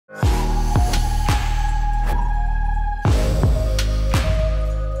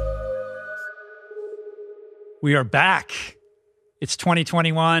We are back. It's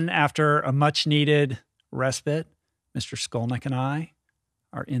 2021 after a much-needed respite. Mr. Skolnick and I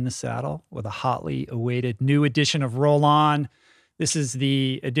are in the saddle with a hotly awaited new edition of Roll On. This is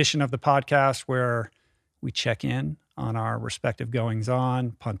the edition of the podcast where we check in on our respective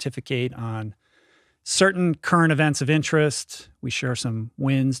goings-on, pontificate on certain current events of interest. We share some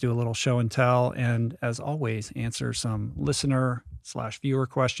wins, do a little show and tell, and as always, answer some listener/viewer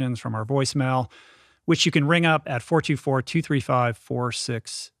questions from our voicemail, which you can ring up at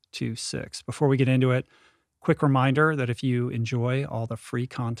 424-235-4626. Before we get into it, quick reminder that if you enjoy all the free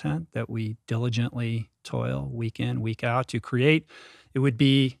content that we diligently toil week in, week out to create, it would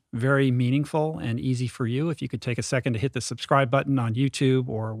be very meaningful and easy for you if you could take a second to hit the subscribe button on YouTube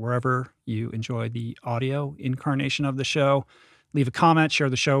or wherever you enjoy the audio incarnation of the show. Leave a comment, share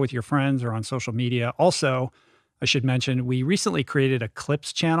the show with your friends or on social media. Also, I should mention, we recently created a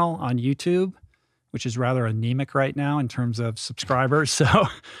Clips channel on YouTube, which is rather anemic right now in terms of subscribers. So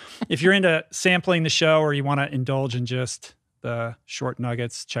if you're into sampling the show or you want to indulge in just the short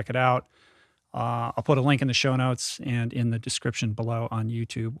nuggets, check it out. I'll put a link in the show notes and in the description below on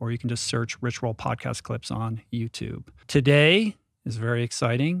YouTube, or you can just search Rich Roll Podcast Clips on YouTube. Today is very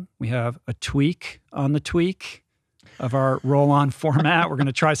exciting. We have a tweak on the tweak of our Roll-On format. We're going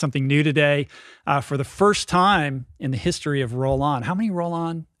to try something new today for the first time in the history of Roll-On. How many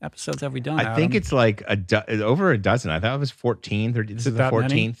Roll-On episodes have we done, I think it's like over a dozen. I thought it was 14. This is the 14th,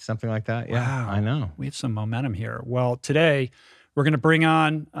 many? Something like that. Yeah, wow. I know. We have some momentum here. Well, today we're going to bring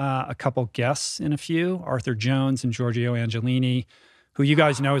on a couple guests in a few, Arthur Jones and Giorgio Angelini, who you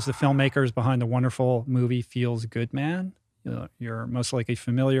guys know as the filmmakers behind the wonderful movie Feels Good Man. You're most likely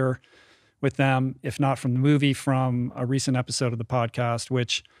familiar with them, if not from the movie, from a recent episode of the podcast,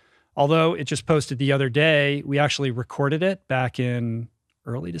 which, although it just posted the other day, we actually recorded it back in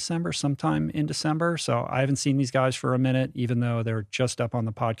early December, sometime in December. So I haven't seen these guys for a minute, even though they're just up on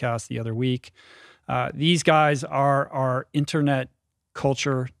the podcast the other week. These guys are our internet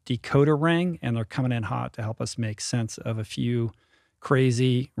culture decoder ring, and they're coming in hot to help us make sense of a few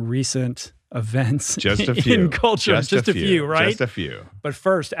crazy recent events just a few. In culture. Just a few, right? Just a few. But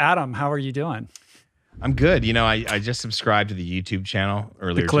first, Adam, how are you doing? I'm good. You know, I just subscribed to the YouTube channel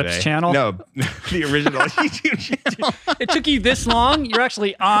earlier today. The Clips today. channel? No, the original YouTube channel. It took you this long? You're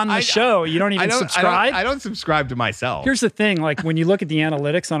actually on the show. You don't even subscribe? I don't subscribe to myself. Here's the thing. Like, when you look at the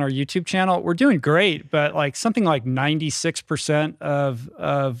analytics on our YouTube channel, we're doing great. But like something like 96%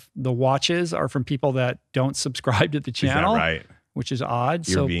 of the watches are from people that don't subscribe to the channel. Is that right? Which is odd.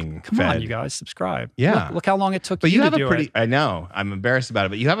 You're so being come fed. on, you guys, subscribe. Yeah. Look how long it took but you have to a do pretty, it. I know. I'm embarrassed about it,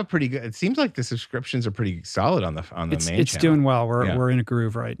 but you have a pretty good. It seems like the subscriptions are pretty solid on the main channel. It's doing well. We're in a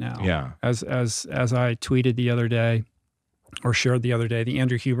groove right now. Yeah. As I tweeted the other day, or shared the other day, the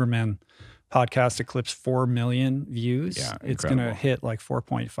Andrew Huberman podcast eclipsed 4 million views. Yeah, it's going to hit like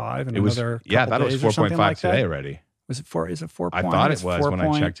 4.5 in another I thought it was 4.5 like today that. already. Was it 4? Is it 4? I thought it was when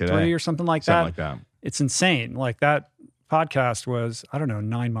I checked today. 3 or something like Something that. like that. It's insane. Like that podcast was, I don't know,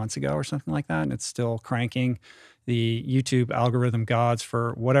 9 months ago or something like that, and it's still cranking. The YouTube algorithm gods,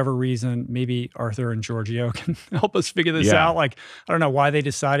 for whatever reason, maybe Arthur and Giorgio can help us figure this out. Like, I don't know why they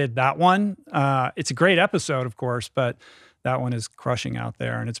decided that one. It's a great episode, of course, but that one is crushing out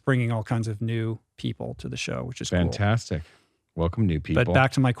there, and it's bringing all kinds of new people to the show, which is fantastic. Cool. Welcome, new people. But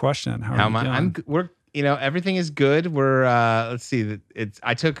back to my question: How are you doing? We're everything is good. We're let's see.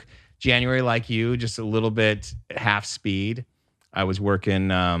 I took January like you, just a little bit half speed. I was working,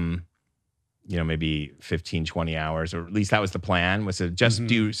 maybe 15, 20 hours, or at least that was the plan, was to just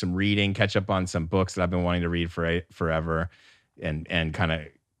do some reading, catch up on some books that I've been wanting to read forever, and kind of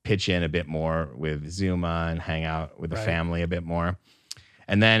pitch in a bit more with Zuma and hang out with the family a bit more.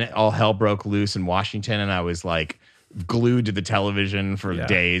 And then all hell broke loose in Washington, and I was like glued to the television for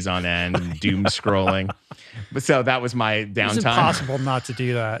days on end, doom scrolling. But so that was my downtime. It was impossible not to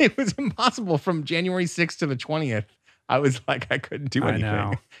do that. It was impossible from January 6th to the 20th. I was like, I couldn't do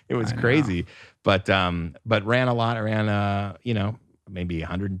anything. It was crazy. But ran a lot. I ran, maybe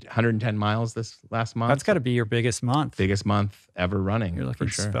 110 miles this last month. That's got to be your biggest month. Biggest month ever running. You're looking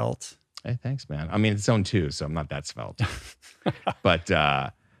for sure. svelte. Hey, thanks, man. I mean, it's zone 2, so I'm not that svelte.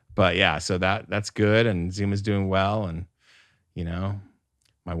 But yeah, so that's good. And Zuma's doing well. And,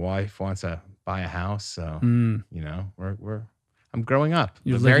 my wife wants to buy a house. So, I'm growing up.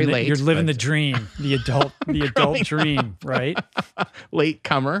 You're very late. You're living the dream, the adult dream, right? Late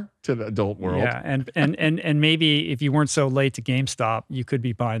comer to the adult world. Yeah, and maybe if you weren't so late to GameStop, you could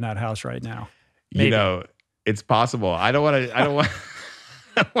be buying that house right now. Maybe. It's possible. I don't want.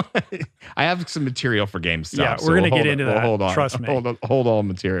 I have some material for GameStop. Yeah, we're gonna get into that. Hold on. Trust me. Hold all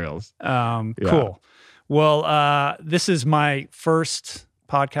materials. Cool. Well, this is my first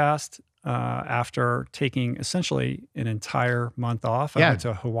podcast after taking essentially an entire month off. I went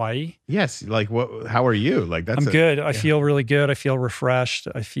to Hawaii. Yes. Like, how are you? Like, I'm good. I feel really good. I feel refreshed.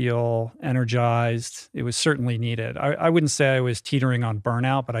 I feel energized. It was certainly needed. I wouldn't say I was teetering on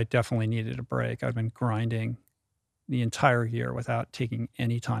burnout, but I definitely needed a break. I've been grinding the entire year without taking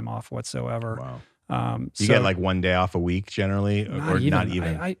any time off whatsoever. Wow. You get like one day off a week generally, or not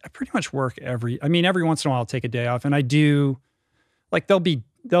even? I pretty much work every once in a while I'll take a day off, and I do, like, they'll be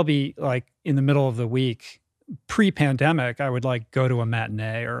like in the middle of the week. Pre-pandemic, I would like go to a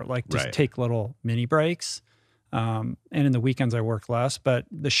matinee or like just take little mini breaks. And in the weekends I work less, but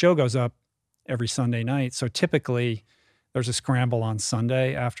the show goes up every Sunday night. So typically there's a scramble on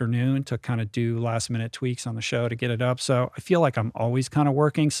Sunday afternoon to kind of do last minute tweaks on the show to get it up. So I feel like I'm always kind of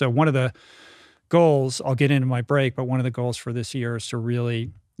working. So one of the goals, I'll get into my break, but one of the goals for this year is to really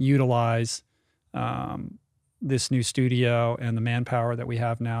utilize this new studio and the manpower that we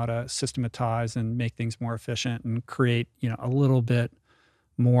have now to systematize and make things more efficient and create, a little bit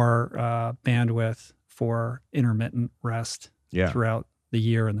more bandwidth for intermittent rest throughout the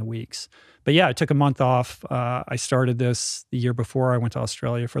year and the weeks. But yeah, I took a month off. I started this the year before. I went to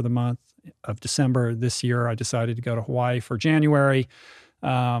Australia for the month of December. This year, I decided to go to Hawaii for January.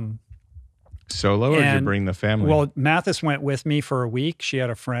 Solo, or did you bring the family? Well, Mathis went with me for a week. She had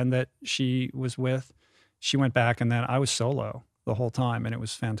a friend that she was with. She went back, and then I was solo the whole time, and it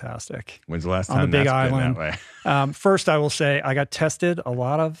was fantastic. When's the last time on the Big that's Island? Been that way? First, I will say I got tested a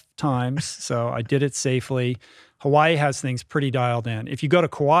lot of times, so I did it safely. Hawaii has things pretty dialed in. If you go to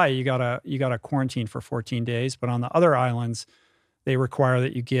Kauai, you gotta quarantine for 14 days, but on the other islands, they require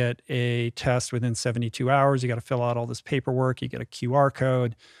that you get a test within 72 hours. You got to fill out all this paperwork. You get a QR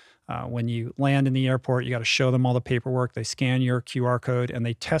code. When you land in the airport, you got to show them all the paperwork. They scan your QR code and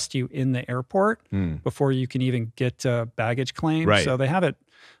they test you in the airport before you can even get baggage claims. Right. So they have it.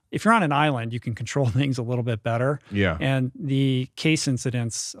 If you're on an island, you can control things a little bit better. Yeah. And the case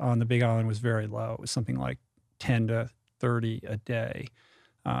incidence on the Big Island was very low. It was something like 10 to 30 a day.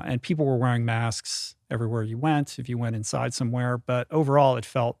 And people were wearing masks everywhere you went, if you went inside somewhere. But overall, it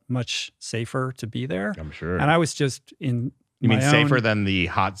felt much safer to be there. I'm sure. And I was just in... You mean safer than the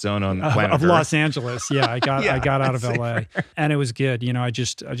hot zone on the planet of Earth? Los Angeles? Yeah, I got out of safer. LA, and it was good. I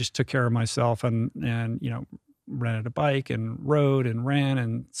just took care of myself and rented a bike and rode and ran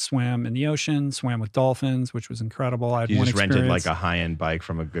and swam in the ocean. Swam with dolphins, which was incredible. I had You one just experience. rented like a high-end bike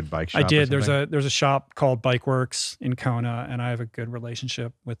from a good bike shop? I did. Or something? There's a shop called Bike Works in Kona, and I have a good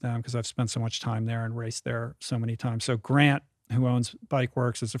relationship with them because I've spent so much time there and raced there so many times. So Grant, who owns Bike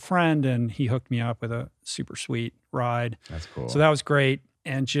Works, is a friend, and he hooked me up with a super sweet ride. That's cool. So that was great,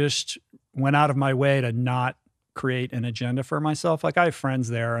 and just went out of my way to not create an agenda for myself. Like, I have friends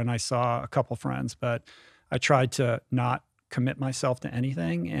there, and I saw a couple friends, but I tried to not commit myself to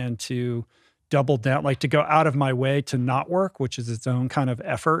anything and to double down, like to go out of my way to not work, which is its own kind of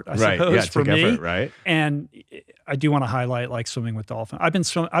effort, I suppose, for me. Effort, right? And I do want to highlight like swimming with dolphins.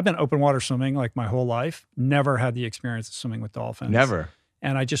 I've been open water swimming like my whole life. Never had the experience of swimming with dolphins. Never.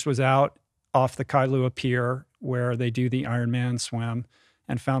 And I just was out off the Kailua Pier where they do the Ironman swim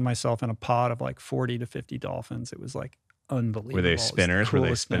and found myself in a pod of like 40 to 50 dolphins. It was like unbelievable. Were they spinners? Were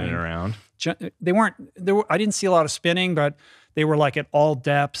they spinning around? They weren't. I didn't see a lot of spinning, but they were like at all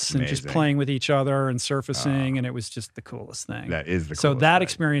depths and just playing with each other and surfacing, and it was just the coolest thing. That is the coolest So that thing.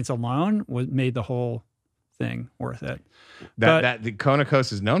 experience alone made the whole thing worth it. The Kona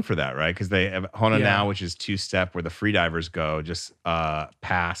Coast is known for that, right? Because they have Hona now, which is two-step where the freedivers go, just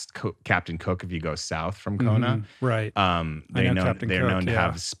past Captain Cook if you go south from Kona. Right. They're known to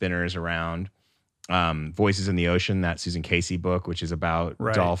have spinners around. Voices in the Ocean, that Susan Casey book, which is about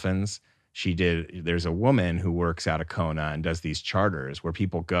dolphins. There's a woman who works out of Kona and does these charters where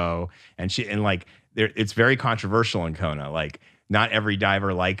people go and it's very controversial in Kona. Like, not every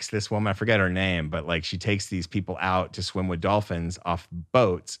diver likes this woman. I forget her name, but like she takes these people out to swim with dolphins off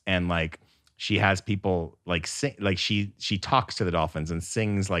boats, and like she has people like sing, like she talks to the dolphins and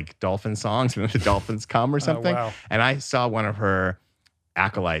sings like dolphin songs, and then the dolphins come or something. Oh, wow. And I saw one of her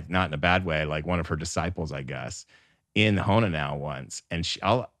acolytes, not in a bad way, like one of her disciples, I guess, in Hona now once. And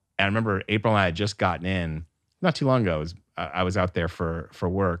I remember April and I had just gotten in not too long ago. I was out there for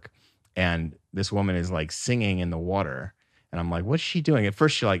work, and this woman is like singing in the water. And I'm like, what's she doing? At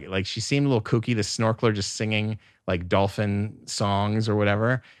first, she seemed a little kooky, the snorkeler just singing like dolphin songs or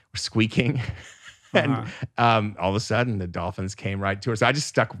whatever, squeaking. And all of a sudden, the dolphins came right to her. So I just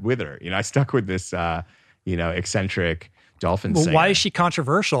stuck with her. I stuck with this, eccentric dolphin singer. Why is she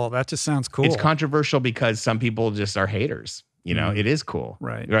controversial? That just sounds cool. It's controversial because some people just are haters. You know, it is cool.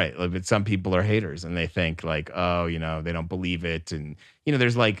 Right. Right. Like, but some people are haters and they think like, oh, you know, they don't believe it. And, you know,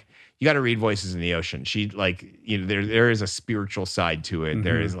 there's like, you got to read Voices in the Ocean. She like, you know, there is a spiritual side to it.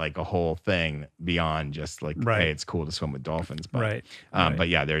 There is like a whole thing beyond just like, hey, it's cool to swim with dolphins. But, but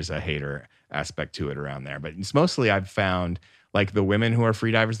yeah, there's a hater aspect to it around there. But it's mostly I've found like the women who are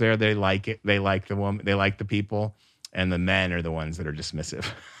freedivers there, they like it. They like the woman. They like the people. And the men are the ones that are dismissive.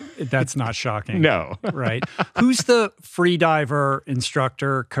 That's not shocking. No. Right. Who's the freediver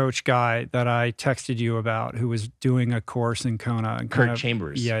instructor, coach guy that I texted you about who was doing a course in Kona? And Kurt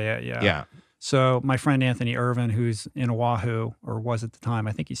Chambers. Yeah. So my friend Anthony Irvin, who's in Oahu, or was at the time,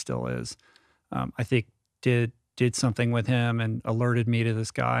 I think he still is, I think did something with him and alerted me to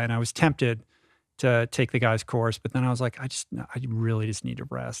this guy. And I was tempted to take the guy's course, but then I was like, I really just need to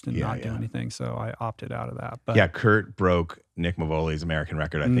rest and not do anything. So I opted out of that. But yeah, Kurt broke Nick Mavoli's American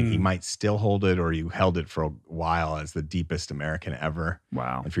record. I think he might still hold it, or he held it for a while as the deepest American ever.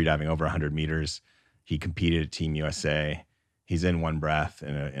 Wow. In freediving over 100 meters. He competed at Team USA. He's in one breath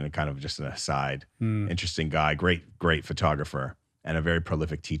in a kind of just an aside. Interesting guy, great photographer, and a very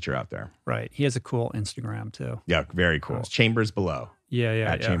prolific teacher out there. Right. He has a cool Instagram too. Yeah, very cool. Chambers Below.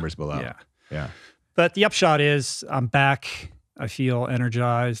 At Chambers Below. Yeah. But the upshot is I'm back. I feel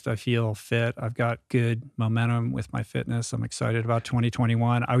energized. I feel fit. I've got good momentum with my fitness. I'm excited about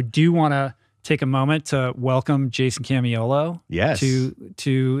 2021. I do want to take a moment to welcome Jason Camiolo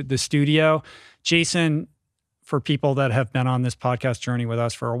to the studio. Jason, for people that have been on this podcast journey with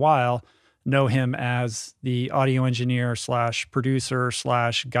us for a while, know him as the audio engineer / producer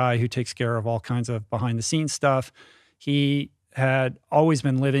 / guy who takes care of all kinds of behind the scenes stuff. He had always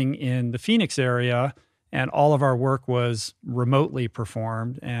been living in the Phoenix area, and all of our work was remotely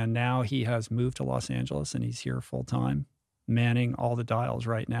performed. And now he has moved to Los Angeles, and he's here full time, manning all the dials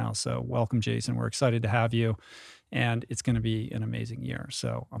right now. So welcome, Jason. We're excited to have you, and it's going to be an amazing year.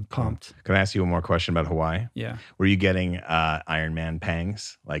 So I'm pumped. Can I ask you one more question about Hawaii? Yeah. Were you getting Ironman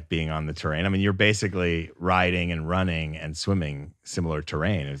pangs, like being on the terrain? I mean, you're basically riding and running and swimming similar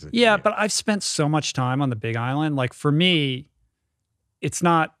terrain. Is it? Yeah, but I've spent so much time on the Big Island. Like for me, it's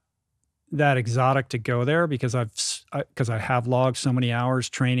not that exotic to go there because I have logged so many hours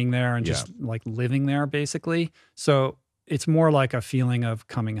training there and just like living there basically. So it's more like a feeling of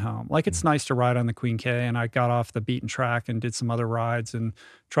coming home. Like it's nice to ride on the Queen K, and I got off the beaten track and did some other rides and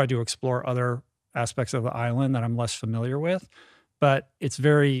tried to explore other aspects of the island that I'm less familiar with. But it's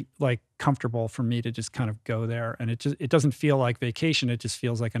very like comfortable for me to just kind of go there, and it doesn't feel like vacation. It just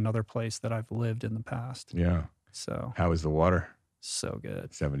feels like another place that I've lived in the past. Yeah. So how is the water? So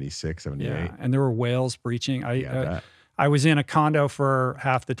good. 76, 78. Yeah. And there were whales breaching. I was in a condo for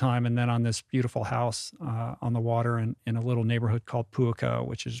half the time, and then on this beautiful house on the water in a little neighborhood called Puako,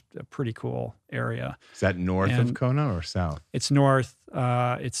 which is a pretty cool area. Is that north of Kona or south? It's north.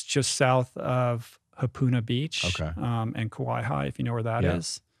 It's just south of Hapuna Beach and Kauai High, if you know where that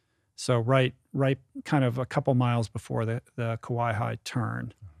is. So right kind of a couple miles before the Kauai High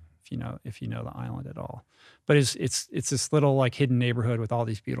turn, if you know the island at all. But it's this little like hidden neighborhood with all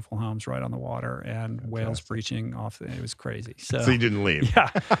these beautiful homes right on the water and whales breaching off. It was crazy. So you didn't leave. Yeah.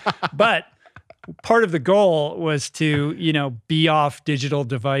 But part of the goal was to, be off digital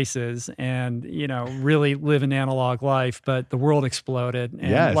devices and, really live an analog life. But the world exploded.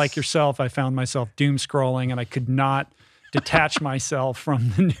 And like yourself, I found myself doom scrolling, and I could not detach myself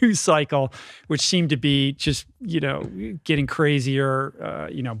from the news cycle, which seemed to be just, getting crazier,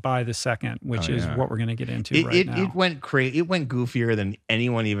 by the second, which is what we're going to get into right now. It went crazy. It went goofier than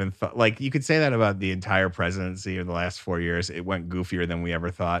anyone even thought. Like you could say that about the entire presidency of the last 4 years. It went goofier than we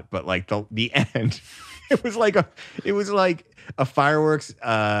ever thought. But like the end, it was like a fireworks,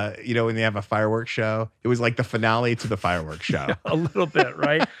 when they have a fireworks show, it was like the finale to the fireworks show. A little bit,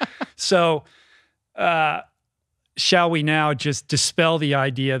 right? So, shall we now just dispel the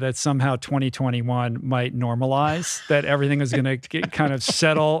idea that somehow 2021 might normalize, that everything is going to kind of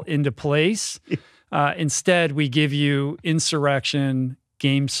settle into place? Instead, we give you Insurrection,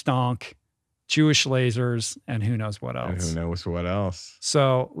 GameStop, Jewish lasers, and who knows what else. And who knows what else.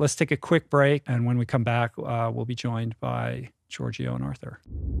 So let's take a quick break, and when we come back, we'll be joined by Giorgio and Arthur.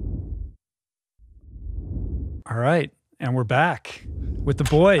 All right, and we're back with the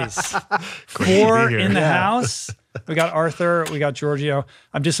boys. 4 in the house. We got Arthur, we got Giorgio.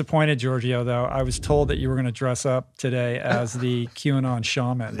 I'm disappointed, Giorgio, though. I was told that you were going to dress up today as the Qanon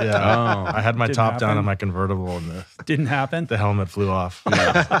Shaman. Yeah. I had my top down on my convertible, and didn't happen. The helmet flew off.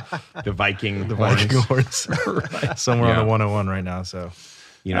 The Viking horns. Right. Somewhere on the 101 right now. So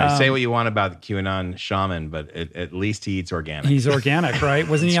You know, say what you want about the QAnon shaman, but at least he eats organic. He's organic, right?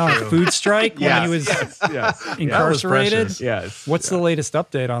 Wasn't he on a food strike when he was incarcerated? Yes. What's the latest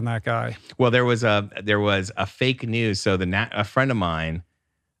update on that guy? Well, there was a fake news. So a friend of mine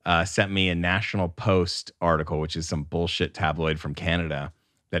sent me a National Post article, which is some bullshit tabloid from Canada,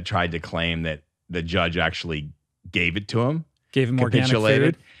 that tried to claim that the judge actually gave it to him, gave him organic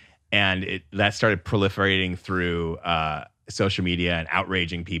food, and that started proliferating through social media and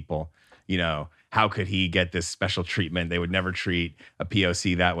outraging people. You know, how could he get this special treatment? They would never treat a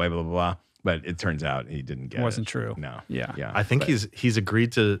POC that way, blah, blah, blah. But it turns out he didn't get it. Wasn't true. No. Yeah. I think he's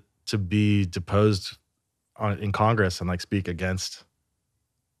agreed to be deposed in Congress and like speak against,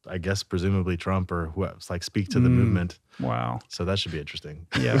 I guess, presumably Trump or whoever, like speak to the movement. Wow. So that should be interesting.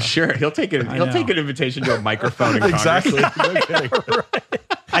 Yeah. Well, sure. He'll take an invitation to a microphone in Congress. Exactly. No kidding.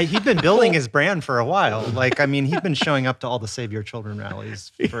 He'd been building his brand for a while. Like, I mean, he'd been showing up to all the Save Your Children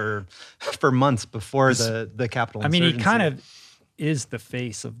rallies for months before the Capitol insurgency. I mean, he kind of is the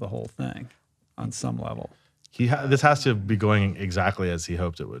face of the whole thing on some level. This has to be going exactly as he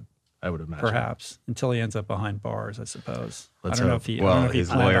hoped it would, I would imagine. Perhaps, until he ends up behind bars, I suppose. Let's I don't know hope. if he, Well, I don't know if his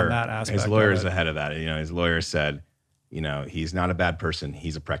he planned lawyer, on that aspect. his lawyer is ahead of that. You know, his lawyer said, you know, he's not a bad person.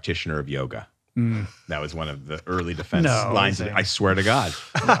 He's a practitioner of yoga. That was one of the early defense lines. I swear to God.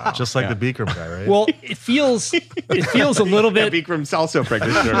 Wow. Just like the Bikram guy, right? Well, it feels a little bit. Bikram's also a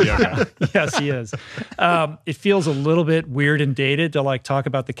practitioner of yoga. Yes, he is. It feels a little bit weird and dated to like talk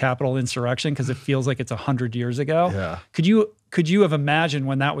about the Capitol insurrection because it feels like it's 100 years ago. Yeah. Could you have imagined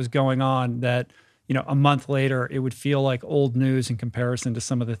when that was going on that, you know, a month later it would feel like old news in comparison to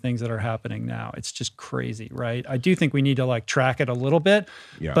some of the things that are happening now? It's just crazy, right? I do think we need to like track it a little bit.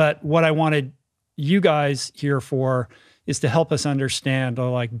 Yeah. But what I wanted you guys here for is to help us understand or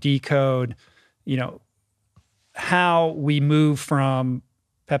like decode, you know, how we move from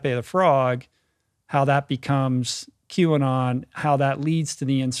Pepe the Frog, how that becomes QAnon, how that leads to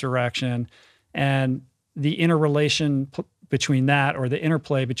the insurrection, and the interrelation between that, or the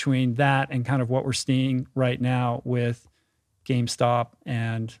interplay between that and kind of what we're seeing right now with GameStop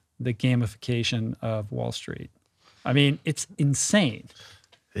and the gamification of Wall Street. I mean, it's insane.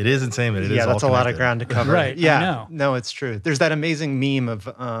 It is insane, but it is all that's a lot of connected. ground to cover. Right, Yeah. I know. No, it's true. There's that amazing meme of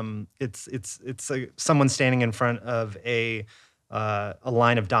someone standing in front of a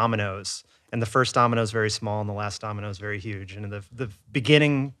line of dominoes, and the first domino is very small and the last domino is very huge. And the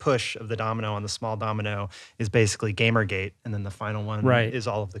beginning push of the domino on the small domino is basically Gamergate, and then the final one is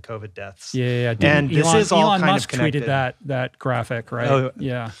all of the COVID deaths. Yeah. And this is all Elon kind Musk of connected. tweeted that graphic, right? Oh,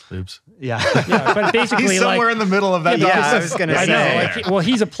 yeah. Oops. Yeah. Yeah, but basically, He's somewhere in the middle of that. I was going to I say. know. Like,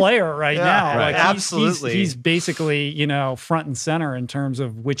 he's a player right now. right. Like, Absolutely. He's basically, you know, front and center in terms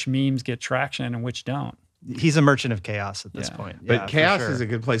of which memes get traction and which don't. He's a merchant of chaos at this point. But Yeah, chaos for sure. is a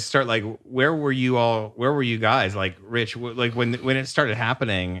good place to start. Like, where were you guys? Like, Rich, like when it started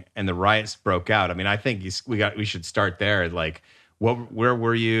happening and the riots broke out. I mean, I think we should start there. Like, where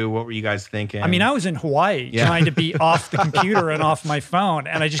were you? What were you guys thinking? I mean, I was in Hawaii trying to be off the computer and off my phone,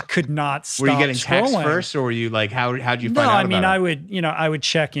 and I just could not stop. Were you getting text scrolling. first, or were you like, how'd you find No, out I mean, about I would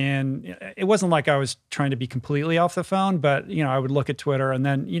check in. It wasn't like I was trying to be completely off the phone, but, you know, I would look at Twitter and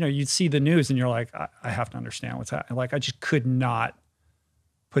then, you know, you'd see the news and you're like, I have to understand what's happening. Like, I just could not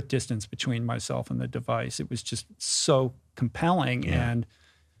put distance between myself and the device. It was just so compelling and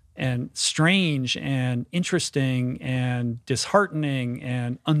strange and interesting and disheartening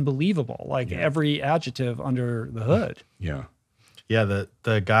and unbelievable, like every adjective under the hood. Yeah. Yeah,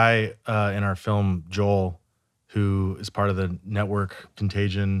 the guy in our film, Joel, who is part of the network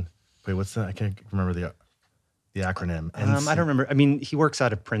Contagion. Wait, what's that? I can't remember the acronym. I don't remember. I mean, he works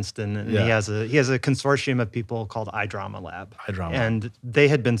out of Princeton, and he has a consortium of people called iDrama Lab. And they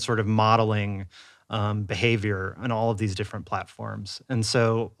had been sort of modeling behavior on all of these different platforms. And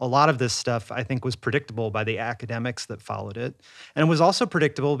so a lot of this stuff, I think, was predictable by the academics that followed it. And it was also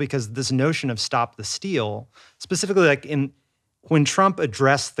predictable because this notion of stop the steal, specifically like when Trump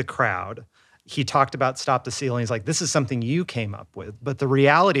addressed the crowd, he talked about stop the steal, and he's like, this is something you came up with. But the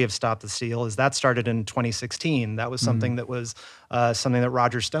reality of stop the steal is that started in 2016. That was something that was something that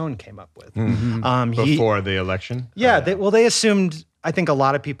Roger Stone came up with. Before the election? Yeah, they assumed, I think a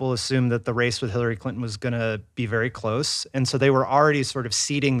lot of people assumed that the race with Hillary Clinton was going to be very close. And so they were already sort of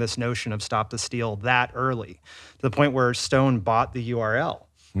seeding this notion of stop the steal that early, to the point where Stone bought the URL.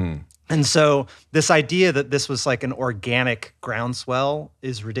 And so this idea that this was like an organic groundswell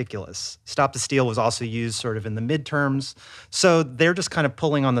is ridiculous. Stop the Steal was also used sort of in the midterms. So they're just kind of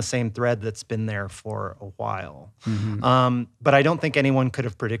pulling on the same thread that's been there for a while. But I don't think anyone could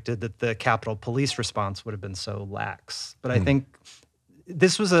have predicted that the Capitol Police response would have been so lax. But I think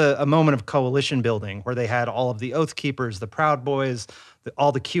this was a moment of coalition building where they had all of the Oath Keepers, the Proud Boys,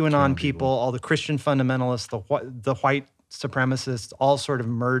 all the QAnon people, all the Christian fundamentalists, the white supremacists, all sort of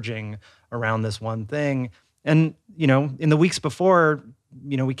merging around this one thing. And, in the weeks before,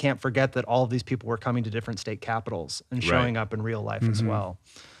 we can't forget that all of these people were coming to different state capitals and showing up in real life as well.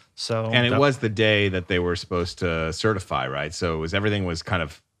 So, and it was the day that they were supposed to certify, right? So everything was kind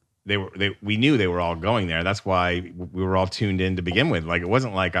of, we knew they were all going there. That's why we were all tuned in to begin with. Like, it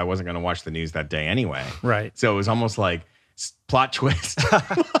wasn't like I wasn't going to watch the news that day anyway. Right. So it was almost like plot twist.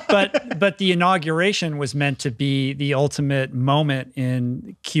 but the inauguration was meant to be the ultimate moment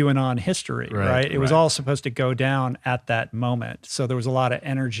in QAnon history, right? It was all supposed to go down at that moment. So there was a lot of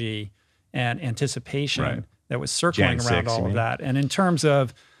energy and anticipation that was circling around all of that. And in terms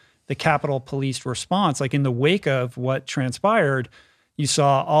of the Capitol Police response, like in the wake of what transpired, you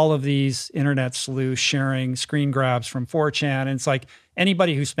saw all of these internet sleuths sharing screen grabs from 4chan. And it's like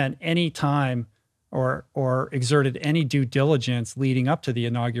anybody who spent any time or exerted any due diligence leading up to the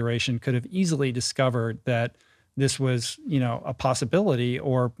inauguration could have easily discovered that this was, a possibility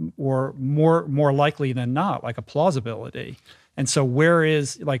or more likely than not, like a plausibility. And so where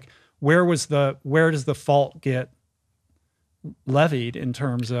does the fault get levied in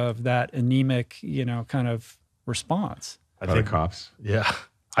terms of that anemic, kind of response? I think cops. Yeah.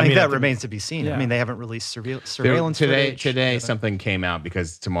 I think that remains to be seen. Yeah. I mean, they haven't released surveillance footage. Today something came out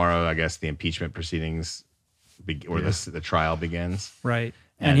because tomorrow, I guess, the impeachment proceedings the trial begins. Right.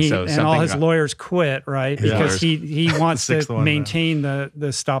 And all his lawyers quit, right? Because he wants to maintain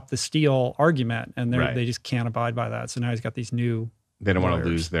the stop the steal argument, and they just can't abide by that. So now he's got these new They don't want to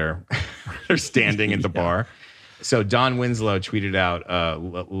lose their standing at the bar. So Don Winslow tweeted out a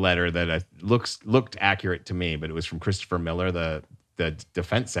letter that looked accurate to me, but it was from Christopher Miller, the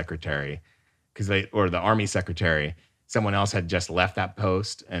defense secretary, or the army secretary. Someone else had just left that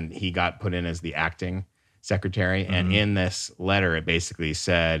post, and he got put in as the acting secretary. Mm-hmm. And in this letter, it basically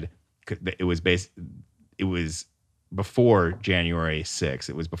said it was before January 6th.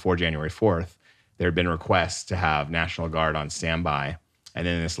 It was before January 4th. There had been requests to have National Guard on standby, and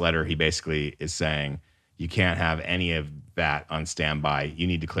in this letter, he basically is saying, you can't have any of that on standby. You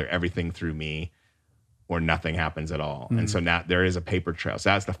need to clear everything through me, or nothing happens at all. Mm-hmm. And so now there is a paper trail. So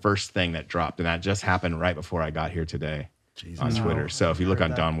that's the first thing that dropped. And that just happened right before I got here today on Twitter. So if you look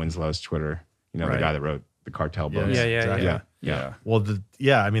on Don Winslow's Twitter, the guy that wrote the cartel books. Yeah. Well,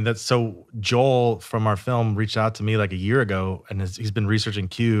 I mean, that's so Joel from our film reached out to me like a year ago, and he's been researching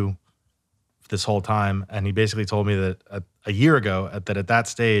Q this whole time. And he basically told me that a year ago that at that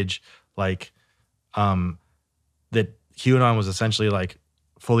stage, like, that QAnon was essentially like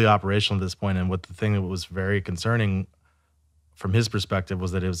fully operational at this point. And what the thing that was very concerning from his perspective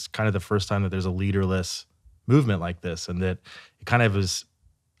was that it was kind of the first time that there's a leaderless movement like this, and that it kind of was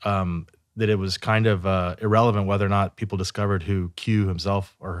irrelevant whether or not people discovered who Q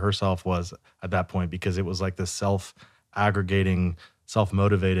himself or herself was at that point, because it was like this self-aggregating,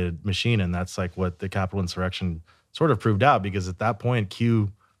 self-motivated machine. And that's like what the Capitol insurrection sort of proved out, because at that point Q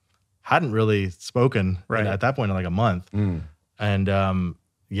hadn't really spoken at that point in like a month. And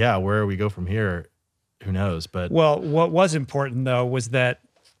where we go from here, who knows? But what was important though was that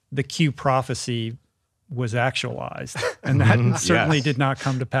the Q prophecy was actualized, and that certainly did not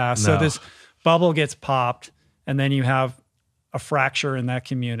come to pass. No. So this bubble gets popped, and then you have a fracture in that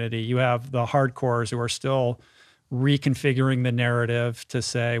community. You have the hardcores who are still reconfiguring the narrative to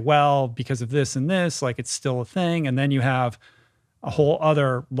say, well, because of this and this, like it's still a thing. And then you have a whole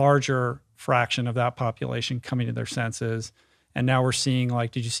other larger fraction of that population coming to their senses. And now we're seeing,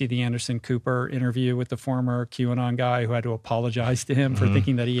 like, did you see the Anderson Cooper interview with the former QAnon guy who had to apologize to him for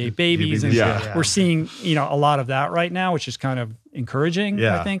thinking that he ate babies? And we're seeing, a lot of that right now, which is kind of encouraging,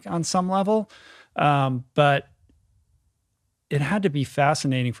 I think, on some level. But it had to be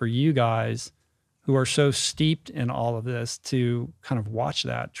fascinating for you guys who are so steeped in all of this to kind of watch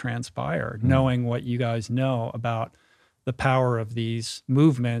that transpire, knowing what you guys know about the power of these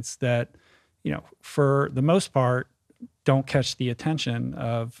movements that, for the most part, don't catch the attention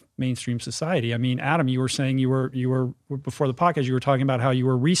of mainstream society. I mean, Adam, you were saying you were before the podcast, you were talking about how you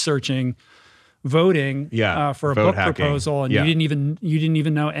were researching voting for a book hacking proposal, and you didn't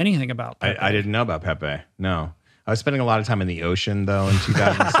even know anything about Pepe. I didn't know about Pepe. No. I was spending a lot of time in the ocean though in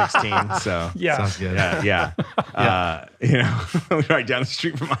 2016. So sounds good. Right down the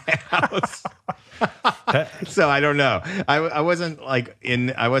street from my house. So I don't know. I wasn't in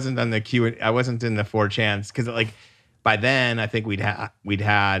the 4chans, because like by then I think we'd had.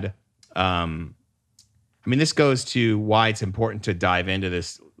 I mean, this goes to why it's important to dive into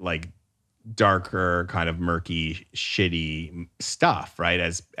this like darker, kind of murky, shitty stuff, right?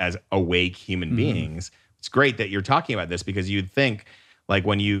 As awake human beings. It's great that you're talking about this because you'd think, like,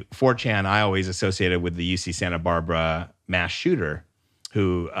 when 4chan, I always associated with the UC Santa Barbara mass shooter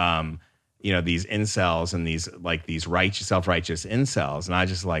who, these incels and these self-righteous incels. And I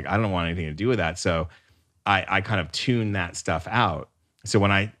just I don't want anything to do with that. So I kind of tune that stuff out. So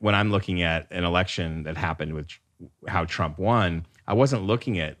when I'm looking at an election that happened with how Trump won, I wasn't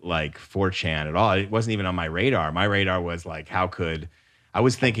looking at 4chan at all. It wasn't even on my radar. My radar was I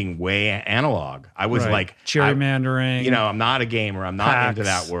was thinking way analog. I was gerrymandering. I'm not a gamer. I'm not into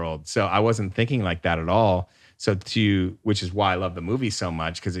that world. So I wasn't thinking like that at all. So which is why I love the movie so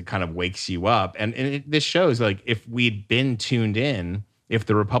much, because it kind of wakes you up. And this shows if we'd been tuned in, if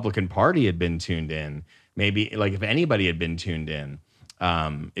the Republican Party had been tuned in, maybe if anybody had been tuned in,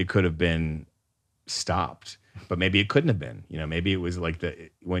 it could have been stopped. But maybe it couldn't have been. Maybe it was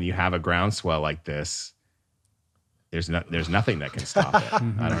when you have a groundswell like this, there's nothing that can stop it.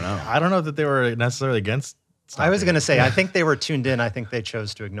 I don't know. I don't know that they were necessarily against stopping. I was going to say, I think they were tuned in. I think they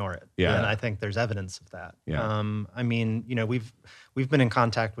chose to ignore it. Yeah. And I think there's evidence of that. Yeah. We've been in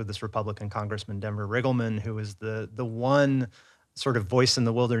contact with this Republican Congressman, Denver Riggleman, who is the one sort of voice in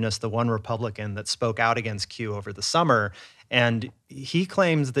the wilderness, the one Republican that spoke out against Q over the summer. And he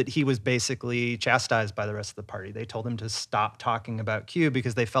claims that he was basically chastised by the rest of the party. They told him to stop talking about Q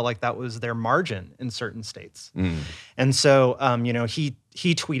because they felt like that was their margin in certain states. And so,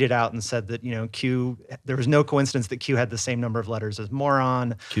 he tweeted out and said that, Q, there was no coincidence that Q had the same number of letters as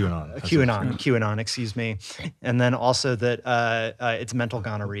moron. QAnon, excuse me. And then also that it's mental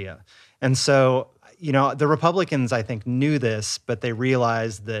gonorrhea. And so, the Republicans, I think, knew this, but they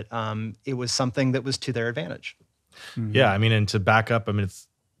realized that it was something that was to their advantage. Yeah, and to back up, it's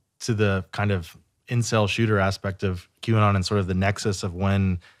to the kind of incel shooter aspect of QAnon and sort of the nexus of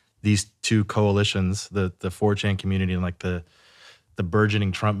when these two coalitions, the 4chan community and the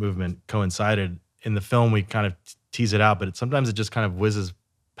burgeoning Trump movement coincided. In the film, we kind of tease it out, but sometimes it just kind of whizzes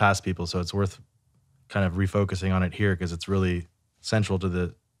past people. So it's worth kind of refocusing on it here because it's really central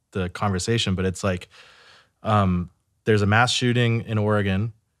to the conversation. But it's there's a mass shooting in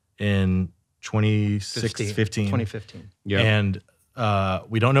Oregon in 2015. Yeah. And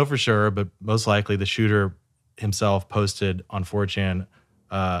we don't know for sure, but most likely the shooter himself posted on 4chan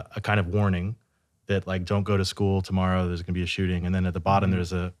a kind of warning that don't go to school tomorrow, there's going to be a shooting. And then at the bottom,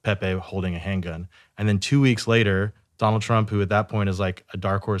 there's a Pepe holding a handgun. And then 2 weeks later, Donald Trump, who at that point is a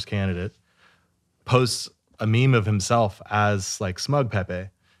dark horse candidate, posts a meme of himself as smug Pepe.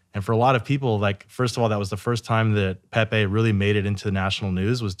 And for a lot of people, first of all, that was the first time that Pepe really made it into the national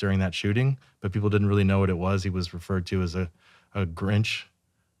news was during that shooting, but people didn't really know what it was. He was referred to as a Grinch,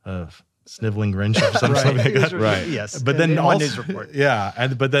 a sniveling Grinch or something like that. Right. Yes. But then in also, one news report. Yeah.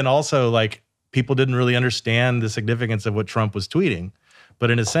 But then also people didn't really understand the significance of what Trump was tweeting.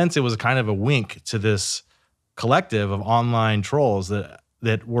 But in a sense, it was kind of a wink to this collective of online trolls that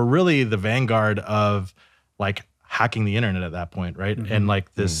were really the vanguard of hacking the internet at that point, right? And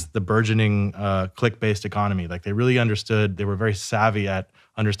the burgeoning click-based economy. They really understood, they were very savvy at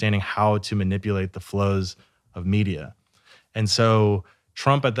understanding how to manipulate the flows of media. And so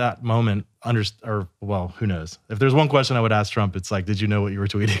Trump at that moment who knows? If there's one question I would ask Trump, it's did you know what you were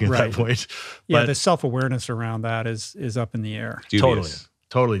tweeting at that point? Yeah, the self-awareness around that is up in the air. Dubious.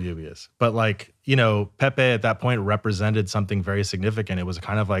 Totally dubious. But Pepe at that point represented something very significant. It was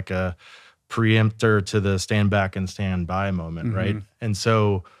kind of a preemptor to the stand back and stand by moment, right? And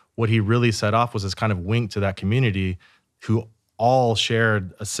so what he really set off was this kind of wink to that community who all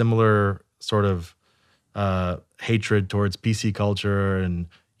shared a similar sort of hatred towards PC culture and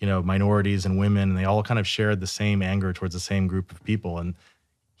minorities and women, and they all kind of shared the same anger towards the same group of people. And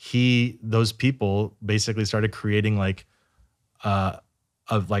those people basically started creating a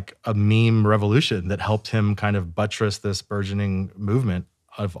meme revolution that helped him kind of buttress this burgeoning movement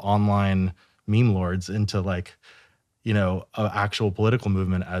of online meme lords into an actual political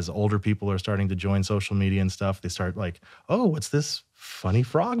movement. As older people are starting to join social media and stuff, they start oh, what's this funny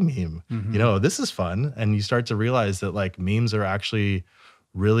frog meme? This is fun. And you start to realize that memes are actually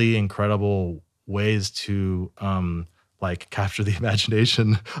really incredible ways to capture the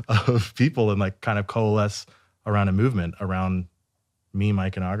imagination of people and kind of coalesce around a movement around meme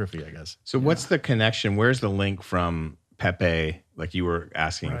iconography, I guess. So what's the connection? Where's the link from Pepe, you were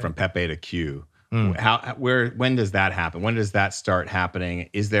asking, from Pepe to Q? When does that happen? When does that start happening?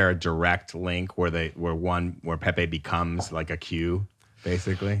 Is there a direct link where Pepe becomes a Q,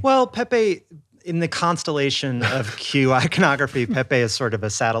 basically? Well, Pepe, in the constellation of Q iconography, Pepe is sort of a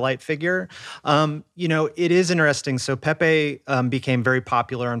satellite figure. It is interesting. So Pepe became very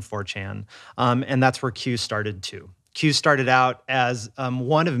popular on 4chan, and that's where Q started too. Q started out as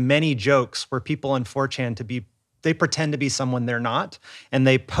one of many jokes where people on 4chan they pretend to be someone they're not, and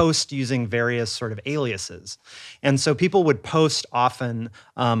they post using various sort of aliases. And so people would post often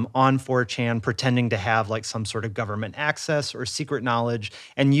on 4chan pretending to have like some sort of government access or secret knowledge.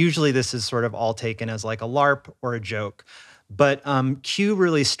 And usually this is sort of all taken as like a LARP or a joke. But Q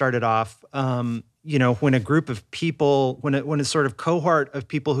really started off, when a group of people, when a sort of cohort of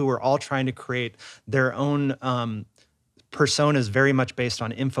people who were all trying to create their own personas very much based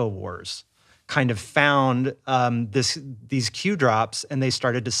on InfoWars, kind of found these Q drops, and they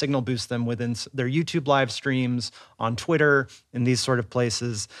started to signal boost them within their YouTube live streams, on Twitter, in these sort of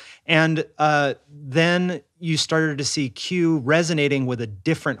places. And then you started to see Q resonating with a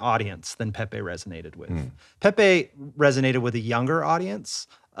different audience than Pepe resonated with. Pepe resonated with a younger audience,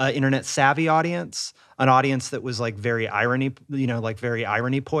 internet savvy audience, an audience that was like very irony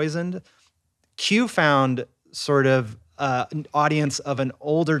poisoned. Q found sort of an audience of an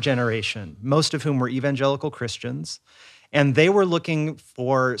older generation, most of whom were evangelical Christians, and they were looking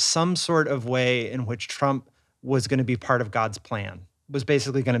for some sort of way in which Trump was going to be part of God's plan, was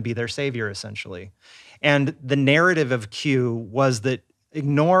basically going to be their savior, essentially. And the narrative of Q was that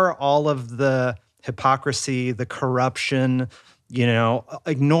ignore all of the hypocrisy, the corruption,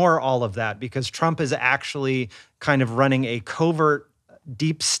 ignore all of that, because Trump is actually kind of running a covert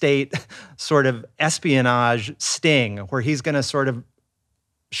deep state sort of espionage sting where he's going to sort of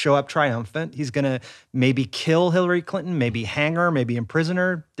show up triumphant. He's going to maybe kill Hillary Clinton, maybe hang her, maybe imprison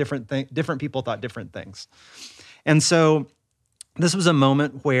her. Different people thought different things. And so this was a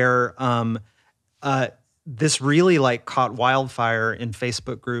moment where this really like caught wildfire in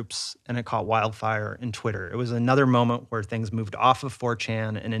Facebook groups, and it caught wildfire in Twitter. It was another moment where things moved off of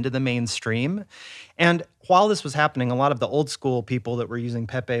 4chan and into the mainstream. And while this was happening, a lot of the old school people that were using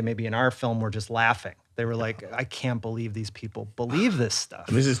Pepe maybe in our film were just laughing. They were like, I can't believe these people believe this stuff.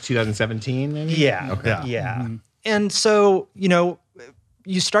 And this is 2017, maybe? Yeah. Okay. Yeah. Mm-hmm. And so,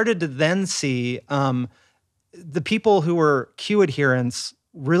 you started to then see the people who were Q adherents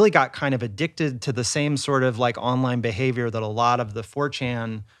really got kind of addicted to the same sort of like online behavior that a lot of the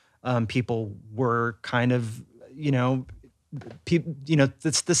 4chan people were kind of, it's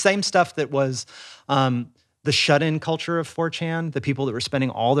the same stuff that was the shut-in culture of 4chan, the people that were spending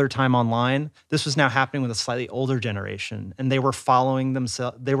all their time online. This was now happening with a slightly older generation, and they were following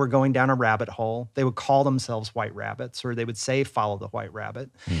themselves. They were going down a rabbit hole. They would call themselves white rabbits, or they would say, follow the white rabbit.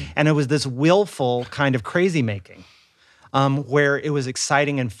 And it was this willful kind of crazy making. Where it was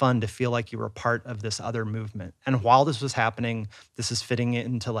exciting and fun to feel like you were part of this other movement. And while this was happening, this is fitting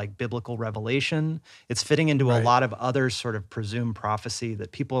into like biblical revelation. It's fitting into a lot of other sort of presumed prophecy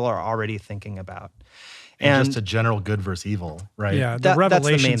that people are already thinking about. And just a general good versus evil, right? Yeah, the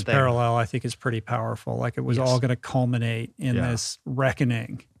Revelations parallel, I think, is pretty powerful. Like it was all going to culminate in this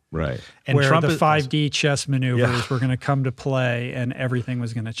reckoning. Right. And where Trump the 5D chess maneuvers were going to come to play and everything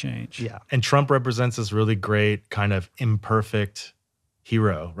was going to change. Yeah. And Trump represents this really great kind of imperfect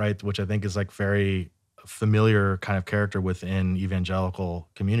hero, right? Which I think is like very familiar kind of character within evangelical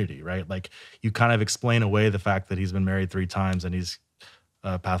community, right? Like you kind of explain away the fact that he's been married 3 times and he's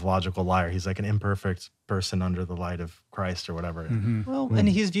a pathological liar. He's like an imperfect person under the light of Christ or whatever. Well, and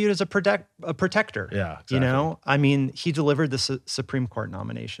he's viewed as a protector. Yeah, exactly. I mean, he delivered the Supreme Court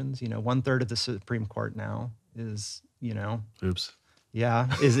nominations. 1/3 of the Supreme Court now is, Oops.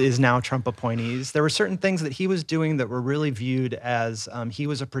 Yeah, is now Trump appointees. There were certain things that he was doing that were really viewed as he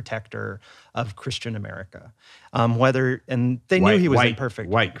was a protector of Christian America. And they knew he was imperfect.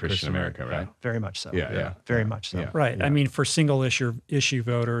 White Christian America, right? Very much so. Yeah. Very much so. Yeah. Right. Yeah. I mean, for single issue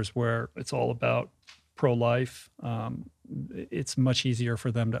voters where it's all about pro-life, it's much easier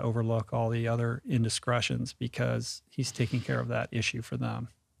for them to overlook all the other indiscretions because he's taking care of that issue for them.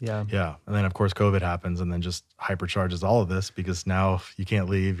 Yeah. Yeah. And then, of course, COVID happens and then just hypercharges all of this because now you can't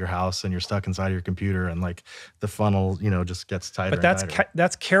leave your house and you're stuck inside your computer and like the funnel, just gets tighter. But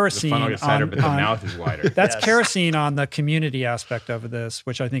that's kerosene. The funnel gets tighter, but the mouth is wider. That's kerosene on the community aspect of this,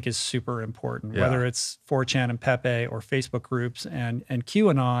 which I think is super important. Yeah. Whether it's 4chan and Pepe or Facebook groups and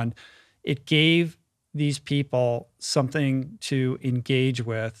QAnon, it gave these people something to engage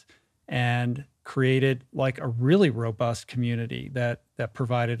with and created like a really robust community that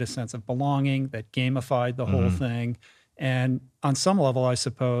provided a sense of belonging, that gamified the whole thing, and on some level, I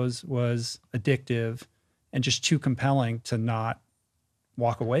suppose, was addictive and just too compelling to not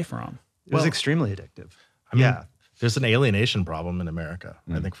walk away from. It was extremely addictive. I mean, there's an alienation problem in America,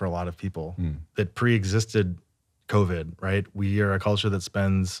 I think, for a lot of people that pre-existed COVID, right? We are a culture that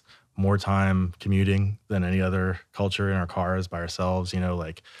spends more time commuting than any other culture in our cars by ourselves. You know,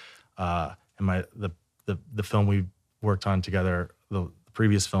 like the film we worked on together, the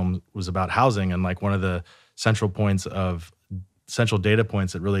previous film was about housing, and like one of the central data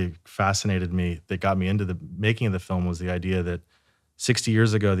points that really fascinated me, that got me into the making of the film, was the idea that 60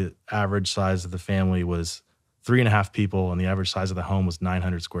 years ago, the average size of the family was 3.5 people, and the average size of the home was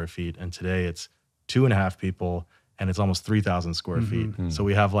 900 square feet. And today it's 2.5 people, and it's almost 3,000 square feet. So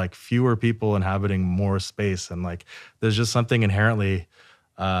we have like fewer people inhabiting more space. And like, there's just something inherently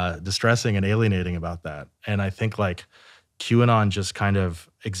distressing and alienating about that. And I think like QAnon just kind of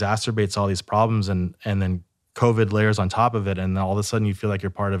exacerbates all these problems, and then COVID layers on top of it. And all of a sudden you feel like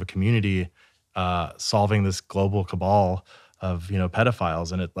you're part of a community solving this global cabal of, you know,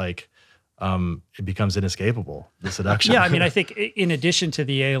 pedophiles. And it like, it becomes inescapable, the seduction. Yeah, I mean, I think in addition to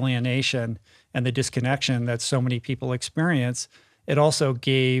the alienation and the disconnection that so many people experience, it also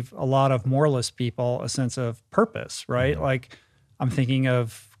gave a lot of moralist people a sense of purpose, right? Like, I'm thinking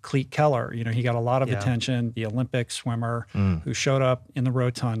of Cleet Keller. You know, he got a lot of attention, the Olympic swimmer who showed up in the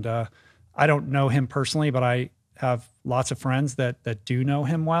rotunda. I don't know him personally, but I have lots of friends that do know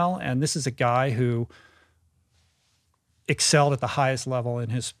him well. And this is a guy who excelled at the highest level in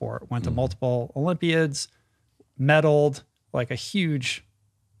his sport, went to multiple Olympiads, medaled, like a huge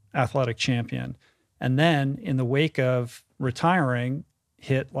athletic champion. And then in the wake of retiring,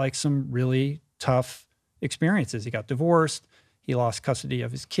 hit like some really tough experiences. He got divorced. He lost custody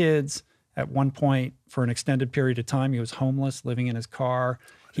of his kids. At one point, for an extended period of time, he was homeless, living in his car.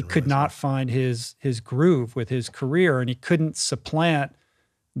 He could not find his groove with his career, and he couldn't supplant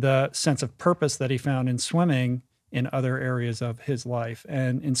the sense of purpose that he found in swimming in other areas of his life.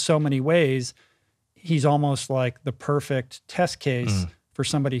 And in so many ways, he's almost like the perfect test case for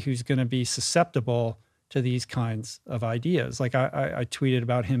somebody who's going to be susceptible to these kinds of ideas. Like I tweeted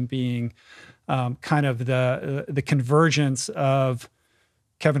about him being kind of the convergence of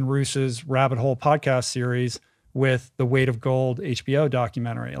Kevin Roose's Rabbit Hole podcast series with the Weight of Gold HBO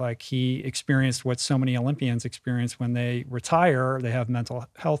documentary. Like, he experienced what so many Olympians experience when they retire. They have mental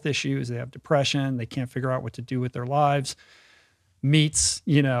health issues, they have depression, they can't figure out what to do with their lives. Meets,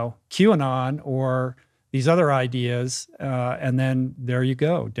 you know, QAnon or these other ideas, and then there you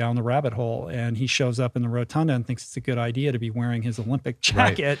go, down the rabbit hole. And he shows up in the rotunda and thinks it's a good idea to be wearing his Olympic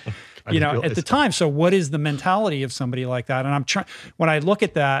jacket, you know, at the time. So what is the mentality of somebody like that? And when I look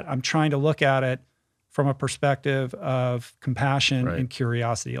at that, I'm trying to look at it from a perspective of compassion and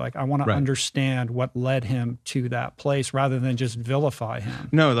curiosity. Like, I want to understand what led him to that place rather than just vilify him.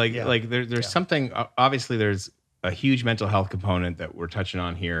 No, like there's something, obviously there's a huge mental health component that we're touching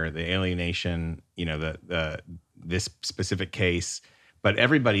on here, the alienation, you know, this specific case, but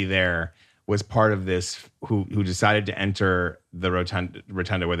everybody there was part of this who decided to enter the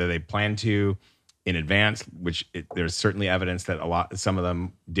rotunda, whether they planned to in advance, which there's certainly evidence that some of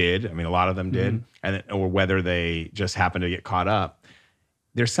them did. I mean, a lot of them did, or whether they just happened to get caught up.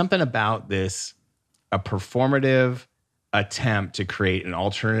 There's something about this, a performative attempt to create an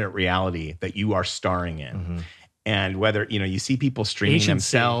alternate reality that you are starring in. And whether, you know, you see people streaming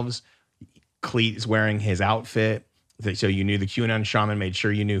themselves, Cleet is wearing his outfit, so you knew the QAnon shaman made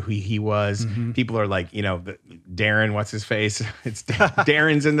sure you knew who he was. People are like, you know, Darren, what's his face? It's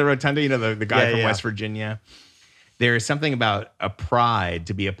Darren's in the rotunda, you know, the guy from West Virginia. There is something about a pride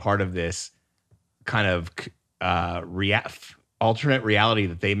to be a part of this kind of alternate reality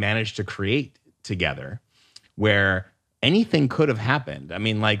that they managed to create together, where anything could have happened. I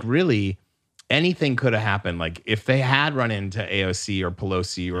mean, like, really, anything could have happened. Like, if they had run into AOC or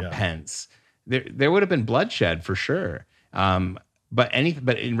Pelosi or Pence, there would have been bloodshed for sure. But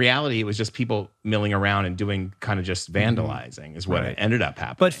in reality, it was just people milling around and doing kind of just vandalizing is what ended up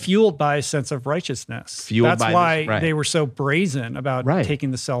happening. But fueled by a sense of righteousness. That's why they were so brazen about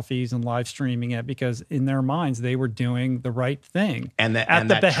taking the selfies and live streaming it, because in their minds, they were doing the right thing. And at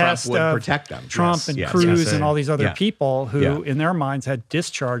the behest Trump would protect them. Trump and Cruz and all these other people who, in their minds, had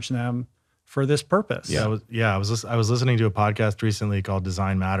discharged them for this purpose. I was listening to a podcast recently called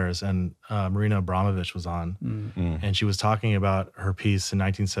Design Matters, and Marina Abramovich was on, and she was talking about her piece in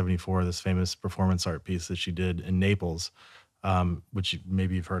 1974, this famous performance art piece that she did in Naples, which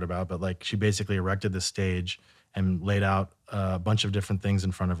maybe you've heard about, but like, she basically erected this stage and laid out a bunch of different things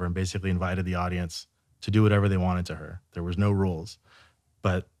in front of her and basically invited the audience to do whatever they wanted to her. There was no rules,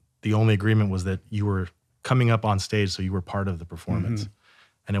 but the only agreement was that you were coming up on stage, so you were part of the performance.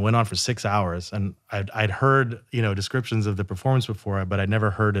 And it went on for 6 hours. And I'd heard, you know, descriptions of the performance before, but I'd never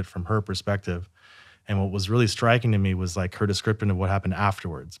heard it from her perspective. And what was really striking to me was like her description of what happened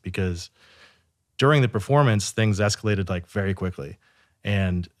afterwards, because during the performance, things escalated like very quickly.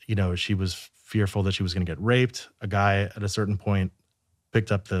 And, you know, she was fearful that she was going to get raped. A guy at a certain point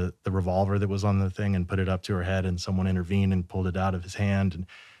picked up the revolver that was on the thing and put it up to her head, and someone intervened and pulled it out of his hand. And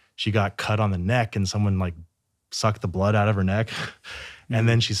she got cut on the neck, and someone like sucked the blood out of her neck. And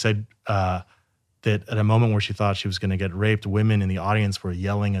then she said that at a moment where she thought she was going to get raped, women in the audience were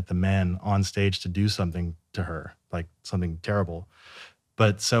yelling at the men on stage to do something to her, like something terrible.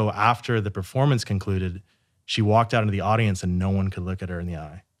 But so after the performance concluded, she walked out into the audience and no one could look at her in the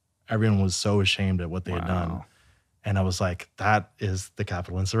eye. Everyone was so ashamed at what they had done. And I was like, that is the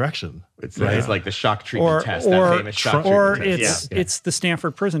Capitol insurrection. It's like the shock treatment test, that famous shock treatment test. It's the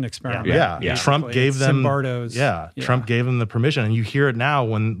Stanford prison experiment. Yeah. Trump gave them Zimbardo's. Trump gave them the permission. And you hear it now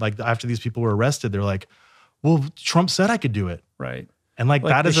when, like, after these people were arrested, they're like, well, Trump said I could do it. Right. And like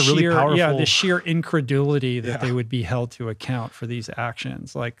that is a really powerful... Yeah, the sheer incredulity that they would be held to account for these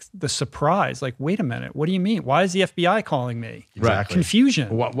actions. Like the surprise, like, wait a minute, what do you mean? Why is the FBI calling me? Exactly.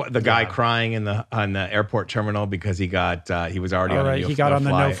 Confusion. What the guy crying on the airport terminal because he was already on the he got on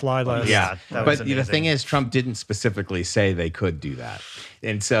the no-fly list. Yeah, but the thing is, Trump didn't specifically say they could do that.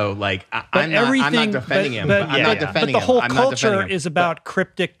 And so, like, I'm not defending him. I'm not defending him. But the whole culture is about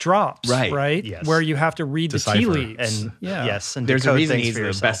cryptic drops, right? Yes. Where you have to read Decipher. the tea leaves. And there's a reason he's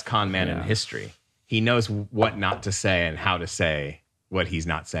the best con man in history. He knows what not to say and how to say what he's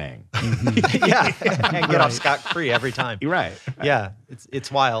not saying. and get off scot-free every time. You're right. Yeah,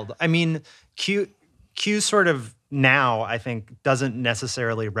 it's wild. I mean, Q sort of now, I think, doesn't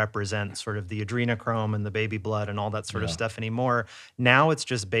necessarily represent sort of the adrenochrome and the baby blood and all that sort of stuff anymore. Now it's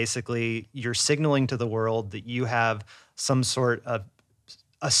just basically you're signaling to the world that you have some sort of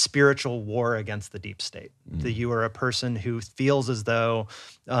a spiritual war against the deep state, that you are a person who feels as though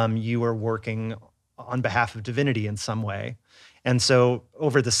you are working on behalf of divinity in some way. And so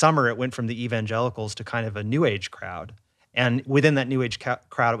over the summer, it went from the evangelicals to kind of a New Age crowd. And within that New Age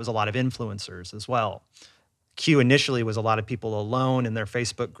crowd, it was a lot of influencers as well. Q initially was a lot of people alone in their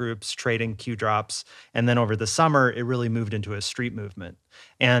Facebook groups trading Q drops, and then over the summer it really moved into a street movement,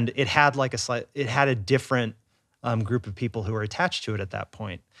 and it had a different group of people who were attached to it at that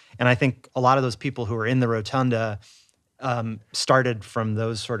point. And I think a lot of those people who were in the rotunda started from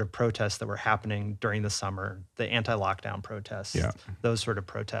those sort of protests that were happening during the summer, the anti-lockdown protests, those sort of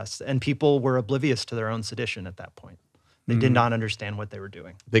protests, and people were oblivious to their own sedition at that point. They did not understand what they were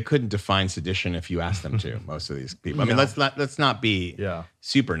doing. They couldn't define sedition if you asked them to, most of these people. I mean, let's not be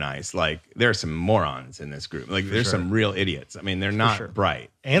super nice. Like, there are some morons in this group. Like, there's some real idiots. I mean, they're not bright.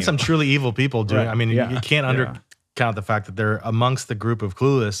 And some truly evil people doing I mean, you can't undercount the fact that they're amongst the group of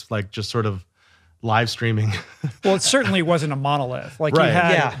clueless, like just sort of live streaming. Well, it certainly wasn't a monolith. Like you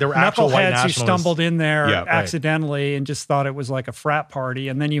had there were actual white knuckleheads who nationalists. stumbled in there accidentally and just thought it was like a frat party.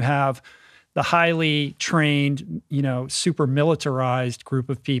 And then you have the highly trained, super militarized group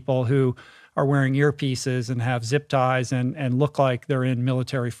of people who are wearing earpieces and have zip ties and look like they're in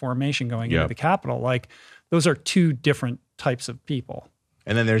military formation going into the Capitol. Like, those are two different types of people.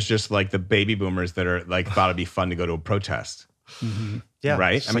 And then there's just like the baby boomers that are like thought it'd be fun to go to a protest. Yeah,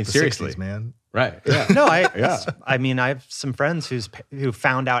 right. I mean, like the seriously, 60s, man. Right. Yeah. No, I mean, I have some friends who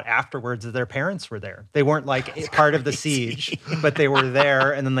found out afterwards that their parents were there. They weren't like part of the siege, but they were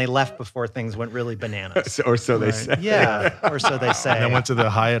there, and then they left before things went really bananas. Or so they say. Yeah, or so they say. And then went to the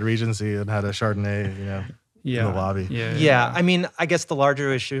Hyatt Regency and had a Chardonnay, in the lobby. Yeah. I mean, I guess the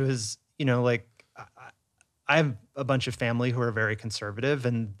larger issue is, like, I have a bunch of family who are very conservative,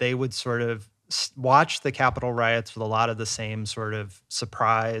 and they would sort of watch the Capitol riots with a lot of the same sort of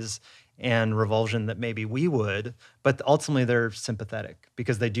surprise and revulsion that maybe we would, but ultimately they're sympathetic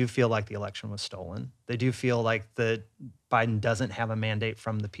because they do feel like the election was stolen. They do feel like that Biden doesn't have a mandate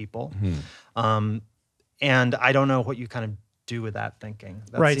from the people. And I don't know what you kind of do with that thinking.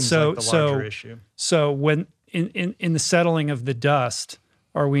 That seems like the larger issue. So when in the settling of the dust,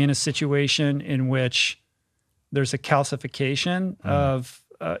 are we in a situation in which there's a calcification of,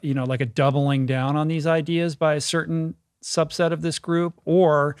 like a doubling down on these ideas by a certain subset of this group,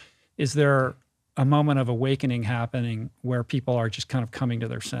 or is there a moment of awakening happening where people are just kind of coming to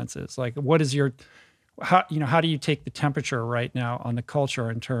their senses? Like, what is how do you take the temperature right now on the culture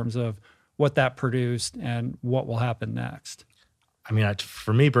in terms of what that produced and what will happen next? I mean,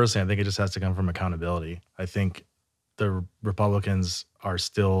 for me personally, I think it just has to come from accountability. I think the Republicans are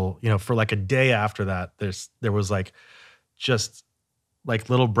still, for like a day after that, there was like just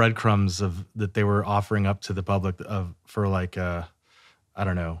like little breadcrumbs that they were offering up to the public for like I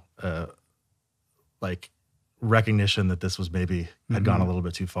don't know, like recognition that this was maybe had gone a little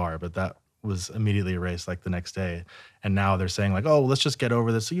bit too far. But that was immediately erased like the next day. And now they're saying like, oh, let's just get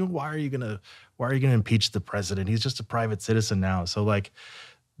over this. So, why are you gonna impeach the president? He's just a private citizen now. So like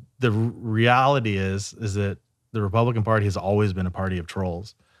the reality is that the Republican Party has always been a party of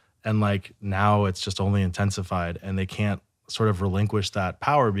trolls. And like now it's just only intensified, and they can't sort of relinquish that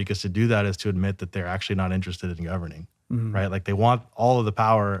power, because to do that is to admit that they're actually not interested in governing, right? Like they want all of the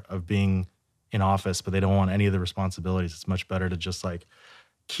power of being in office, but they don't want any of the responsibilities. It's much better to just like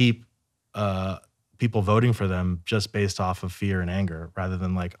keep people voting for them just based off of fear and anger, rather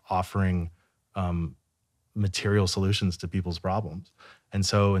than like offering material solutions to people's problems. And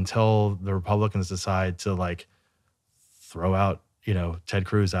so until the Republicans decide to like throw out, Ted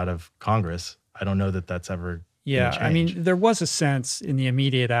Cruz out of Congress, I don't know that that's ever Yeah, I mean, there was a sense in the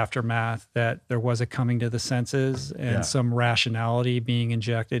immediate aftermath that there was a coming to the senses and some rationality being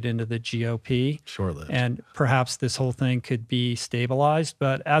injected into the GOP. Short-lived. And perhaps this whole thing could be stabilized.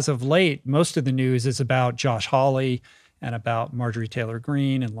 But as of late, most of the news is about Josh Hawley and about Marjorie Taylor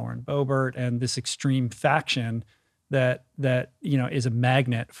Greene and Lauren Boebert and this extreme faction that is a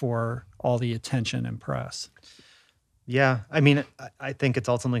magnet for all the attention and press. Yeah, I mean, I think it's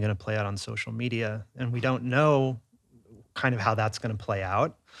ultimately going to play out on social media, and we don't know kind of how that's going to play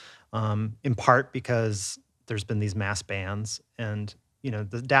out, in part because there's been these mass bans, and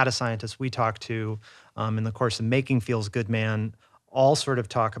the data scientists we talked to in the course of making Feels Good Man all sort of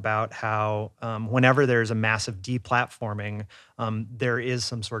talk about how whenever there's a massive deplatforming, there is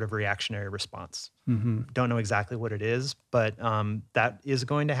some sort of reactionary response. Don't know exactly what it is, but that is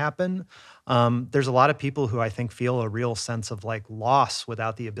going to happen. There's a lot of people who I think feel a real sense of like loss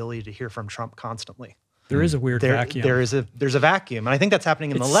without the ability to hear from Trump constantly. There is a weird vacuum. There's a vacuum, and I think that's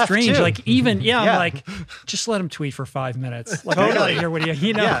happening in the left strange. too. Like even I'm like, just let him tweet for 5 minutes. Like I gotta hear what No,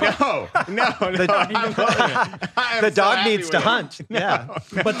 the dog needs to hunt. Yeah,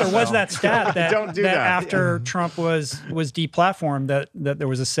 but there was that stat that after Trump was deplatformed, that there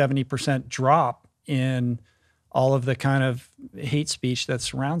was a 70% drop in all of the kind of hate speech that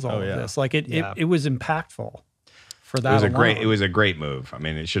surrounds all of this. Like it was impactful. For that it was a great move. I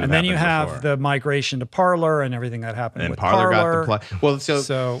mean, it should have. And then you have before. the migration to Parler and everything that happened. And with Parler got Parler. the play. Well,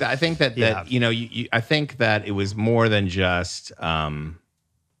 so I think that I think that it was more than just for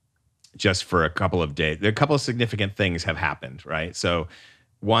a couple of days. There are a couple of significant things have happened, right? So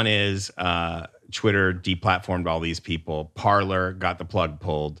one is Twitter deplatformed all these people. Parler got the plug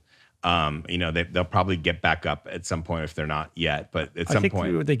pulled. They'll probably get back up at some point if they're not yet. But at some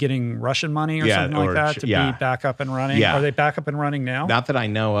point, were they getting Russian money or something like that to be back up and running? Yeah. Are they back up and running now? Not that I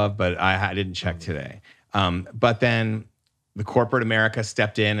know of, but I didn't check today. But then the corporate America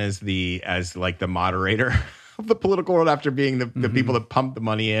stepped in as like the moderator of the political world after being the people that pumped the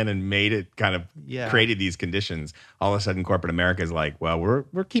money in and made it kind of created these conditions. All of a sudden, corporate America is like, well,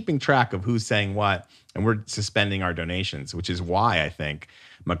 we're keeping track of who's saying what, and we're suspending our donations, which is why I think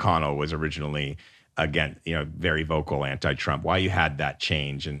McConnell was originally, again, very vocal anti-Trump. Why you had that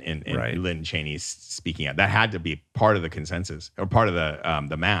change in Lynn Cheney speaking out. That had to be part of the consensus or part of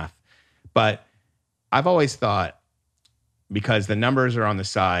the math. But I've always thought, because the numbers are on the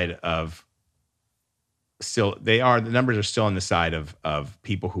side of the numbers are still on the side of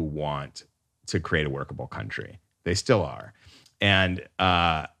people who want to create a workable country. They still are. And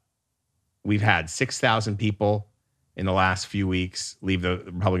we've had 6,000 people in the last few weeks leave the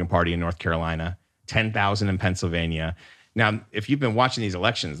Republican Party in North Carolina, 10,000 in Pennsylvania. Now, if you've been watching these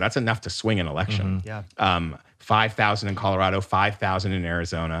elections, that's enough to swing an election. 5,000 in Colorado, 5,000 in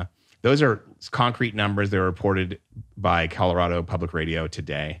Arizona. Those are concrete numbers. They were reported by Colorado Public Radio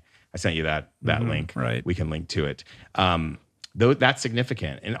today. I sent you that link. Right. We can link to it. Though that's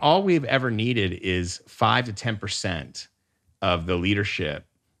significant. And all we've ever needed is 5 to 10% of the leadership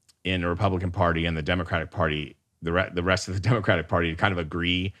in the Republican Party and the Democratic Party, the rest of the Democratic Party, to kind of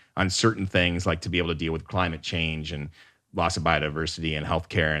agree on certain things, like to be able to deal with climate change and loss of biodiversity and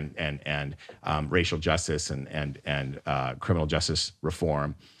healthcare and racial justice and criminal justice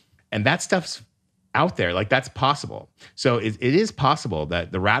reform. And that stuff's out there. Like, that's possible. So it is possible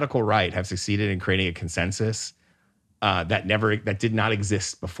that the radical right have succeeded in creating a consensus that did not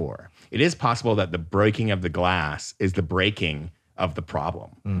exist before. It is possible that the breaking of the glass is the breaking of the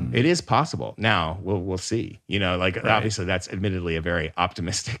problem. It is possible. Now we'll see. Obviously that's admittedly a very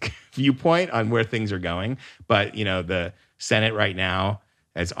optimistic viewpoint on where things are going. But the Senate right now,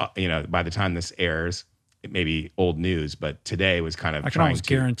 as by the time this airs, it may be old news, but today was kind of I can almost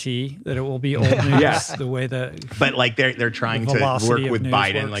guarantee that it will be old news. The way that, but like they're trying to work with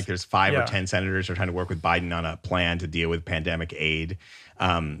Biden. Works. Like there's 5 or 10 senators who are trying to work with Biden on a plan to deal with pandemic aid.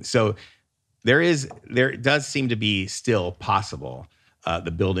 So there does seem to be still possible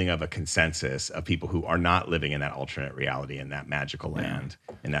the building of a consensus of people who are not living in that alternate reality, in that magical land,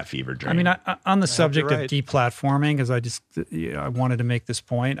 in that fever dream. I mean, on the subject of deplatforming, because I wanted to make this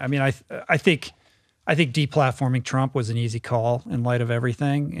point. I mean, I think deplatforming Trump was an easy call in light of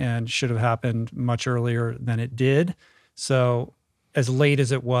everything, and should have happened much earlier than it did. So, as late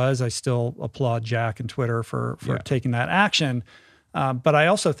as it was, I still applaud Jack and Twitter for taking that action. But I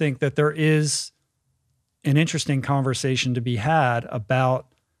also think that there is an interesting conversation to be had about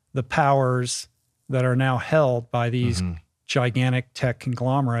the powers that are now held by these gigantic tech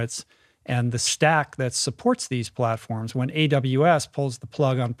conglomerates and the stack that supports these platforms. When AWS pulls the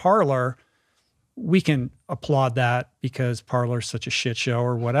plug on Parler, we can applaud that because Parler's such a shit show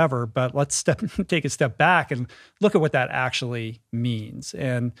or whatever, but let's take a step back and look at what that actually means.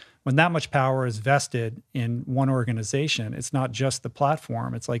 And when that much power is vested in one organization, it's not just the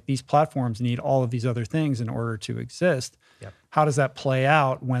platform. It's like these platforms need all of these other things in order to exist. Yep. How does that play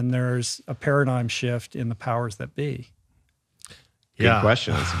out when there's a paradigm shift in the powers that be? Good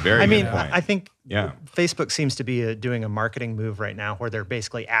question. It's a very good point. I think Facebook seems to be doing a marketing move right now where they're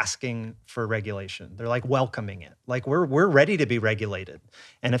basically asking for regulation. They're like welcoming it. Like we're ready to be regulated.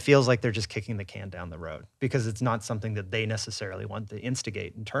 And it feels like they're just kicking the can down the road because it's not something that they necessarily want to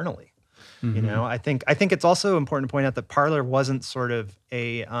instigate internally. You know, I think it's also important to point out that Parler wasn't sort of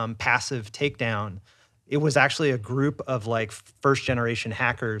a passive takedown. It was actually a group of like first generation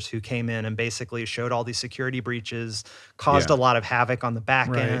hackers who came in and basically showed all these security breaches, caused a lot of havoc on the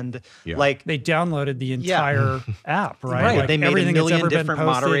back end. Yeah. Like they downloaded the entire app, right? Like they made everything 1 million different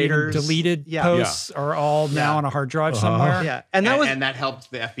moderators. Deleted posts are all now on a hard drive somewhere. Yeah. And that helped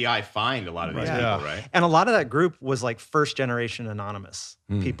the FBI find a lot of these people, right? And a lot of that group was like first generation anonymous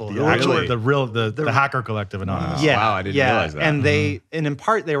people. The hacker collective anonymous. Wow, I didn't realize that. And and in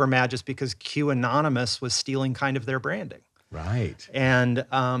part they were mad just because Q Anonymous was stealing kind of their branding. Right. And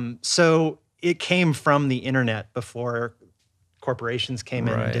so it came from the internet before corporations came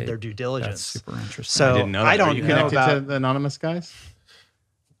in and did their due diligence. That's super interesting. So I didn't know that. I don't Are you know connected about to the anonymous guys?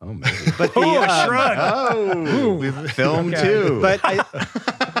 Oh, maybe. But the film too. But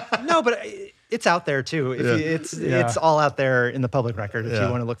it's out there too. It's all out there in the public record if you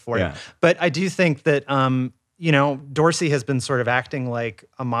want to look for it. But I do think that Dorsey has been sort of acting like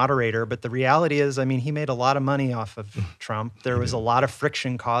a moderator, but the reality is, I mean, he made a lot of money off of Trump. There was a lot of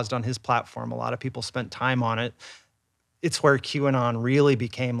friction caused on his platform. A lot of people spent time on it. It's where QAnon really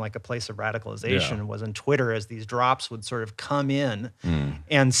became like a place of radicalization, was in Twitter, as these drops would sort of come in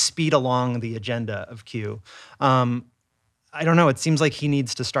and speed along the agenda of Q. I don't know. It seems like he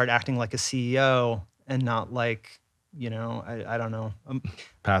needs to start acting like a CEO and not like, I don't know,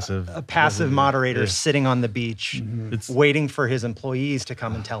 a passive moderator sitting on the beach waiting for his employees to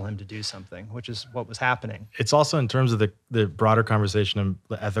come and tell him to do something, which is what was happening. It's also in terms of the broader conversation and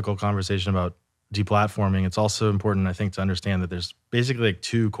the ethical conversation about deplatforming. It's also important, I think, to understand that there's basically like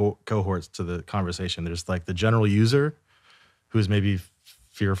two cohorts to the conversation. There's like the general user who's maybe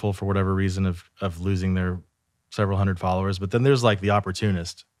fearful for whatever reason of losing their several hundred followers, but then there's like the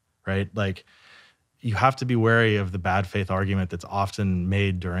opportunist, right? Like, you have to be wary of the bad faith argument that's often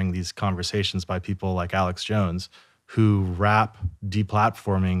made during these conversations by people like Alex Jones, who wrap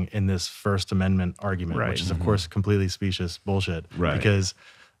deplatforming in this First Amendment argument, which is, of course, completely specious bullshit. Right. Because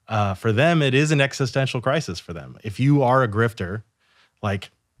for them, it is an existential crisis for them. If you are a grifter, like,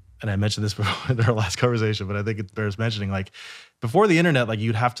 and I mentioned this before in our last conversation, but I think it bears mentioning, like, before the internet, like,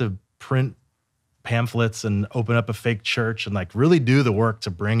 you'd have to print pamphlets and open up a fake church and like really do the work to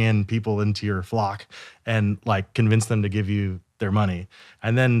bring in people into your flock and like convince them to give you their money.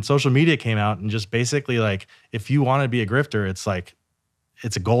 And then social media came out and just basically like, if you want to be a grifter, it's like,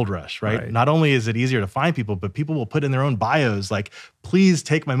 it's a gold rush, right? Not only is it easier to find people, but people will put in their own bios, like, please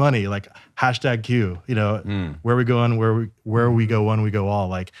take my money, like #Q, where we go and where we go when we go all.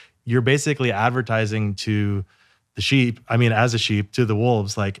 Like, you're basically advertising to the sheep, as a sheep to the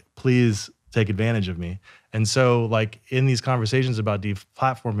wolves, like, please take advantage of me. And so, like, in these conversations about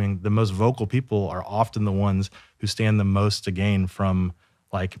deplatforming, the most vocal people are often the ones who stand the most to gain from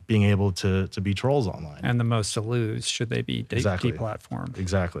like being able to be trolls online. And the most to lose should they be deplatformed.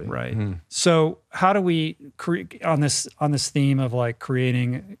 Exactly. Right. So how do we create on this theme of like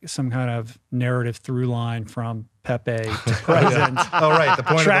creating some kind of narrative through line from Pepe to present? The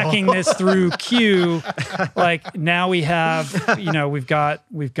point tracking this through Q. Like, now we have, we've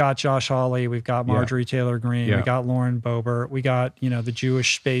got Josh Hawley, we've got Marjorie Taylor Greene, we got Lauren Boebert, we got, the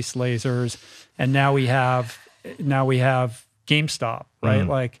Jewish space lasers, and now we have GameStop, right?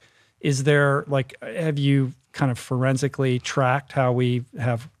 Like, is there, like, have you kind of forensically tracked how we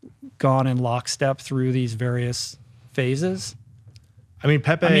have gone in lockstep through these various phases? I mean,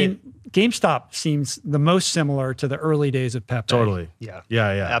 Pepe. I mean, GameStop seems the most similar to the early days of Pepe. Totally. Yeah. Yeah.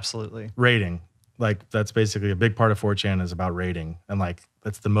 Absolutely. Rating. Like, that's basically a big part of 4chan is about rating. And like,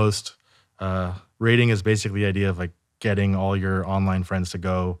 that's the most, rating is basically the idea of like getting all your online friends to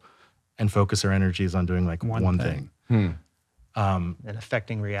go and focus their energies on doing like one thing. And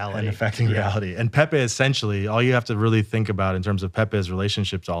affecting reality. And Pepe, essentially, all you have to really think about in terms of Pepe's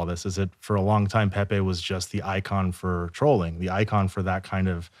relationship to all this is that for a long time, Pepe was just the icon for trolling, the icon for that kind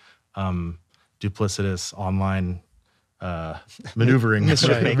of duplicitous online maneuvering,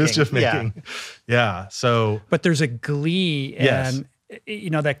 mischief making. Yeah. So, but there's a glee and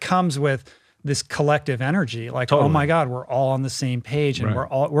that comes with this collective energy. Like, oh my God, we're all on the same page, and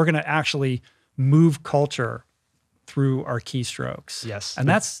we're going to actually move culture through our keystrokes. Yes. And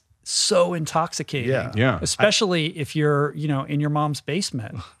that's so intoxicating. Yeah. Especially if you're, in your mom's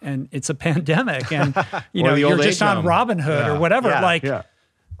basement and it's a pandemic and, you're just on Robinhood or whatever.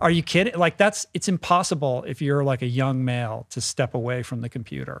 Are you kidding? Like, it's impossible if you're like a young male to step away from the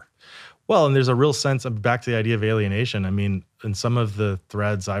computer. Well, and there's a real sense of back to the idea of alienation. I mean, in some of the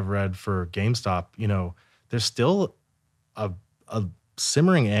threads I've read for GameStop, there's still a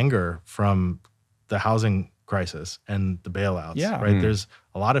simmering anger from the housing crisis and the bailouts. Yeah. Right. There's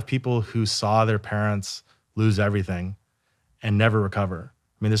a lot of people who saw their parents lose everything and never recover.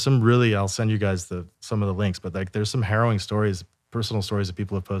 I mean, there's some really, I'll send you guys some of the links, but like there's some harrowing stories, personal stories that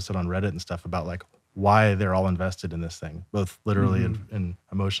people have posted on Reddit and stuff about like why they're all invested in this thing, both literally and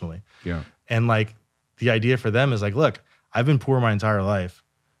emotionally. Yeah. And like the idea for them is like, look, I've been poor my entire life.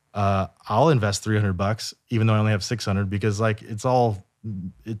 I'll invest $300 even though I only have 600 because like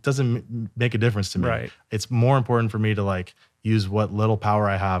it doesn't make a difference to me. Right. It's more important for me to like use what little power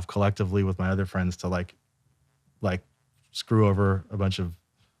I have collectively with my other friends to like screw over a bunch of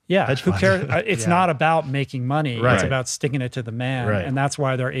who cares? It's not about making money. Right. It's about sticking it to the man. Right. And that's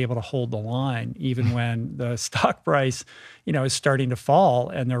why they're able to hold the line, even when the stock price, is starting to fall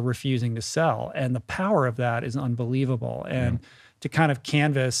and they're refusing to sell. And the power of that is unbelievable. And to kind of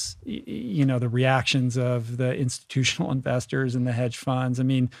canvas, the reactions of the institutional investors and the hedge funds. I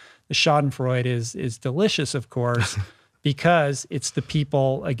mean, the Schadenfreude is delicious, of course, because it's the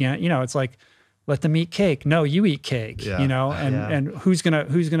people, again, it's like, let them eat cake. No, you eat cake, and who's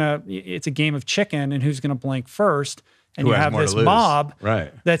gonna, it's a game of chicken and who's gonna blink first. And you have this mob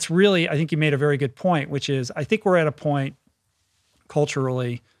that's really, I think you made a very good point, which is, I think we're at a point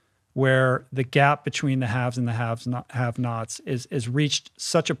culturally where the gap between the haves and the have-nots is reached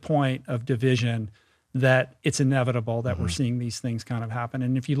such a point of division that it's inevitable that we're seeing these things kind of happen.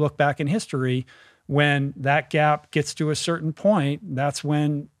 And if you look back in history, when that gap gets to a certain point, that's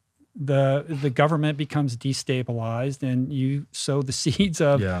when the government becomes destabilized, and you sow the seeds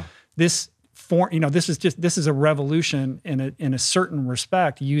of this this is a revolution in a certain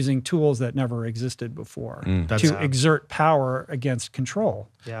respect, using tools that never existed before to exert power against control.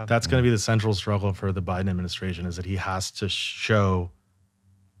 Yeah, that's going to be the central struggle for the Biden administration, is that he has to show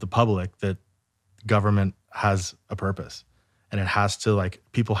the public that government has a purpose. And it has to,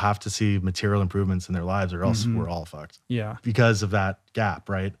 people have to see material improvements in their lives, or else we're all fucked. Yeah. Because of that gap,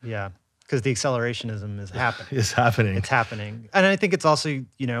 right? Yeah. Because the accelerationism is happening. It's happening. It's happening. And I think it's also,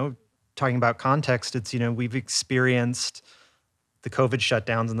 talking about context, it's, we've experienced the COVID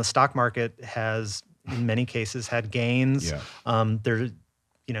shutdowns, and the stock market has, in many cases, had gains. Yeah.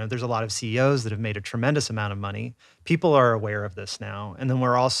 There's a lot of CEOs that have made a tremendous amount of money. People are aware of this now. And then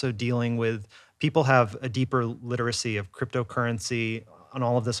we're also dealing with, people have a deeper literacy of cryptocurrency on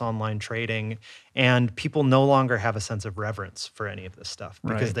all of this online trading, and people no longer have a sense of reverence for any of this stuff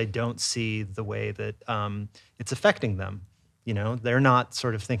because they don't see the way that it's affecting them. They're not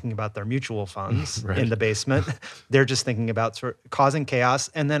sort of thinking about their mutual funds in the basement. They're just thinking about sort of causing chaos,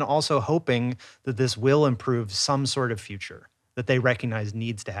 and then also hoping that this will improve some sort of future that they recognize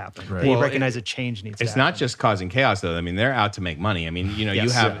needs to happen. Right. They recognize a change needs to happen. It's not just causing chaos, though. I mean, they're out to make money. I mean,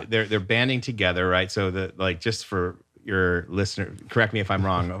 they're banding together, right? So just for your listener, correct me if I'm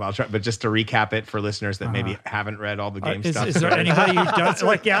wrong, I'll try, but just to recap it for listeners that maybe haven't read all the GameStop. Is there anybody who does?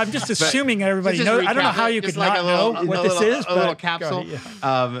 I'm just assuming everybody knows. I don't know how you could not know what this is. A little capsule.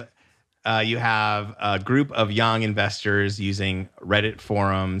 You have a group of young investors using Reddit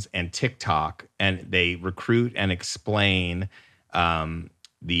forums and TikTok, and they recruit and explain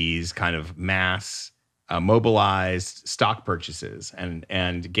these kind of mass mobilized stock purchases. And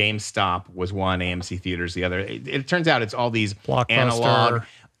GameStop was one, AMC Theaters the other. It turns out it's all these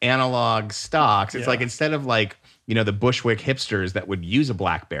analog stocks. It's like, instead of the Bushwick hipsters that would use a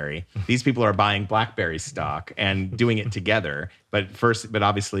BlackBerry. These people are buying BlackBerry stock and doing it together. But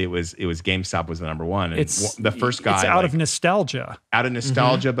obviously it was GameStop was the number one. And the first guy, it's out of nostalgia.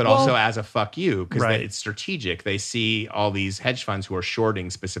 But also as a fuck you, because it's strategic. They see all these hedge funds who are shorting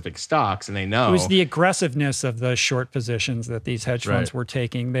specific stocks, and they know it was the aggressiveness of the short positions that these hedge funds were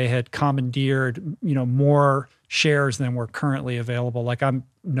taking. They had commandeered, more shares than were currently available. Like, I'm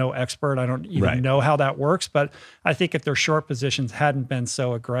no expert. I don't even know how that works, but I think if their short positions hadn't been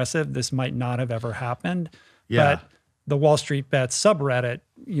so aggressive, this might not have ever happened. Yeah. But the Wall Street Bets subreddit,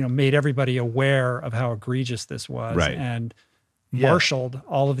 made everybody aware of how egregious this was and marshaled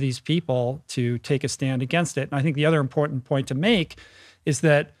all of these people to take a stand against it. And I think the other important point to make is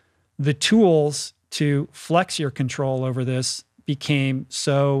that the tools to flex your control over this became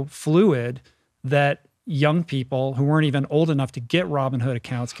so fluid that young people who weren't even old enough to get Robinhood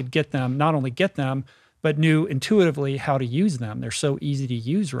accounts could not only get them, but knew intuitively how to use them. They're so easy to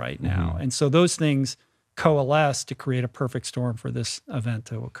use right now. And so those things coalesce to create a perfect storm for this event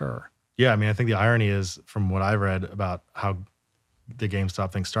to occur. Yeah, I mean, I think the irony is, from what I've read about how the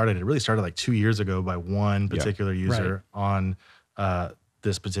GameStop thing started, it really started like 2 years ago by one particular user on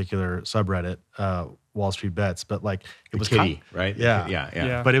this particular subreddit, Wall Street Bets. But like, it was Kitty, right?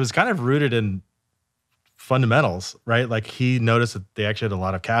 Yeah. But it was kind of rooted in fundamentals, right? Like, he noticed that they actually had a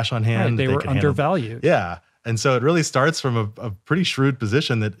lot of cash on hand. They were undervalued. Yeah. And so it really starts from a pretty shrewd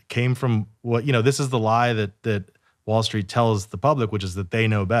position that came from what, this is the lie that Wall Street tells the public, which is that they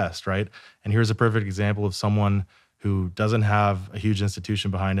know best, right? And here's a perfect example of someone who doesn't have a huge institution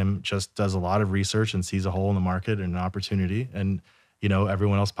behind him, just does a lot of research and sees a hole in the market and an opportunity, and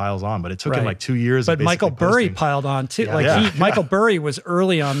everyone else piles on. But it took him like 2 years. But Michael Burry piled on too. Michael Burry was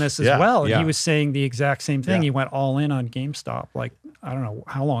early on this as well. And he was saying the exact same thing. He went all in on GameStop, like, I don't know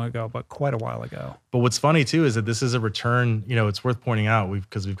how long ago, but quite a while ago. But what's funny too is that this is a return. It's worth pointing out,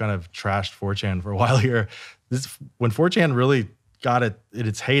 because we've kind of trashed 4chan for a while here. When 4chan really got it in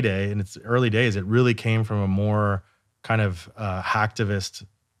its heyday, in its early days, it really came from a more kind of hacktivist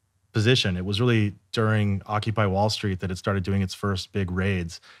position. It was really during Occupy Wall Street that it started doing its first big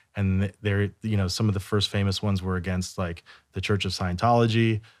raids. And some of the first famous ones were against like the Church of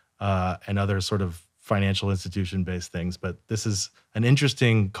Scientology and other sort of financial institution-based things. But this is an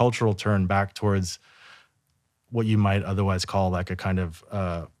interesting cultural turn back towards what you might otherwise call like a kind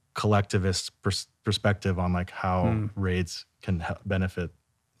of collectivist perspective on like how raids can benefit.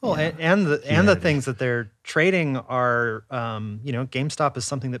 Well, and the things that they're trading are, GameStop is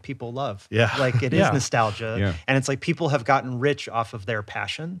something that people love. Yeah. Like, it is nostalgia. Yeah. And it's like people have gotten rich off of their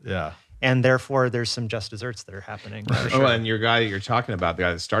passion. Yeah. And therefore, there's some just desserts that are happening. Sure. And your guy you're talking about, the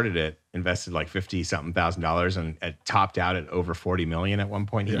guy that started it, invested like $50-something thousand, and it topped out at over 40 million at one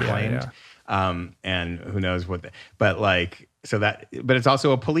point, he claimed. Yeah. And who knows what, but it's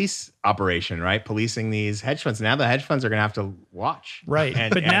also a police operation, right? Policing these hedge funds. Now the hedge funds are going to have to watch. Right.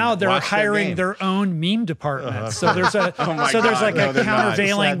 But now they're hiring their own meme department. So there's a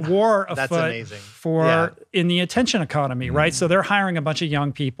countervailing war afoot for in the attention economy, right? So they're hiring a bunch of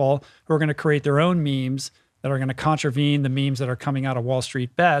young people who are going to create their own memes that are going to contravene the memes that are coming out of Wall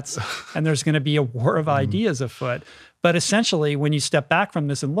Street Bets. And there's going to be a war of ideas afoot. But essentially, when you step back from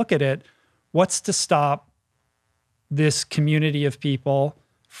this and look at it, what's to stop this community of people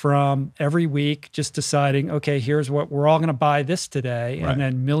from every week just deciding, okay, here's what we're all going to buy this today, and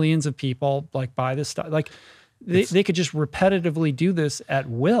then millions of people like buy this stuff. Like, they could just repetitively do this at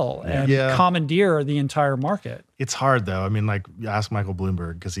will and commandeer the entire market. It's hard though. I mean, like, ask Michael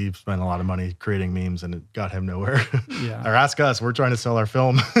Bloomberg, because he spent a lot of money creating memes and it got him nowhere. Or ask us. We're trying to sell our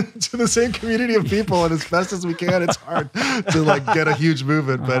film to the same community of people, and as best as we can, it's hard to like get a huge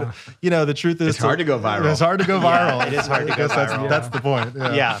movement. But the truth is, it's hard to go viral. It's hard to go viral. It is hard to go viral. That's the point.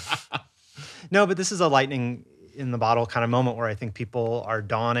 Yeah. No, but this is a lightning in the bottle kind of moment where I think people are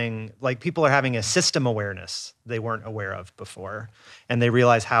people are having a system awareness they weren't aware of before. And they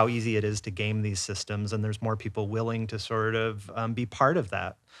realize how easy it is to game these systems. And there's more people willing to sort of be part of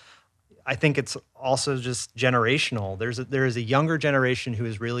that. I think it's also just generational. There is a younger generation who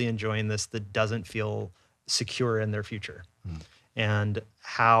is really enjoying this that doesn't feel secure in their future. And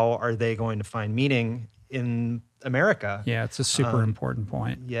how are they going to find meaning in America? Yeah, it's a super important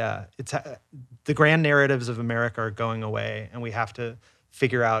point. Yeah, it's the grand narratives of America are going away, and we have to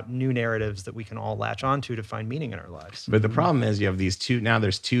figure out new narratives that we can all latch onto to find meaning in our lives. But the problem is you have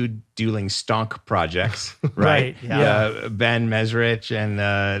there's two dueling stonk projects, right? Ben Mesrich and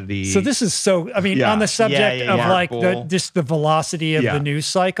So this is on the subject of like the velocity of the news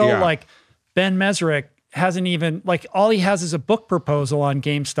cycle, like Ben Mesrich hasn't even, like, all he has is a book proposal on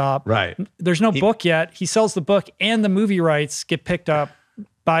GameStop. Right. There's no book yet. He sells the book, and the movie rights get picked up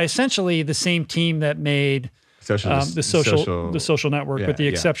by essentially the same team that made the social network, with the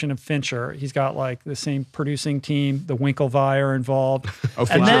exception of Fincher. He's got like the same producing team. The Winklevi are involved. Oh,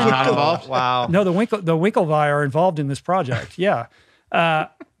 Fincher's not involved? Wow. No, the Winklevi are involved in this project. Yeah.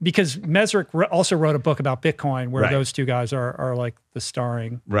 Because Mesrick also wrote a book about Bitcoin where those two guys are like the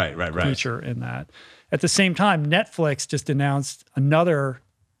starring feature in that. At the same time, Netflix just announced another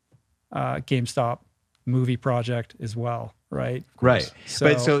GameStop movie project as well, right? Right.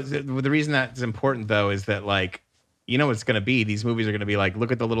 So the reason that's important, though, is that, like, you know what it's going to be? These movies are going to be like,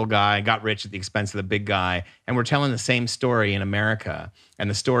 look at the little guy, got rich at the expense of the big guy. And we're telling the same story in America. And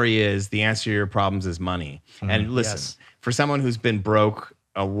the story is the answer to your problems is money. And listen, for someone who's been broke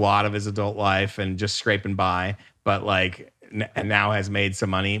a lot of his adult life and just scraping by, but like, and now has made some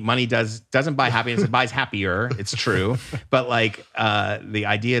money. Money doesn't buy happiness; it buys happier. It's true, but like the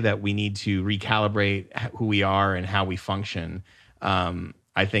idea that we need to recalibrate who we are and how we function,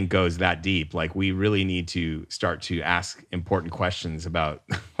 I think goes that deep. Like, we really need to start to ask important questions about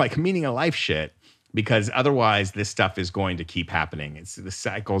like meaning of life shit, because otherwise this stuff is going to keep happening. The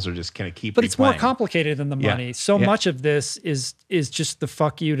cycles are just going to keep. But it's replaying. more complicated than the money. So much of this is just the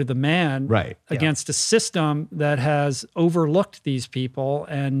fuck you to the man against a system that has overlooked these people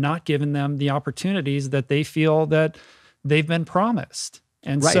and not given them the opportunities that they feel that they've been promised.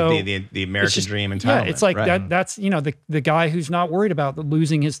 And so the American dream entitlement. Yeah, it's like that's the guy who's not worried about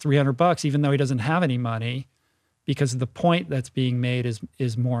losing his $300 even though he doesn't have any money, because the point that's being made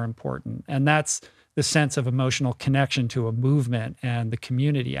is more important. And that's the sense of emotional connection to a movement and the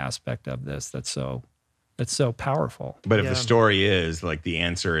community aspect of this that's so powerful. But if the story is like, the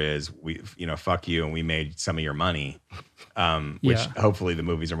answer is fuck you and we made some of your money, which hopefully the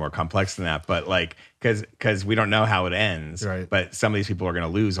movies are more complex than that. But like, because we don't know how it ends, but some of these people are going to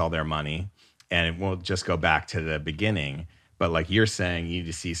lose all their money and it won't just go back to the beginning. But like you're saying, you need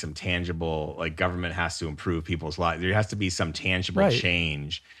to see some tangible, like, government has to improve people's lives. There has to be some tangible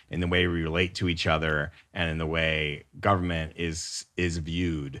change in the way we relate to each other and in the way government is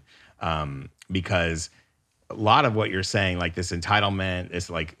viewed. Because a lot of what you're saying, like this entitlement, is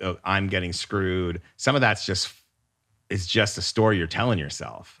like, oh, I'm getting screwed. Some of that's just a story you're telling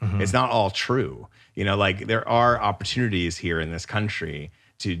yourself. It's not all true. Like, there are opportunities here in this country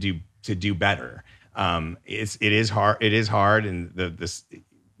to do better. It is hard, and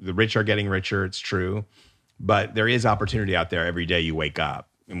the rich are getting richer. It's true, but there is opportunity out there every day you wake up,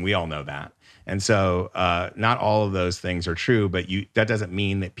 and we all know that. And so, not all of those things are true, but that doesn't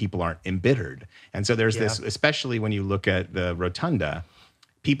mean that people aren't embittered. And so there's this, especially when you look at the rotunda,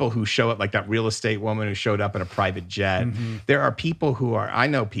 people who show up, like that real estate woman who showed up in a private jet. There are people I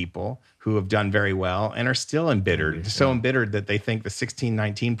know people who have done very well and are still embittered, so embittered that they think the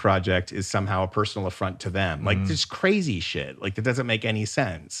 1619 Project is somehow a personal affront to them. Like, just crazy shit. Like, that doesn't make any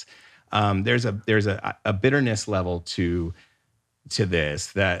sense. There's a bitterness level to this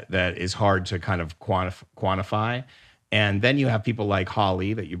that is hard to kind of quantify. And then you have people like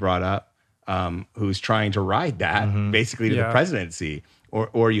Hawley that you brought up, who's trying to ride that basically to the presidency.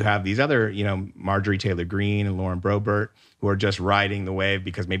 Or you have these other, Marjorie Taylor Greene and Lauren Boebert, who are just riding the wave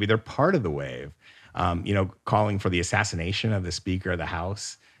because maybe they're part of the wave, calling for the assassination of the Speaker of the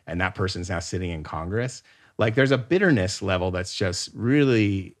House, and that person's now sitting in Congress. Like, there's a bitterness level that's just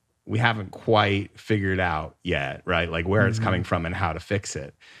really, we haven't quite figured out yet, right? Like, where it's coming from and how to fix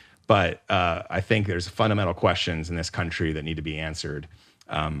it. But I think there's fundamental questions in this country that need to be answered.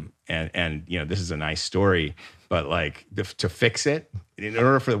 And this is a nice story, but like, to fix it, in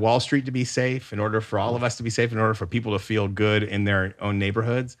order for Wall Street to be safe, in order for all of us to be safe, in order for people to feel good in their own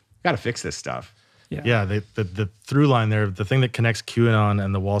neighborhoods, got to fix this stuff. Yeah. The through line there, the thing that connects QAnon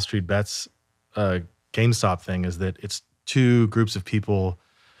and the Wall Street Bets GameStop thing is that it's two groups of people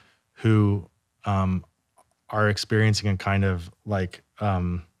who are experiencing a kind of like,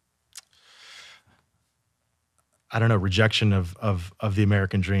 rejection of the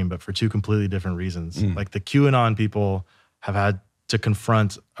American dream, but for two completely different reasons. Like, the QAnon people have had to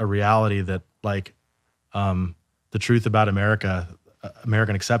confront a reality that, like, the truth about American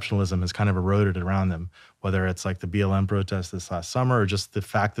exceptionalism has kind of eroded around them, whether it's like the BLM protest this last summer or just the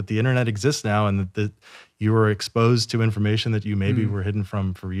fact that the internet exists now and that you were exposed to information that you maybe were hidden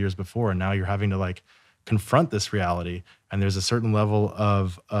from for years before. And now you're having to like confront this reality. And there's a certain level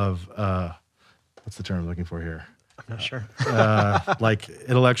of what's the term I'm looking for here? I'm not sure. Like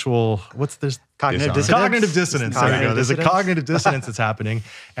intellectual, cognitive dissonance. Cognitive dissonance. There you go. There's a cognitive dissonance that's happening,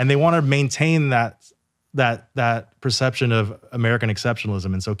 and they want to maintain that that perception of American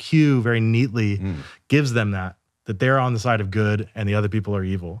exceptionalism. And so Q very neatly gives them that they're on the side of good and the other people are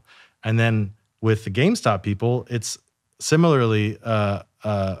evil. And then with the GameStop people, it's similarly a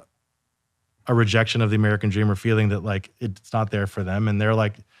rejection of the American dream, or feeling that like it's not there for them. And they're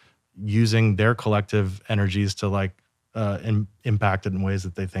like using their collective energies to like impact it in ways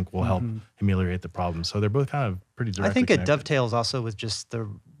that they think will help ameliorate the problem. So they're both kind of pretty directly I think connected. it dovetails also with just the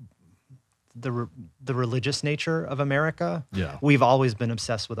religious nature of America. Yeah. We've always been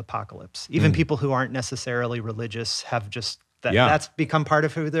obsessed with apocalypse. Even people who aren't necessarily religious have just that's become part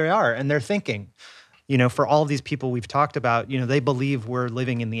of who they are and their thinking. You know, for all of these people we've talked about, you know, they believe we're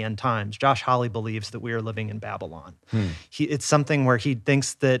living in the end times. Josh Hawley believes that we are living in Babylon. It's something where he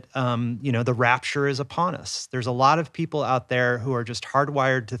thinks that, you know, the rapture is upon us. There's a lot of people out there who are just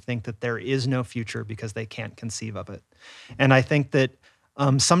hardwired to think that there is no future because they can't conceive of it. And I think that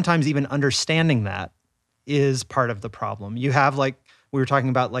sometimes even understanding that is part of the problem. You have, like, we were talking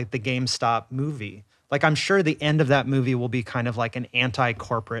about, like, the GameStop movie. Like, I'm sure the end of that movie will be kind of like an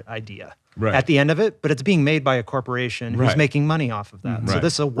anti-corporate idea at the end of it, but it's being made by a corporation who's making money off of that. So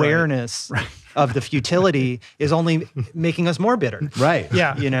this awareness of the futility is only making us more bitter.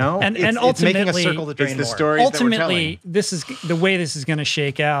 Yeah. You know? And it's ultimately, making us circle the drain it's the more. stories ultimately, this is the way this is going to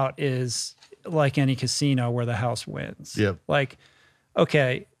shake out is like any casino where the house wins. Yep. Like,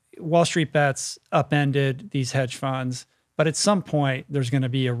 okay, Wall Street bets upended these hedge funds, but at some point there's going to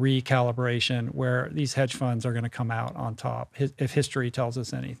be a recalibration where these hedge funds are going to come out on top, if history tells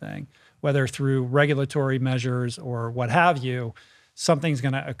us anything, whether through regulatory measures or what have you. Something's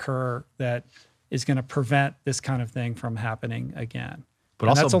going to occur that is going to prevent this kind of thing from happening again. But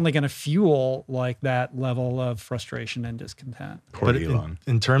also, that's only going to fuel like that level of frustration and discontent. But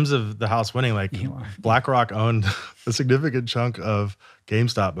in terms of the house winning, like BlackRock owned a significant chunk of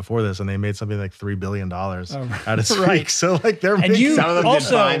GameStop before this, and they made something like $3 billion at its peak. So like they're making some of them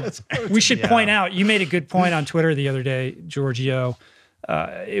also, we should point out, you made a good point on Twitter the other day, Giorgio.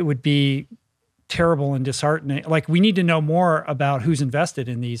 It would be terrible and disheartening. Like, we need to know more about who's invested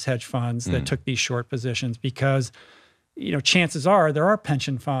in these hedge funds that took these short positions, because you know, chances are there are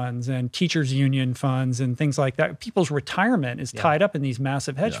pension funds and teachers union funds and things like that. People's retirement is tied up in these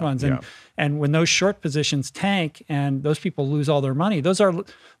massive hedge funds. And when those short positions tank and those people lose all their money, those are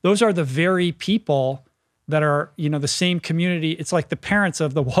the very people that are, you know, the same community. It's like the parents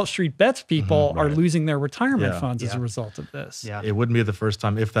of the Wall Street bets people are losing their retirement funds as a result of this. Yeah. It wouldn't be the first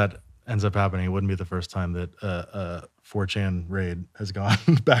time, if that ends up happening, it wouldn't be the first time that a 4chan raid has gone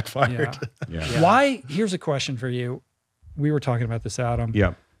backfired. Why? Here's a question for you. We were talking about this, Adam.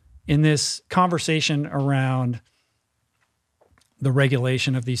 Yeah. In this conversation around the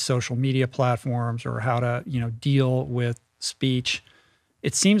regulation of these social media platforms, or how to, you know, deal with speech,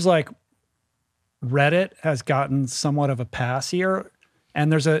 it seems like Reddit has gotten somewhat of a pass here.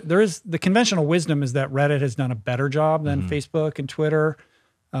 And there is the conventional wisdom is that Reddit has done a better job than Facebook and Twitter.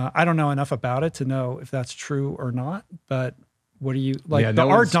 I don't know enough about it to know if that's true or not, but what do you like? Yeah, the no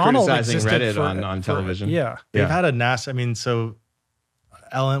R. one's Donald criticizing existed Reddit on television. They've had a nasty. I mean, so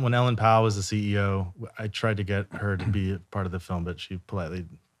when Ellen Powell was the CEO, I tried to get her to be part of the film, but she politely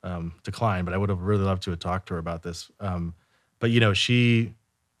declined. But I would have really loved to have talked to her about this. But you know, she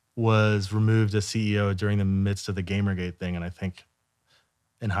was removed as CEO during the midst of the Gamergate thing, and I think,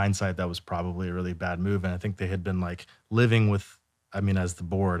 in hindsight, that was probably a really bad move. And I think they had been like living with, I mean, as the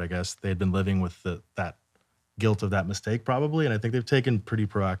board, I guess they had been living with that guilt of that mistake probably. And I think they've taken pretty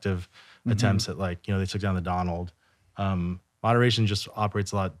proactive attempts at, like, you know, they took down the Donald. Moderation just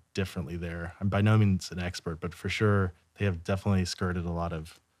operates a lot differently there. I'm by no means an expert, but for sure they have definitely skirted a lot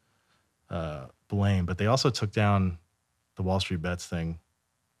of blame. But they also took down the Wall Street bets thing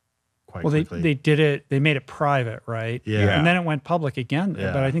quite quickly. They did it. They made it private, right? Yeah. And then it went public again.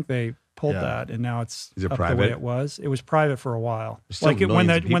 But I think they pulled that, and now it's Is it up private? the way it was. It was private for a while. Still Like when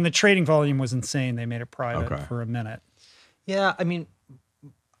millions the of trading volume was insane, they made it private for a minute. Yeah, I mean,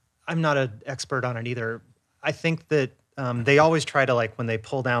 I'm not an expert on it either. I think that they always try to, like, when they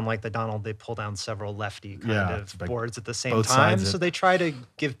pull down like the Donald, they pull down several lefty kind of like boards at the same both time. sides So they try to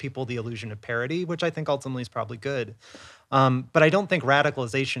give people the illusion of parity, which I think ultimately is probably good. But I don't think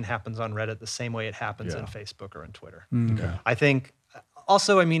radicalization happens on Reddit the same way it happens in Facebook or in Twitter. I think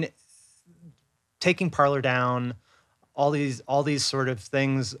also, I mean, taking Parler down, all these sort of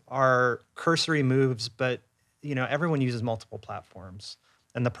things are cursory moves, but you know, everyone uses multiple platforms,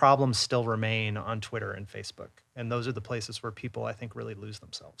 and the problems still remain on Twitter and Facebook, and those are the places where people, I think, really lose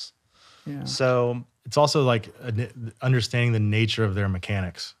themselves. Yeah. So it's also like understanding the nature of their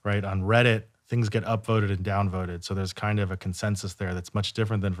mechanics, right? On Reddit, things get upvoted and downvoted. So there's kind of a consensus there that's much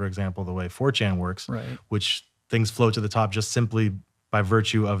different than, for example, the way 4chan works, which things float to the top just simply by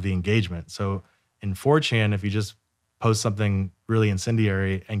virtue of the engagement. So in 4chan, if you just post something really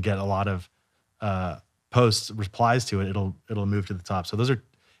incendiary and get a lot of replies to it, it'll move to the top. So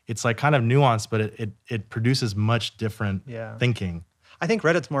it's like kind of nuanced, but it produces much different thinking. I think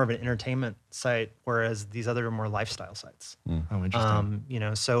Reddit's more of an entertainment site, whereas these other are more lifestyle sites. Oh,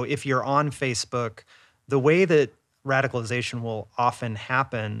 interesting. So if you're on Facebook, the way that radicalization will often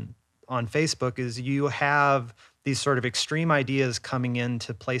happen on Facebook is you have these sort of extreme ideas coming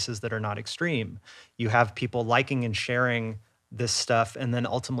into places that are not extreme. You have people liking and sharing this stuff and then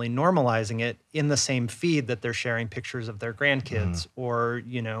ultimately normalizing it in the same feed that they're sharing pictures of their grandkids or,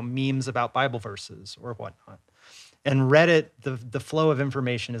 memes about Bible verses or whatnot. And Reddit, the flow of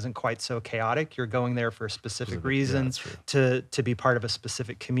information isn't quite so chaotic. You're going there for a specific reason to be part of a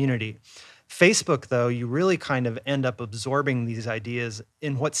specific community. Facebook, though, you really kind of end up absorbing these ideas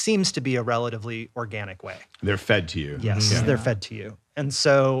in what seems to be a relatively organic way. They're fed to you. Yes, they're fed to you. And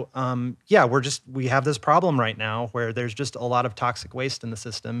so, we have this problem right now where there's just a lot of toxic waste in the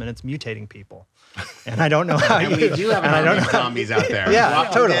system and it's mutating people. And I don't know how we do have zombies out there. Yeah,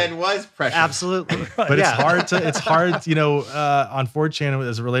 Walking totally. Dead was precious. Absolutely. But it's hard, on 4chan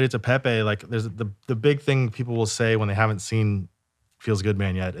as related to Pepe, like there's the big thing people will say when they haven't seen Feels Good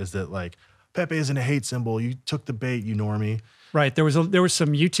Man yet is that like, Pepe isn't a hate symbol. You took the bait, you normie. Right. There was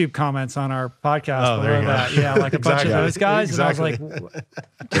some YouTube comments on our podcast. Oh, there you go. That. Yeah, like a bunch of those guys. Exactly. And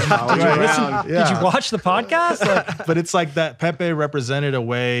I was like, did you watch the podcast? Like, but it's like that Pepe represented a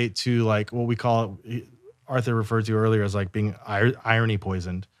way to like what we call it, Arthur referred to earlier as like being irony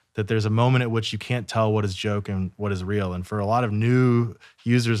poisoned. That there's a moment at which you can't tell what is joke and what is real. And for a lot of new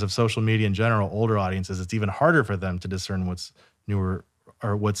users of social media in general, older audiences, it's even harder for them to discern what's newer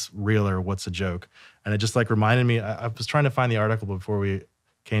or what's real or what's a joke. And it just like reminded me, I was trying to find the article before we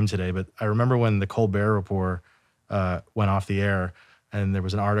came today, but I remember when the Colbert Report went off the air and there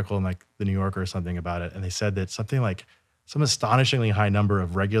was an article in like the New Yorker or something about it. And they said that some astonishingly high number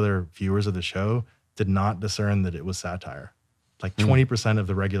of regular viewers of the show did not discern that it was satire. Like 20% of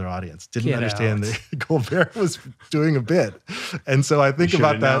the regular audience didn't understand that Colbert was doing a bit. And so I think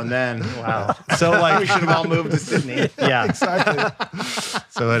about that. Known then. Wow. So like we should have all moved to Sydney. Yeah, exactly.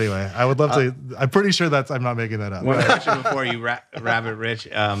 So anyway, I would love to. I'm pretty sure I'm not making that up. One question before you rabbit Rich.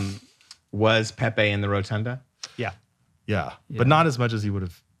 Was Pepe in the rotunda? Yeah, but not as much as you would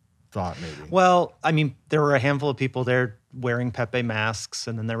have thought maybe. Well, I mean, there were a handful of people there wearing Pepe masks,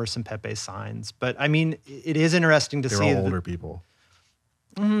 and then there were some Pepe signs. But I mean, it is interesting to see. They were all older people.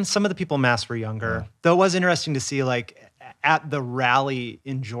 Some of the people masked were younger. Though it was interesting to see, like, at the rally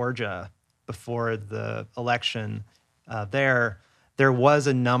in Georgia before the election, there was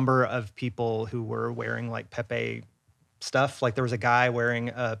a number of people who were wearing like Pepe stuff. Like there was a guy wearing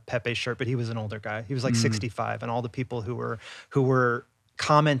a Pepe shirt, but he was an older guy. He was like 65, and all the people who were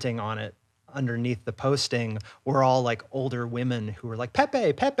commenting on it underneath the posting were all like older women who were like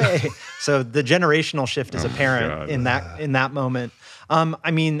Pepe. So the generational shift is apparent in that moment.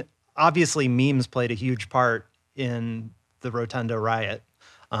 I mean, obviously memes played a huge part in the Rotunda riot.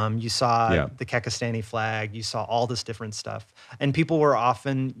 You saw the Kekistani flag, you saw all this different stuff. And people were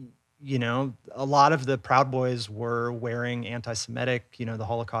often, a lot of the Proud Boys were wearing anti-Semitic, the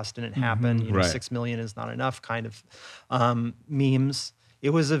Holocaust didn't happen, 6 million is not enough kind of memes. It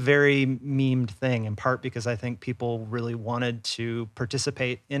was a very memed thing, in part because I think people really wanted to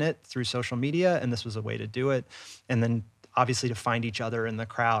participate in it through social media, and this was a way to do it. And then obviously to find each other in the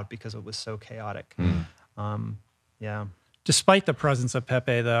crowd because it was so chaotic. Despite the presence of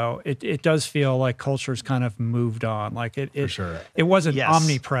Pepe, though, it does feel like culture's kind of moved on. Like For sure. It wasn't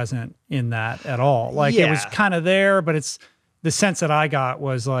omnipresent in that at all. Like it was kind of there, but it's the sense that I got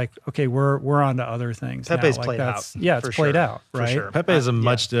was like, okay, we're on to other things. Pepe's now. played out. Yeah, it's played out, right? For sure. Pepe is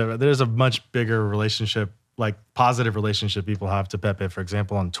there's a much bigger relationship, like positive relationship people have to Pepe. For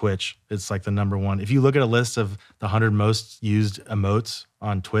example, on Twitch, it's like the number one. If you look at a list of the 100 most used emotes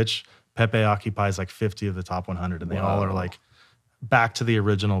on Twitch, Pepe occupies like 50 of the top 100, and they all are like back to the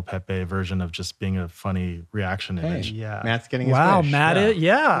original Pepe version of just being a funny reaction image. Matt's getting his wish. Matt,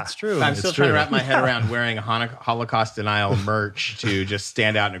 That's true. I'm still trying to wrap my head around wearing a Holocaust denial merch to just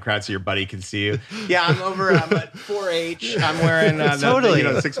stand out in a crowd so your buddy can see you. Yeah, I'm at 4-H. I'm wearing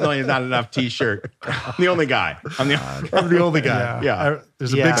the 6 million is not enough t-shirt. I'm the only guy. I'm the only guy. Yeah.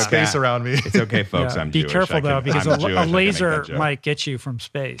 There's a big space around me. It's okay, folks. I'm Be Jewish. careful, though, because I'm a laser might get you from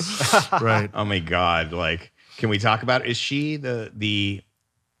space. Right. Oh, my God. Like, can we talk about, is she the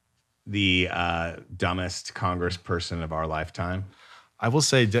dumbest congressperson of our lifetime? I will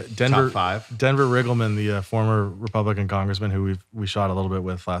say Denver Riggleman, the former Republican congressman who we shot a little bit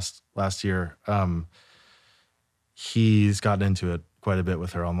with last year, he's gotten into it quite a bit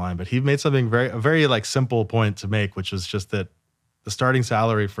with her online. But he made something a very like simple point to make, which was just that the starting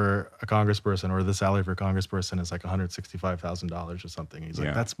salary for a congressperson, or the salary for a congressperson, is like $165,000 or something. He's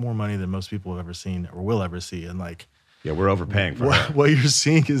like, that's more money than most people have ever seen or will ever see. And like, yeah, we're overpaying for what you're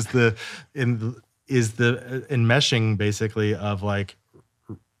seeing is the enmeshing basically of like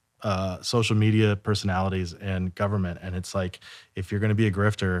social media personalities and government. And it's like, if you're going to be a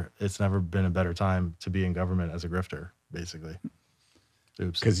grifter, it's never been a better time to be in government as a grifter, basically.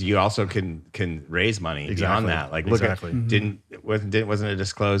 Oops. Because you also can raise money beyond that. Like, look at wasn't it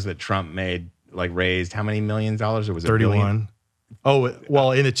disclosed that Trump raised how many $millions? Or was it 31? billion? Oh,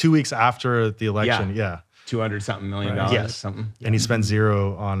 well, in the 2 weeks after the election, yeah. 200 something $million, yes. something. And he spent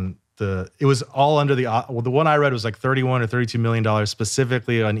zero on it was all under the one I read was like $31 or $32 million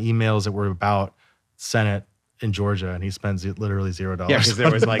specifically on emails that were about Senate in Georgia, and he spends literally $0. Yeah, because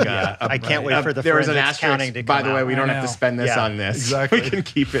there was like I can't wait for the there was an forensics counting to come by the way, we don't have to spend this on this. Exactly. We can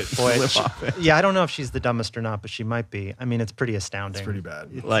keep it. Live off it. Yeah, I don't know if she's the dumbest or not, but she might be. I mean, it's pretty astounding. It's pretty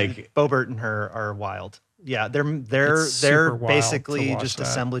bad. Like Boebert and her are wild. Yeah, they're basically just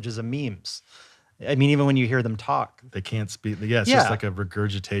assemblages of memes. I mean, even when you hear them talk, they can't speak. Yeah, it's just like a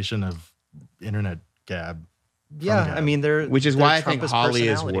regurgitation of internet gab. Yeah, I mean, which is why I think Hawley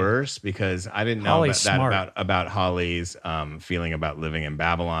is worse, because I didn't know about Hawley's feeling about living in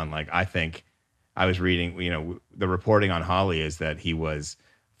Babylon. Like, I think I was reading, the reporting on Hawley is that he was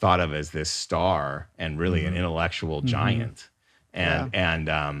thought of as this star and really an intellectual giant, and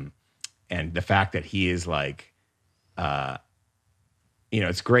the fact that he is like,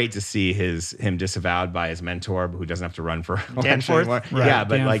 it's great to see him disavowed by his mentor, who doesn't have to run for election anymore. Right. Yeah,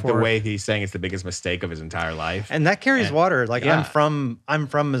 but like the way he's saying it's the biggest mistake of his entire life, and that carries water. Like, I'm from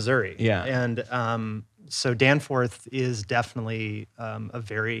Missouri, yeah, and so Danforth is definitely a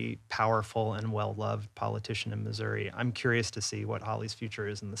very powerful and well-loved politician in Missouri. I'm curious to see what Hawley's future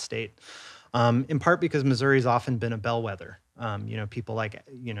is in the state, in part because Missouri's often been a bellwether. People like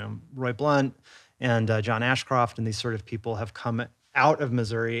Roy Blunt and John Ashcroft and these sort of people have come out of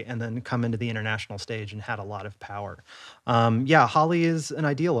Missouri and then come into the international stage and had a lot of power. Hawley is an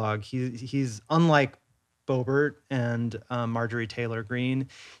ideologue. He's unlike Boebert and Marjorie Taylor Greene.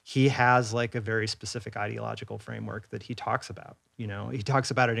 He has like a very specific ideological framework that he talks about. He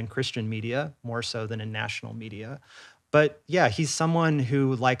talks about it in Christian media more so than in national media. But yeah, he's someone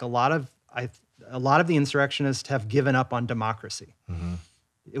who, like a lot of the insurrectionists, have given up on democracy. Mm-hmm.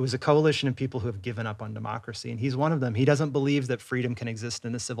 It was a coalition of people who have given up on democracy, and he's one of them. He doesn't believe that freedom can exist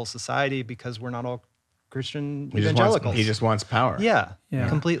in a civil society because we're not all Christian evangelicals. He just wants power. Yeah,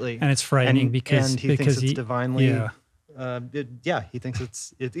 completely. And it's frightening because he thinks it's divinely. He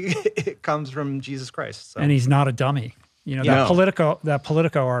thinks it comes from Jesus Christ. So. And he's not a dummy. That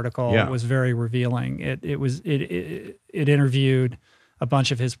Politico article was very revealing. It interviewed a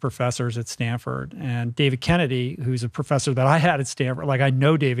bunch of his professors at Stanford, and David Kennedy, who's a professor that I had at Stanford, like I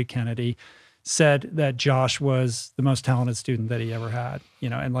know David Kennedy, said that Josh was the most talented student that he ever had.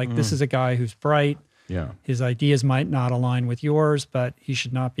 And like this is a guy who's bright. Yeah, his ideas might not align with yours, but he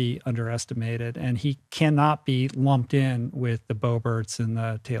should not be underestimated, and he cannot be lumped in with the Boeberts and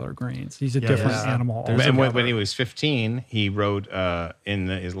the Taylor Greens. He's a different animal. And when he was 15, he wrote in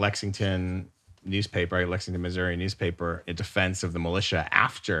his Lexington newspaper, Lexington, Missouri newspaper, in defense of the militia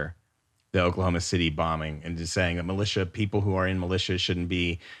after the Oklahoma City bombing, and just saying that people who are in militias shouldn't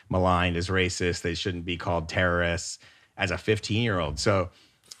be maligned as racist. They shouldn't be called terrorists as a 15-year-old. So,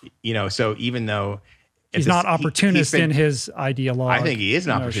 even though he's not opportunist in his ideology, I think he is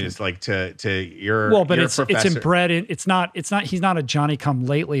an opportunist. Like to your but your it's professor. inbred. It's not. He's not a Johnny come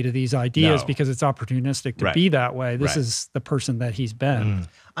lately to these ideas because it's opportunistic to be that way. This is the person that he's been.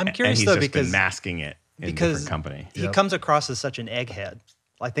 I'm curious and though he's just because been masking it in a different company. He comes across as such an egghead.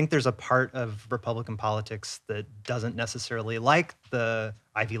 I think there's a part of Republican politics that doesn't necessarily like the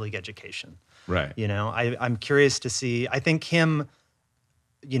Ivy League education. Right. I'm curious to see. I think him,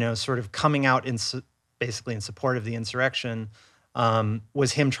 sort of coming out basically in support of the insurrection,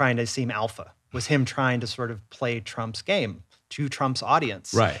 was him trying to seem alpha. Was him trying to sort of play Trump's game to Trump's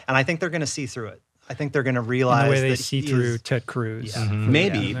audience. Right. And I think they're going to see through it. I think they're going to realize the way they that see through Ted Cruz. Yeah. Mm-hmm.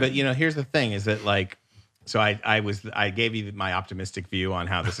 Maybe, but here's the thing: is that like, so I gave you my optimistic view on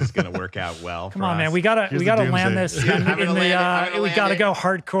how this is going to work out well. Come on, man, we gotta land this. We gotta go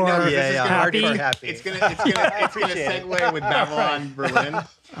hardcore. Happy. It's gonna segue with Babylon Berlin,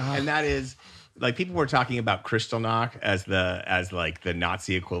 and that is. Like, people were talking about Kristallnacht as the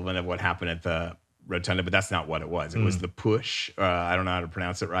Nazi equivalent of what happened at the rotunda, but that's not what it was. It was the push. I don't know how to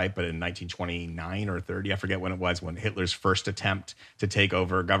pronounce it right, but in 1929 or 30, I forget when it was, when Hitler's first attempt to take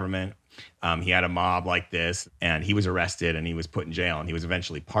over government, he had a mob like this, and he was arrested and he was put in jail, and he was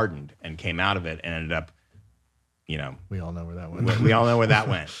eventually pardoned and came out of it and ended up, we all know where that went. we all know where that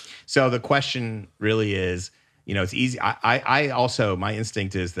went. So the question really is, it's easy. I also, my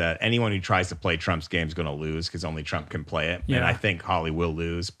instinct is that anyone who tries to play Trump's game is going to lose because only Trump can play it. Yeah. And I think Hawley will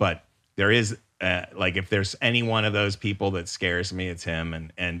lose. But there is, if there's any one of those people that scares me, it's him.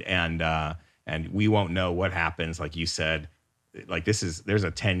 And we won't know what happens. Like you said, there's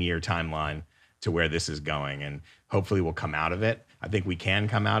a 10-year timeline to where this is going. And hopefully we'll come out of it. I think we can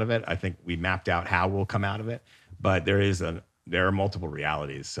come out of it. I think we mapped out how we'll come out of it. But there are multiple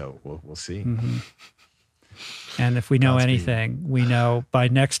realities. So we'll see. Mm-hmm. And if we know anything, we know by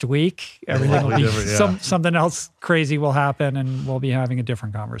next week, everything will be something else crazy will happen, and we'll be having a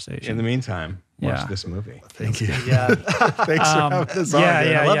different conversation. In the meantime, watch this movie. Thank you. Yeah. Thanks for having us on.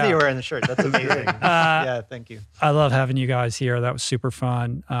 I love that you're wearing the shirt. That's amazing. Thank you. I love having you guys here. That was super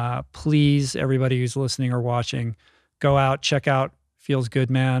fun. Please, everybody who's listening or watching, go out, check out Feels Good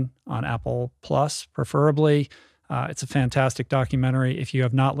Man on Apple Plus, preferably. It's a fantastic documentary. If you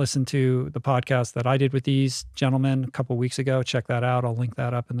have not listened to the podcast that I did with these gentlemen a couple weeks ago, check that out. I'll link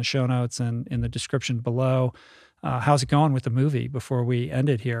that up in the show notes and in the description below. How's it going with the movie before we end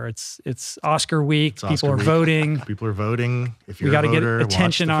it here? It's Oscar week. People are voting. People are voting. If you're we got to get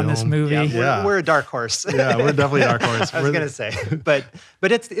attention on this movie. We're a dark horse. Yeah, we're definitely a dark horse. I was going to say, but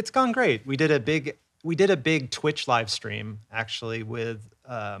it's gone great. We did a big Twitch live stream actually with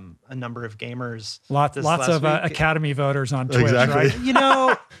a number of gamers. Lots of Academy voters on Twitch, exactly.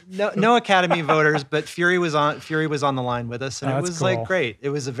 right? No Academy voters, but Fury was on the line with us, and it was cool. great. It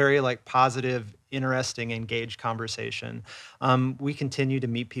was a very positive, interesting, engaged conversation. We continue to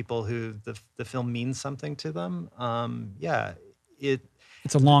meet people who the film means something to them.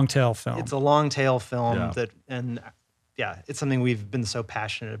 It's a long tail film. It's a long tail film it's something we've been so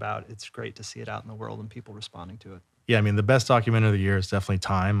passionate about. It's great to see it out in the world and people responding to it. Yeah, I mean, the best documentary of the year is definitely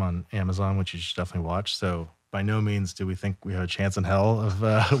Time on Amazon, which you should definitely watch. So by no means do we think we have a chance in hell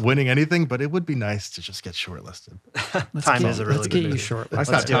of winning anything, but it would be nice to just get shortlisted. Time is a really good movie. Let's get you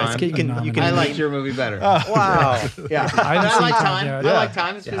shortlisted. Let's do it. I liked your movie better. Wow. Yeah. I like Time. I like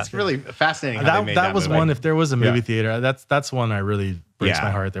Time. It's really fascinating how they made that was movie. one, if there was a movie theater, that's one I really breaks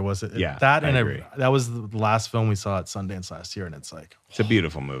my heart. There was that was the last film we saw at Sundance last year, and it's a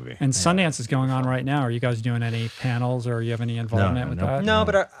beautiful movie. And Sundance is going on right now. Are you guys doing any panels, or you have any involvement with that? No,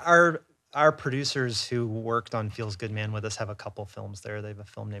 but our producers who worked on Feels Good Man with us have a couple films there. They have a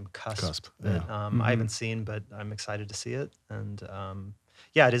film named Cusp that I haven't seen, but I'm excited to see it. And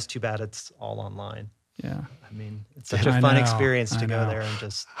it is too bad it's all online. Yeah. I mean, it's such a fun experience to go there and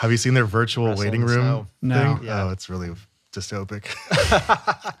just. Have you seen their virtual waiting room thing? No. Yeah. Oh, it's really dystopic.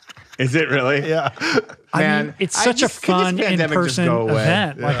 Is it really? Yeah. Man, I mean, it's such a fun in-person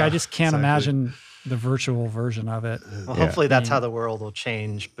event. Yeah, I just can't imagine the virtual version of it. Well, hopefully that's how the world will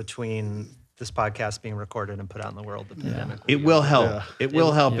change between this podcast being recorded and put out in the world. The pandemic. It will help. Yeah. It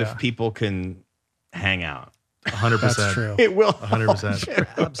will help if people can hang out. 100%. That's true. It will. 100%.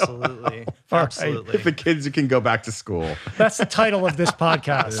 Absolutely. Right. Absolutely. If the kids can go back to school. That's the title of this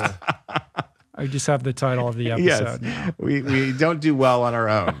podcast. I just have the title of the episode. Yes. We don't do well on our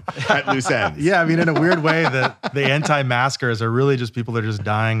own at loose ends. Yeah, I mean, in a weird way, the anti-maskers are really just people that are just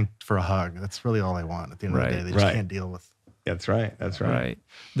dying for a hug. That's really all they want at the end of the day. They just can't deal with. That's right. Right.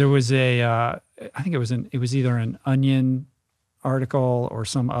 There was I think it was either an Onion article or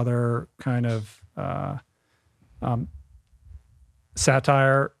some other kind of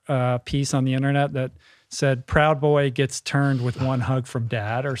satire piece on the internet that said Proud Boy gets turned with one hug from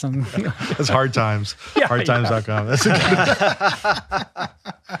dad or something. That's Hard Times. Hardtimes.com. That's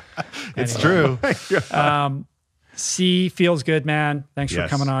it's true. Feels Good, man. Thanks for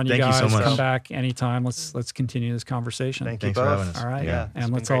coming on, you guys. Thank you so much. Come back anytime. Let's continue this conversation. Thanks both. For having us. All right. Yeah.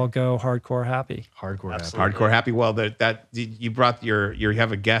 And let's all go hardcore happy. Hardcore happy. Well, that you brought you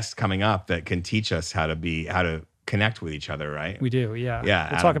have a guest coming up that can teach us how to connect with each other, right? We do, yeah.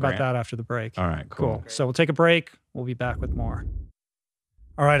 Yeah. We'll talk about that after the break. All right, cool. So we'll take a break. We'll be back with more.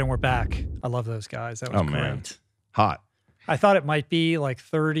 All right, and we're back. I love those guys. That was great. Man. Hot. I thought it might be like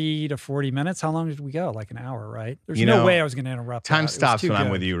 30 to 40 minutes. How long did we go? Like an hour, right? There's no way I was going to interrupt. Time stops when I'm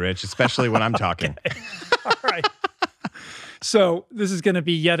with you, Rich, especially when I'm talking. All right. So this is going to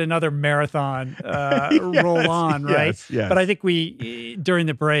be yet another marathon roll on, right? Yes. But I think during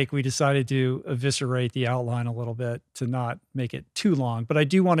the break, we decided to eviscerate the outline a little bit to not make it too long. But I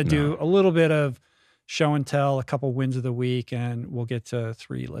do want to do a little bit of show and tell, a couple wins of the week, and we'll get to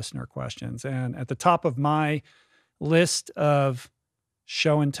 3 listener questions. And at the top of my list of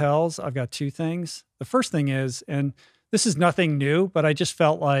show and tells, I've got 2 things. The first thing is, and this is nothing new, but I just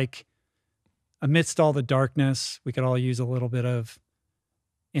felt like amidst all the darkness, we could all use a little bit of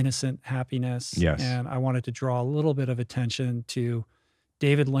innocent happiness. Yes. And I wanted to draw a little bit of attention to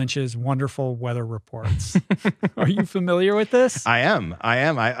David Lynch's wonderful weather reports. Are you familiar with this? I am.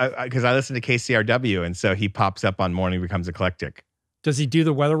 Because I listen to KCRW, and so he pops up on Morning Becomes Eclectic. Does he do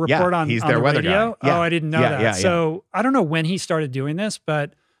the weather report on he's their the weather radio? guy. Yeah. Oh, I didn't know that. Yeah. So I don't know when he started doing this,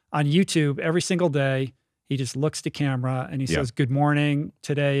 but on YouTube, every single day, he just looks to camera and he says, good morning.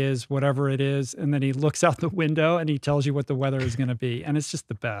 Today is whatever it is. And then he looks out the window and he tells you what the weather is going to be. And it's just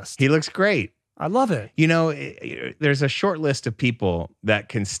the best. He looks great. I love it. You know, there's a short list of people that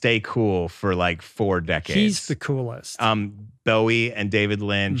can stay cool for like 4 decades. He's the coolest. Bowie and David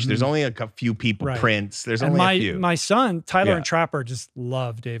Lynch. There's only a few people. Right. Prince. There's and only a few. My son, Tyler and Trapper, just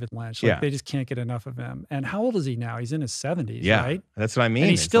love David Lynch. Like, Yeah. they just can't get enough of him. And how old is he now? He's in his 70s, Yeah, right? that's what I mean.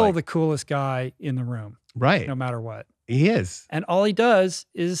 And he's It's still like- the coolest guy in the room, right. no matter what. He is. And all he does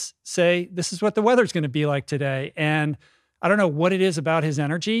is say, this is what the weather's going to be like today. And I don't know what it is about his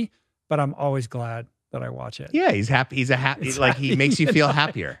energy, but I'm always glad that I watch it. Yeah, he's happy. He's a happy. It's Like, he makes you feel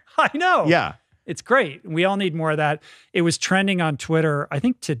happier. I know. Yeah. It's great. We all need more of that. It was trending on Twitter, I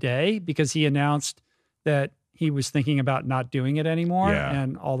think today, because he announced that he was thinking about not doing it anymore. Yeah.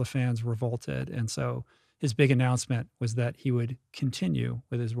 And all the fans revolted. And so his big announcement was that he would continue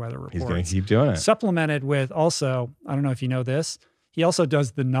with his weather reports. He's going to keep doing it. Supplemented with also, I don't know if you know this, he also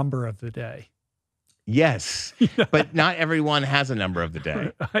does the number of the day. Yes, but not everyone has a number of the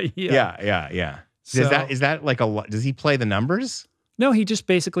day. Yeah. So, Is that like does he play the numbers? No, he just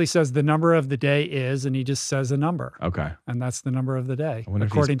basically says the number of the day is, and he just says a number. Okay. And that's the number of the day, wonder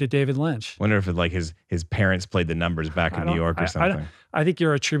if according to David Lynch. Wonder if like his parents played the numbers back in New York or something. I think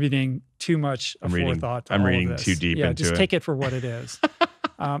you're attributing too much forethought to I'm all of reading this. too deep into it. Just take it for what it is.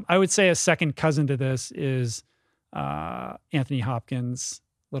 I would say a second cousin to this is Anthony Hopkins'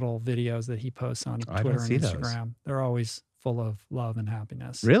 little videos that he posts on Twitter and Instagram. Those. They're always full of love and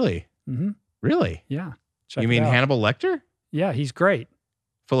happiness. Really? Mm-hmm. Really? Yeah. You mean Hannibal Lecter? Yeah, he's great.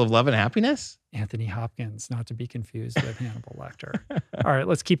 Full of love and happiness? Anthony Hopkins, not to be confused with Hannibal Lecter. All right,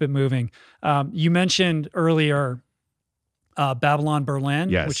 let's keep it moving. You mentioned earlier Babylon Berlin,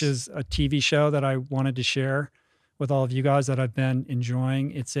 yes. which is a TV show that I wanted to share with all of you guys that I've been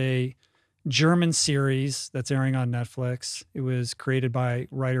enjoying. It's a German series that's airing on Netflix. It was created by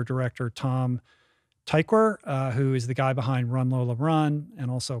writer-director Tom Tykwer, who is the guy behind Run Lola Run and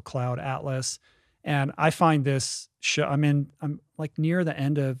also Cloud Atlas. And I find this show, I'm like near the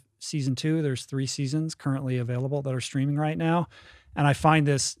end of season 2. There's 3 seasons currently available that are streaming right now. And I find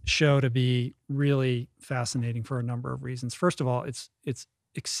this show to be really fascinating for a number of reasons. First of all, it's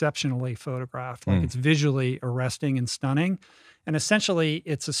exceptionally photographed. Like, it's visually arresting and stunning. And essentially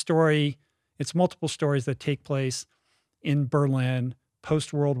it's a story, it's multiple stories that take place in Berlin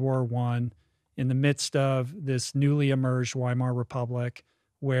post-World War I, in the midst of this newly emerged Weimar Republic,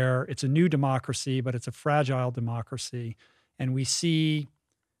 where it's a new democracy, but it's a fragile democracy. And we see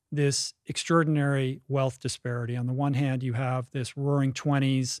this extraordinary wealth disparity. On the one hand, you have this roaring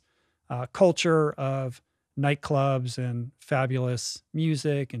 20s culture of nightclubs and fabulous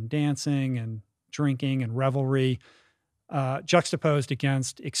music and dancing and drinking and revelry, juxtaposed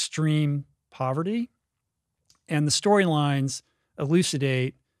against extreme poverty. And the storylines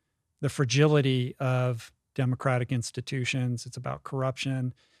elucidate the fragility of democratic institutions. It's about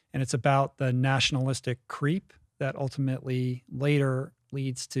corruption, and it's about the nationalistic creep that ultimately later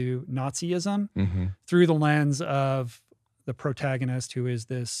leads to Nazism through the lens of the protagonist, who is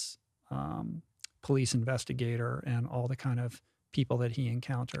this police investigator and all the kind of people that he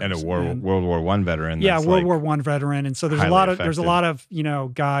encounters. And a World War I veteran. Yeah, World War I veteran. And so there's a lot of,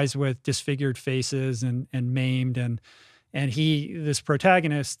 guys with disfigured faces and maimed, and this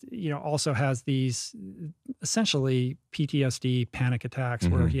protagonist, also has these essentially PTSD panic attacks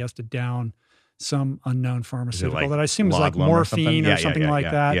where he has to down some unknown pharmaceutical that I assume is like morphine or something like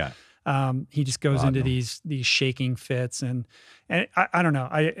that. He just goes into these shaking fits, and I don't know.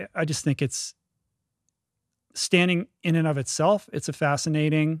 I just think it's standing in and of itself. It's a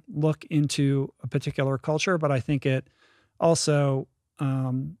fascinating look into a particular culture, but I think it also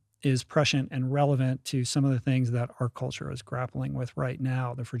is prescient and relevant to some of the things that our culture is grappling with right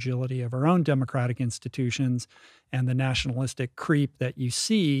now, the fragility of our own democratic institutions and the nationalistic creep that you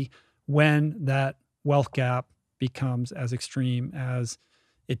see when that wealth gap becomes as extreme as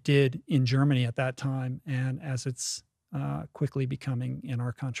it did in Germany at that time, and as it's quickly becoming in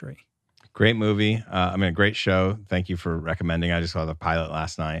our country. Great movie. A great show. Thank you for recommending. I just saw the pilot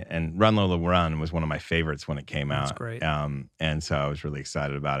last night, and Run Lola Run was one of my favorites when it came out. That's great. And so I was really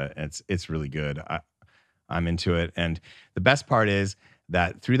excited about it. It's really good. I'm into it. And the best part is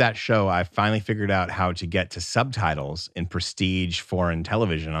that through that show, I finally figured out how to get to subtitles in prestige foreign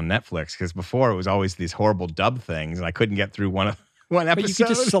television on Netflix. Because before it was always these horrible dub things, and I couldn't get through one episode. But you could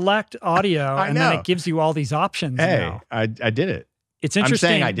just select audio, and then it gives you all these options. Hey, now. I did it. It's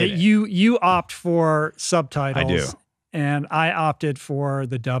interesting that you opt for subtitles. I do. And I opted for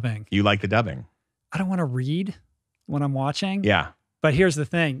the dubbing. You like the dubbing? I don't want to read when I'm watching. Yeah. But here's the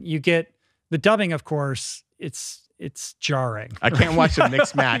thing. You get the dubbing, of course, it's jarring. I can't watch a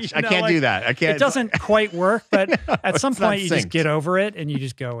mixed match. I can't do that. I can't. It doesn't quite work, but no, at some point you synced. just get over it and you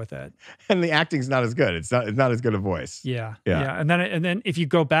just go with it. And the acting's not as good. It's not as good a voice. Yeah. And then if you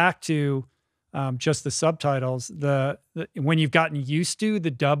go back to just the subtitles, the when you've gotten used to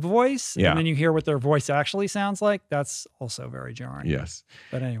the dub voice, and then you hear what their voice actually sounds like, that's also very jarring. Yes.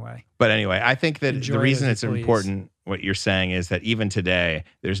 But anyway, I think that the reason it's important, what you're saying, is that even today,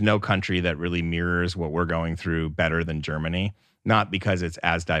 there's no country that really mirrors what we're going through better than Germany. Not because it's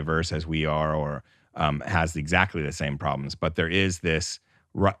as diverse as we are or has exactly the same problems, but there is this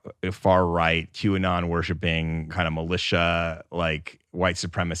far right QAnon worshiping kind of militia, like white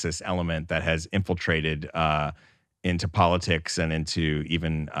supremacist element that has infiltrated into politics and into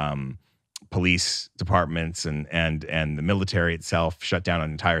even police departments and the military itself, shut down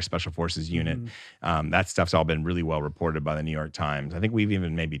an entire special forces unit. That stuff's all been really well reported by the New York Times. I think we've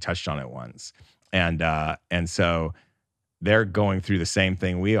even maybe touched on it once. And so they're going through the same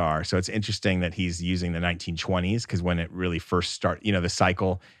thing we are. So it's interesting that he's using the 1920s, because when it really first started, the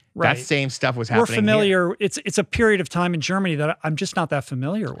cycle, that same stuff was happening. We're familiar. Here. It's a period of time in Germany that I'm just not that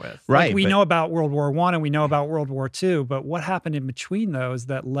familiar with. Right. Like we know about World War I and we know about World War II, but what happened in between those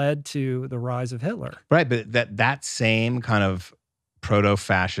that led to the rise of Hitler? Right. But that same kind of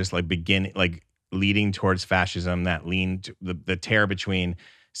proto-fascist, leading towards fascism, that leaned to the tear between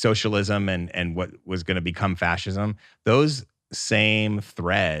socialism and what was going to become fascism, those same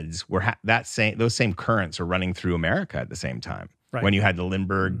threads were those same currents are running through America at the same time. Right. When you had the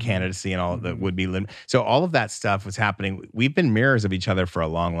Lindbergh candidacy and all the would-be so all of that stuff was happening. We've been mirrors of each other for a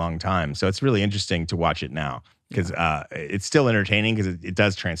long, long time. So it's really interesting to watch it now, because it's still entertaining, because it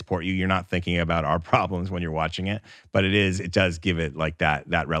does transport you. You're not thinking about our problems when you're watching it, but it does give it like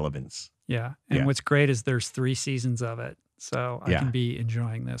that relevance. Yeah. And what's great is there's 3 seasons of it. So I can be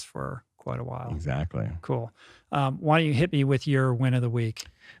enjoying this for quite a while. Exactly. Cool. Why don't you hit me with your win of the week?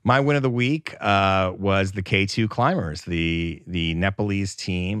 My win of the week was the K2 climbers, the Nepalese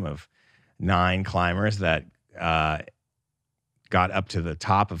team of 9 climbers that got up to the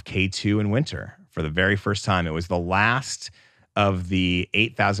top of K2 in winter for the very first time. It was the last of the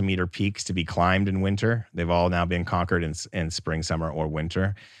 8,000 meter peaks to be climbed in winter. They've all now been conquered in spring, summer, or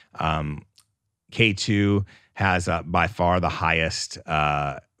winter. K2 has by far the highest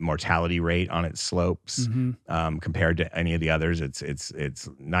mortality rate on its slopes compared to any of the others. It's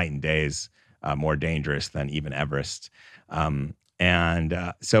night and days more dangerous than even Everest. So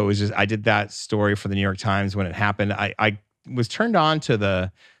it was just, I did that story for the New York Times when it happened. I was turned on to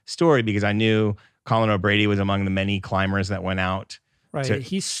the story because I knew Colin O'Brady was among the many climbers that went out. Right.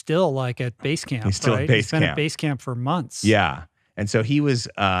 He's still like at base camp. He's still at base camp. He's been at base camp for months. Yeah. And so he was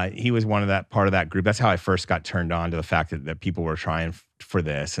one of that part of that group. That's how I first got turned on to the fact that people were trying for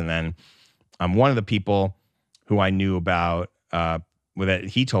this. And then one of the people who I knew about, that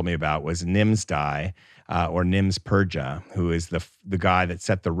he told me about, was Nims Dai, or Nims Purja, who is the guy that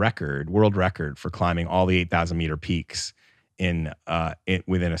set the world record for climbing all the 8,000 meter peaks within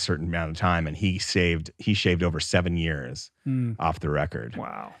a certain amount of time. And he shaved over 7 years off the record.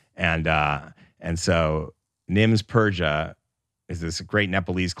 Wow. And so Nims Purja is this great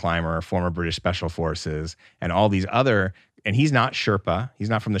Nepalese climber, former British Special Forces, and all these other, and he's not Sherpa. He's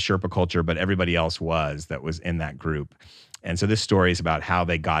not from the Sherpa culture, but everybody else that was in that group. And so this story is about how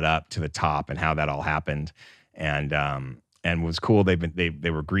they got up to the top and how that all happened. And was cool. They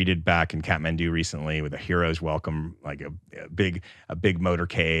were greeted back in Kathmandu recently with a hero's welcome, like a big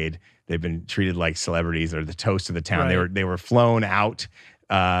motorcade. They've been treated like celebrities. They're the toast of the town. Right. They were flown out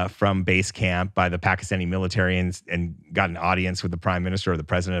from base camp by the Pakistani military and got an audience with the prime minister or the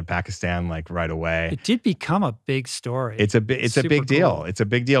president of Pakistan like right away. It did become a big story. It's a big deal. Cool. It's a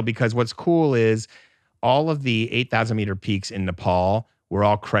big deal because what's cool is all of the 8,000 meter peaks in Nepal were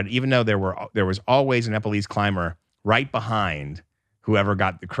all credit, even though there was always a Nepalese climber right behind whoever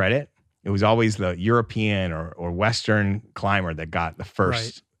got the credit. It was always the European or Western climber that got the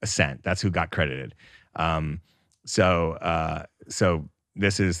first ascent. That's who got credited. So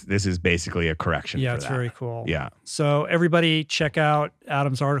this is basically a correction. Yeah, for it's that. very cool. Yeah. So everybody check out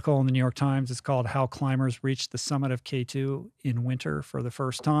Adam's article in the New York Times. It's called How Climbers Reach the Summit of K2 in Winter for the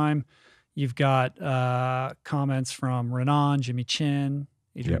First Time. You've got comments from Renan, Jimmy Chin,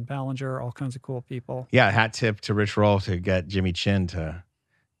 Adrian Ballinger, all kinds of cool people. Yeah, hat tip to Rich Roll to get Jimmy Chin to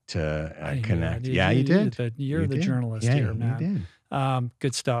connect. You did. You're the journalist here, man. You did.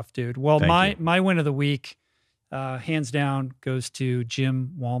 Good stuff, dude. Well, my win of the week, hands down, goes to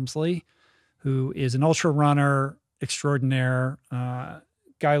Jim Walmsley, who is an ultra runner extraordinaire.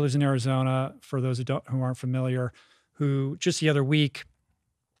 Guy lives in Arizona, for those who aren't familiar, who just the other week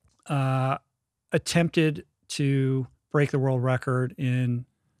attempted to break the world record in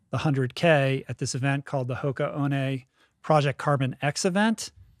the 100K at this event called the Hoka One Project Carbon X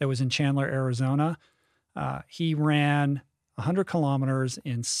event that was in Chandler, Arizona. He ran 100 kilometers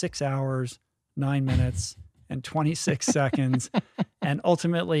in 6 hours, 9 minutes, and 26 seconds, and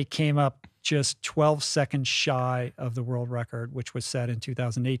ultimately came up just 12 seconds shy of the world record, which was set in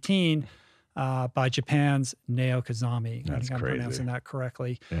 2018 by Japan's Nao Kazami. That's I think I'm crazy. pronouncing that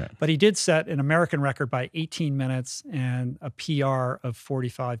correctly. Yeah. But he did set an American record by 18 minutes and a PR of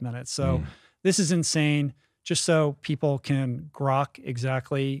 45 minutes. So this is insane. Just so people can grok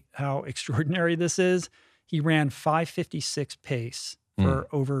exactly how extraordinary this is, he ran 5:56 pace for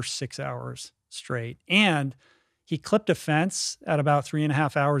over 6 hours straight. And he clipped a fence at about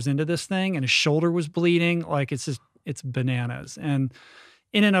 3.5 hours into this thing, and his shoulder was bleeding. Like, it's bananas. And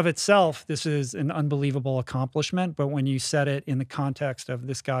in and of itself, this is an unbelievable accomplishment. But when you set it in the context of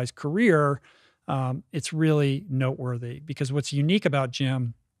this guy's career, it's really noteworthy, because what's unique about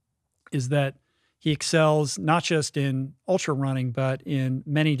Jim is that he excels not just in ultra running, but in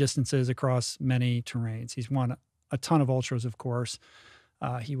many distances across many terrains. He's won a ton of ultras, of course.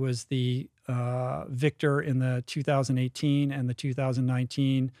 He was the victor in the 2018 and the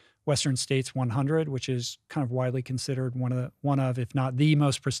 2019 Western States 100, which is kind of widely considered one of, if not the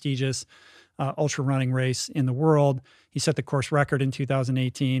most prestigious ultra running race in the world. He set the course record in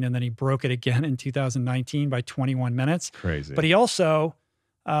 2018, and then he broke it again in 2019 by 21 minutes. Crazy. But he also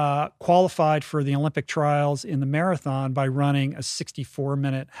qualified for the Olympic trials in the marathon by running a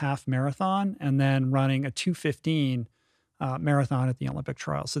 64-minute half marathon and then running a 2:15 marathon at the Olympic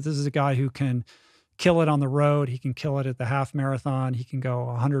trials. So this is a guy who can kill it on the road. He can kill it at the half marathon. He can go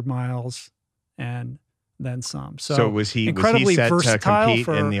 100 miles and then some. So was he incredibly set to versatile compete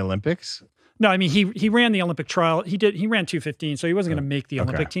in the Olympics? No, I mean, he ran the Olympic trial. He ran 2:15, so he wasn't going to make the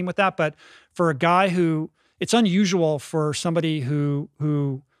Olympic team with that. But for a guy who, it's unusual for somebody who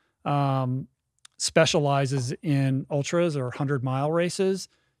specializes in ultras or 100-mile races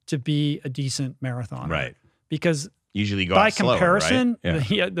to be a decent marathoner. Right. Because usually go by out slower, comparison,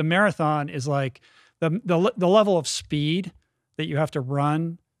 right? the marathon is like the level of speed that you have to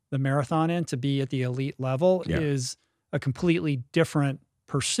run the marathon in to be at the elite level is a completely different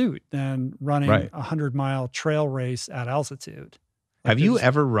pursuit than running a 100-mile trail race at altitude. Have you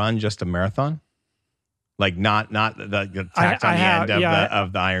ever run just a marathon? Like not the tacked on the end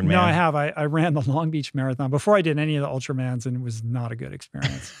of the Ironman? No, I have. I ran the Long Beach Marathon before I did any of the Ultramans, and it was not a good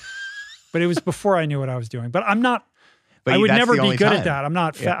experience. But it was before I knew what I was doing. But I'm not. I would never be good at that. I'm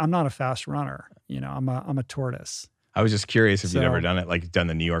not. I'm not a fast runner. I'm a tortoise. I was just curious if you'd ever done it, like done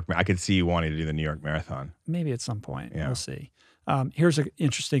the New York. I could see you wanting to do the New York Marathon. Maybe at some point. Yeah. We'll see. Here's an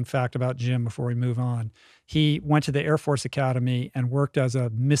interesting fact about Jim before we move on. He went to the Air Force Academy and worked as a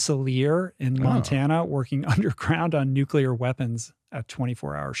missileer in Montana, working underground on nuclear weapons at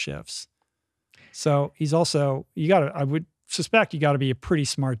 24-hour shifts. So he's also, I would suspect you got to be a pretty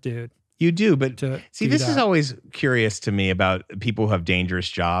smart dude. You do, but see, this is always curious to me about people who have dangerous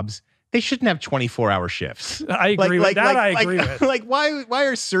jobs. They shouldn't have 24-hour shifts. I agree with that. I agree with. Like, why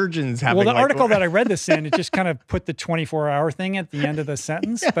are surgeons having? Well, the article that I read this in, it just kind of put the 24-hour thing at the end of the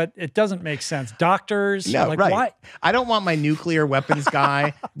sentence, but it doesn't make sense. Doctors, why? I don't want my nuclear weapons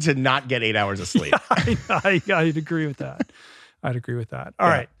guy to not get 8 hours of sleep. I'd agree with that. All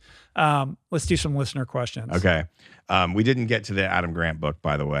right. Let's do some listener questions. Okay. We didn't get to the Adam Grant book,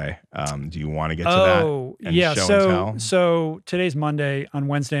 by the way. Do you want to get to that? Oh, yeah. So today's Monday. On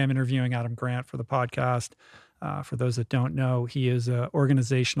Wednesday, I'm interviewing Adam Grant for the podcast. For those that don't know, he is an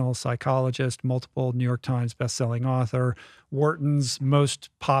organizational psychologist, multiple New York Times bestselling author, Wharton's most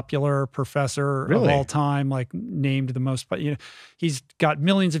popular professor of all time, like named the most. He's got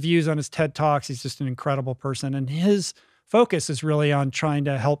millions of views on his TED Talks. He's just an incredible person, and his focus is really on trying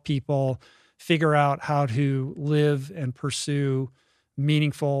to help people figure out how to live and pursue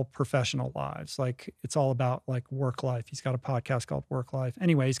meaningful professional lives. Like, it's all about like work life. He's got a podcast called Work Life.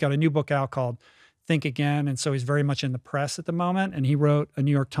 Anyway, he's got a new book out called think again. And so he's very much in the press at the moment. And he wrote a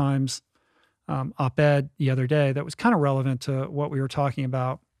New York Times op-ed the other day that was kind of relevant to what we were talking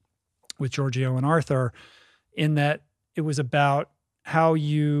about with Giorgio and Arthur, in that it was about how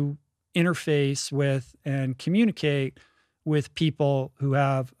you interface with and communicate with people who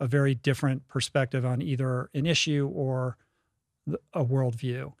have a very different perspective on either an issue or a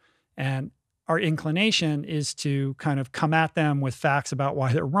worldview. And our inclination is to kind of come at them with facts about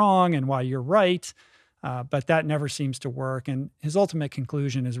why they're wrong and why you're right, but that never seems to work. And his ultimate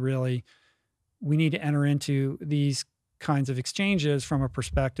conclusion is really, we need to enter into these kinds of exchanges from a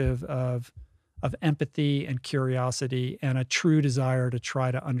perspective of empathy and curiosity and a true desire to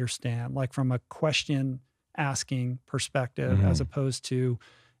try to understand, like from a question asking perspective, as opposed to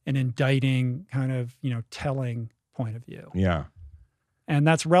an indicting kind of, telling point of view. Yeah. And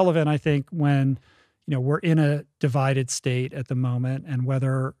that's relevant, I think, when, we're in a divided state at the moment, and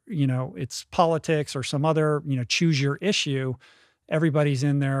whether, it's politics or some other, choose your issue, everybody's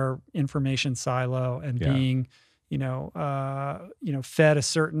in their information silo and being, fed a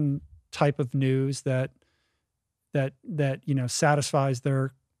certain type of news that satisfies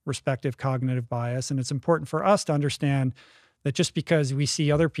their respective cognitive bias. And it's important for us to understand that just because we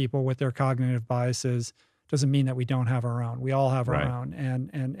see other people with their cognitive biases doesn't mean that we don't have our own. We all have our own. And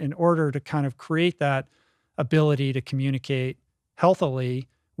in order to kind of create that ability to communicate healthily,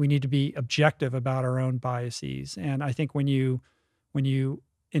 we need to be objective about our own biases. And I think when you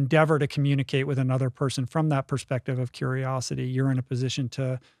endeavor to communicate with another person from that perspective of curiosity, you're in a position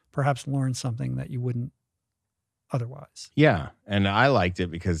to perhaps learn something that you wouldn't otherwise. Yeah. And I liked it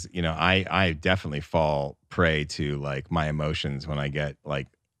because, I definitely fall prey to like my emotions when I get like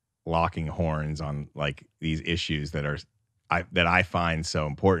locking horns on like these issues that I find so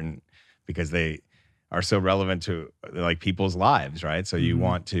important because they are so relevant to like people's lives. Right. So you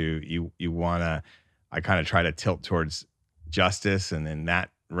want to, I kind of try to tilt towards justice and in that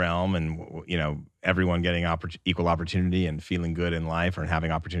realm, and everyone getting equal opportunity and feeling good in life or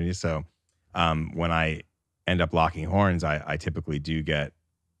having opportunities. So when I end up locking horns, I typically do get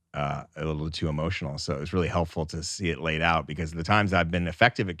a little too emotional. So it's really helpful to see it laid out, because the times I've been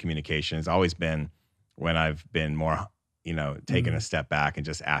effective at communication has always been when I've been more, taken a step back and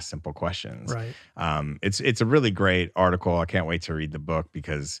just asked simple questions. Right. It's a really great article. I can't wait to read the book,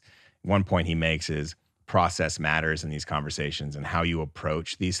 because one point he makes is process matters in these conversations, and how you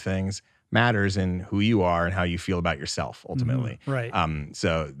approach these things matters in who you are and how you feel about yourself ultimately. Right.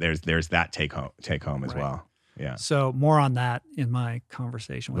 So there's that take home as well. Yeah. So more on that in my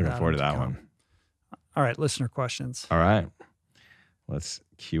conversation with Looking forward to that come. one. All right, listener questions. All right. Let's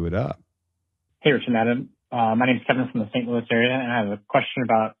cue it up. Hey, Rich and Adam. My name is Kevin from the St. Louis area, and I have a question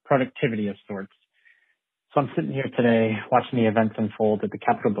about productivity of sorts. So I'm sitting here today watching the events unfold at the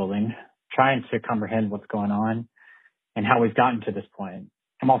Capitol building, trying to comprehend what's going on and how we've gotten to this point.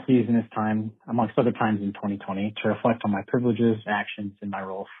 I'm also using this time, amongst other times in 2020, to reflect on my privileges, actions, and my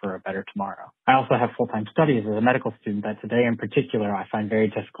role for a better tomorrow. I also have full-time studies as a medical student that today in particular I find very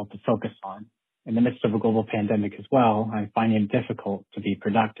difficult to focus on. In the midst of a global pandemic as well, I'm finding it difficult to be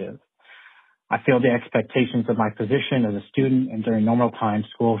productive. I feel the expectations of my position as a student, and during normal times,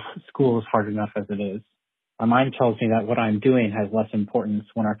 school is hard enough as it is. My mind tells me that what I'm doing has less importance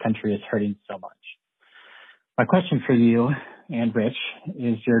when our country is hurting so much. My question for you and Rich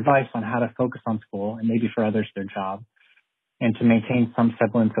is your advice on how to focus on school, and maybe for others their job, and to maintain some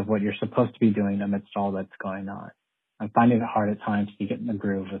semblance of what you're supposed to be doing amidst all that's going on. I'm finding it hard at times to get in the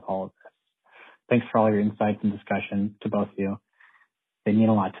groove with all of this. Thanks for all your insights and discussion to both of you. They mean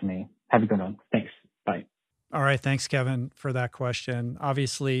a lot to me. Have a good one. Thanks. Bye. All right. Thanks, Kevin, for that question.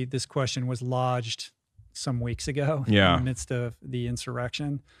 Obviously, this question was lodged some weeks ago in the midst of the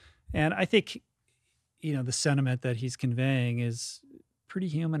insurrection. And I think, the sentiment that he's conveying is pretty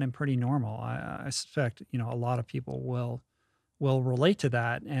human and pretty normal. I suspect, a lot of people will relate to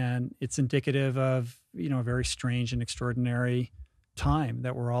that. And it's indicative of, a very strange and extraordinary time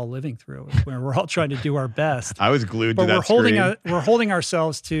that we're all living through, where we're all trying to do our best. I was glued to that screen. We're holding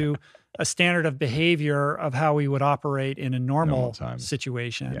ourselves to a standard of behavior of how we would operate in a normal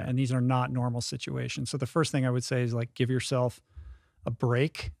situation. Yeah. And these are not normal situations. So the first thing I would say is like, give yourself a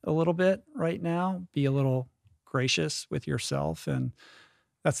break a little bit right now. Be a little gracious with yourself. And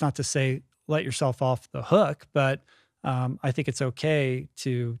that's not to say let yourself off the hook, but I think it's okay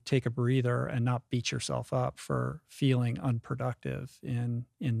to take a breather and not beat yourself up for feeling unproductive in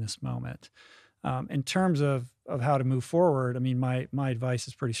this moment. In terms of how to move forward, I mean, my advice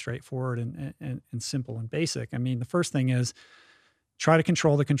is pretty straightforward and simple and basic. I mean, the first thing is try to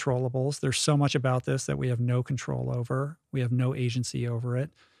control the controllables. There's so much about this that we have no control over. We have no agency over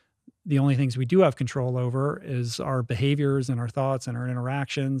it. The only things we do have control over is our behaviors and our thoughts and our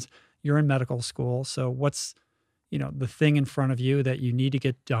interactions. You're in medical school. So what's, the thing in front of you that you need to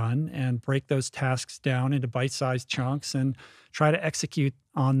get done, and break those tasks down into bite-sized chunks and try to execute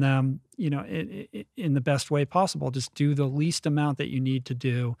on them, in the best way possible. Just do the least amount that you need to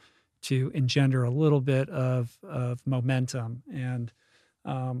do to engender a little bit of momentum, and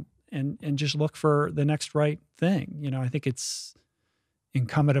just look for the next right thing. I think it's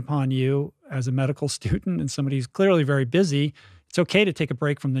incumbent upon you as a medical student and somebody who's clearly very busy. It's okay to take a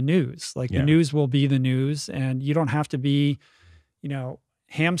break from the news. Like the news will be the news, and you don't have to be,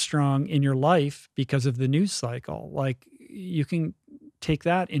 hamstrung in your life because of the news cycle. Like you can take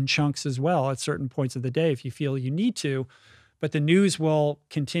that in chunks as well at certain points of the day if you feel you need to, but the news will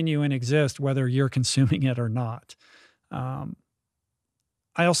continue and exist whether you're consuming it or not.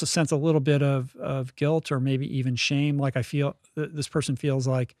 I also sense a little bit of guilt or maybe even shame. Like I feel this person feels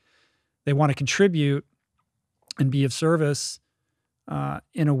like they want to contribute and be of service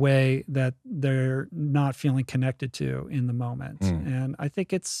in a way that they're not feeling connected to in the moment. And I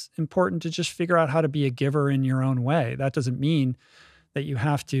think it's important to just figure out how to be a giver in your own way. That doesn't mean that you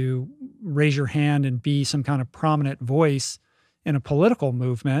have to raise your hand and be some kind of prominent voice in a political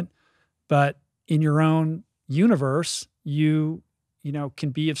movement, but in your own universe, you can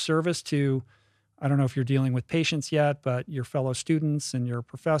be of service to, I don't know if you're dealing with patients yet, but your fellow students and your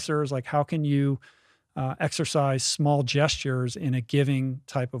professors. Like how can you exercise small gestures in a giving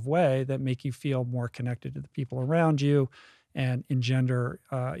type of way that make you feel more connected to the people around you and engender,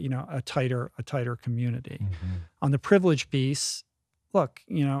 a tighter community. On the privilege piece, look,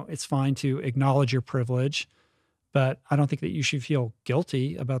 it's fine to acknowledge your privilege, but I don't think that you should feel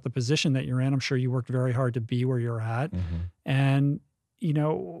guilty about the position that you're in. I'm sure you worked very hard to be where you're at. And,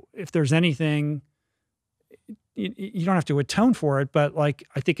 if there's anything, you don't have to atone for it, but like,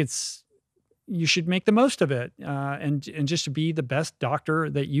 I think you should make the most of it, and just to be the best doctor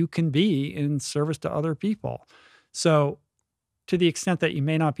that you can be in service to other people. So to the extent that you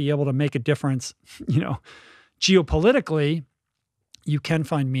may not be able to make a difference, geopolitically, you can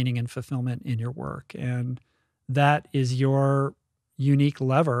find meaning and fulfillment in your work. And that is your unique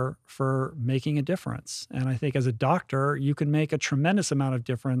lever for making a difference. And I think as a doctor, you can make a tremendous amount of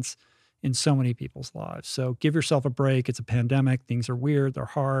difference in so many people's lives. So give yourself a break. It's a pandemic. Things are weird. They're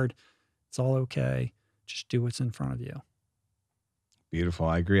hard. It's all okay. Just do what's in front of you. Beautiful.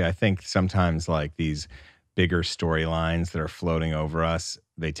 I agree. I think sometimes like these bigger storylines that are floating over us,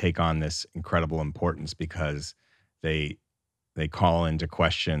 they take on this incredible importance because they call into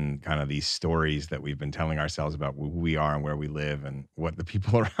question kind of these stories that we've been telling ourselves about who we are and where we live and what the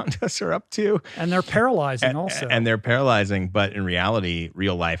people around us are up to. And they're paralyzing also. And they're paralyzing, but in reality,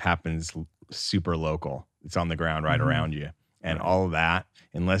 real life happens super local. It's on the ground right around you. And all of that,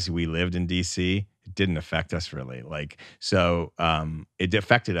 unless we lived in DC, it didn't affect us really. So it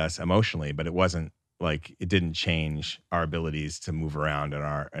affected us emotionally, but it wasn't like, it didn't change our abilities to move around in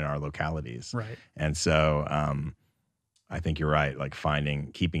our localities. Right. And so I think you're right. Like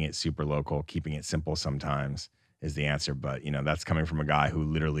keeping it super local, keeping it simple sometimes is the answer. But that's coming from a guy who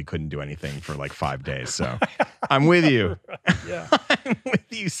literally couldn't do anything for like 5 days. So I'm with you. Yeah. I'm with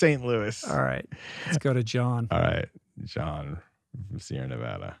you, St. Louis. All right. Let's go to John. All right. John from Sierra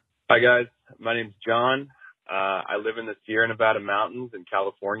Nevada. Hi, guys. My name's John. I live in the Sierra Nevada mountains in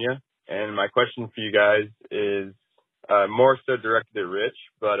California. And my question for you guys is more so directed at Rich,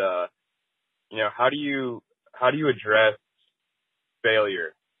 but, how do you address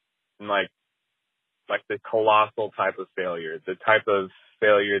failure and like the colossal type of failure, the type of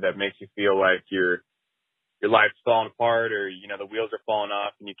failure that makes you feel like your life's falling apart or, the wheels are falling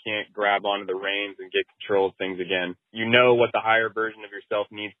off and you can't grab onto the reins and get control of things again. You know what the higher version of yourself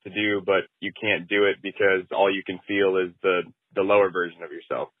needs to do, but you can't do it because all you can feel is the lower version of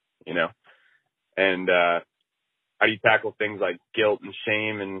yourself, And how do you tackle things like guilt and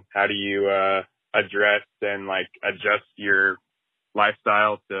shame, and how do you address and adjust your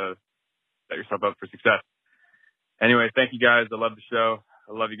lifestyle to set yourself up for success? Anyway, thank you guys. I love the show.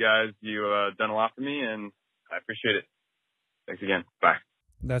 I love you guys. You've done a lot for me, and I appreciate it. Thanks again. Bye.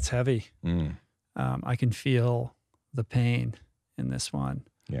 That's heavy. I can feel the pain in this one.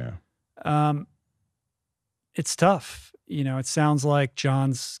 Yeah. It's tough. It sounds like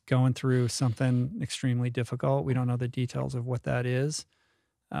John's going through something extremely difficult. We don't know the details of what that is.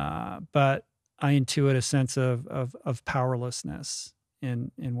 But I intuit a sense of powerlessness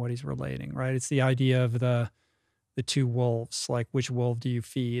in what he's relating, right? It's the idea of the two wolves, like which wolf do you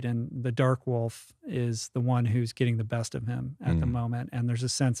feed? And the dark wolf is the one who's getting the best of him at the moment. And there's a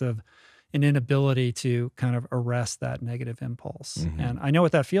sense of an inability to kind of arrest that negative impulse. Mm-hmm. And I know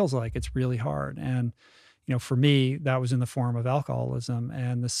what that feels like. It's really hard. And, for me, that was in the form of alcoholism.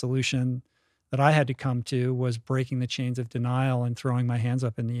 And the solution that I had to come to was breaking the chains of denial and throwing my hands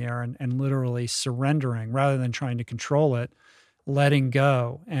up in the air and literally surrendering rather than trying to control it, letting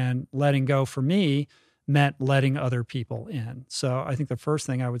go. And letting go for me meant letting other people in. So I think the first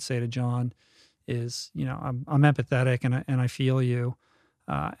thing I would say to John is, I'm empathetic and I feel you.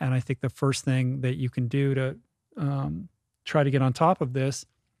 And I think the first thing that you can do to try to get on top of this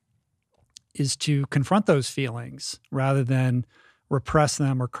is to confront those feelings rather than repress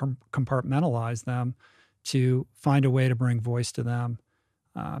them or compartmentalize them, to find a way to bring voice to them,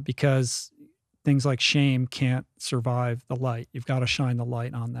 because things like shame can't survive the light. You've got to shine the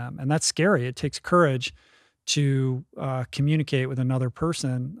light on them. And that's scary. It takes courage to communicate with another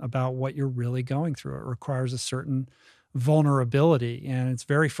person about what you're really going through. It requires a certain vulnerability, and it's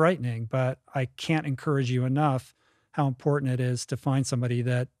very frightening, but I can't encourage you enough how important it is to find somebody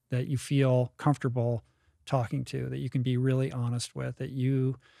that you feel comfortable talking to, that you can be really honest with, that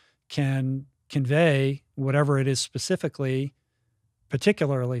you can convey whatever it is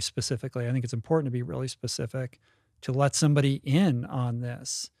particularly specifically. I think it's important to be really specific, to let somebody in on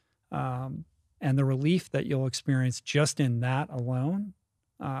this. And the relief that you'll experience just in that alone,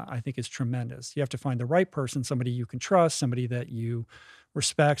 I think is tremendous. You have to find the right person, somebody you can trust, somebody that you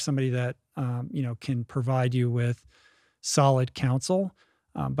respect, somebody that, can provide you with solid counsel.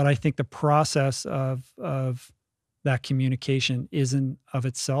 But I think the process of that communication is in of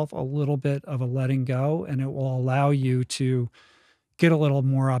itself a little bit of a letting go, and it will allow you to get a little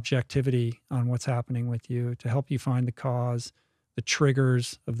more objectivity on what's happening with you, to help you find the cause, the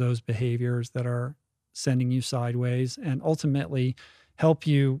triggers of those behaviors that are sending you sideways, and ultimately help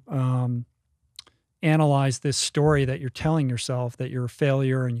you analyze this story that you're telling yourself, that you're a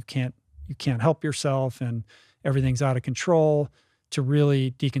failure and you can't help yourself and everything's out of control, to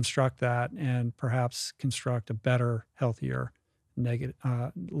really deconstruct that and perhaps construct a better, healthier,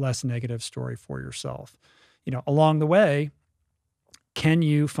 less negative story for yourself. Along the way, can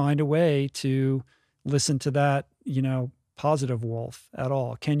you find a way to listen to that, positive wolf at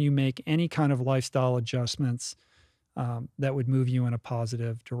all? Can you make any kind of lifestyle adjustments that would move you in a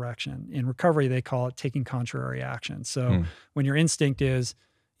positive direction? In recovery, they call it taking contrary action. So when your instinct is,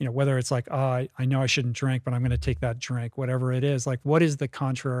 whether it's like, I know I shouldn't drink, but I'm going to take that drink, whatever it is, like, what is the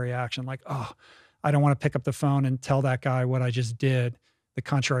contrary action? Like, I don't want to pick up the phone and tell that guy what I just did. The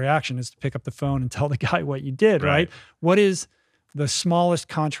contrary action is to pick up the phone and tell the guy what you did, right? What is the smallest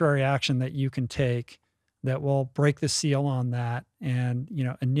contrary action that you can take that will break the seal on that and,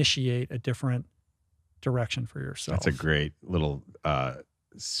 initiate a different direction for yourself? That's a great little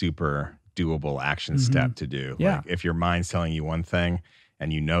super doable action step to do. Yeah. Like, if your mind's telling you one thing,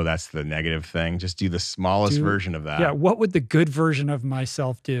 and that's the negative thing, just do the smallest version of that. Yeah, what would the good version of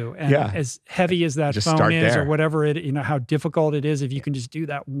myself do? And as heavy as that phone is, or whatever how difficult it is, if you can just do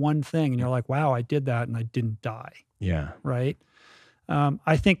that one thing and you're like, wow, I did that and I didn't die. Yeah. Right?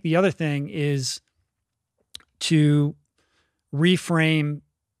 I think the other thing is to reframe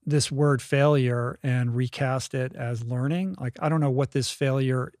this word failure and recast it as learning. Like, I don't know what this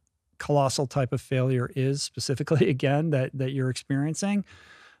colossal type of failure is specifically, again, that you're experiencing,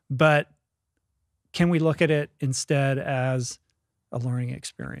 but can we look at it instead as a learning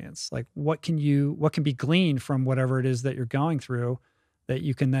experience? Like, what can be gleaned from whatever it is that you're going through that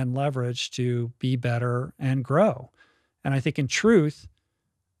you can then leverage to be better and grow? And I think in truth,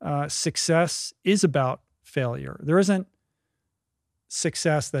 success is about failure. There isn't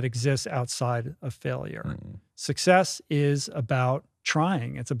success that exists outside of failure. Success is about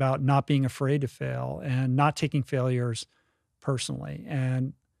trying. It's about not being afraid to fail and not taking failures personally.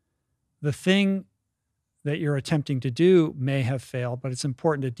 And the thing that you're attempting to do may have failed, but it's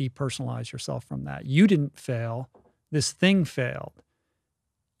important to depersonalize yourself from that. You didn't fail. This thing failed.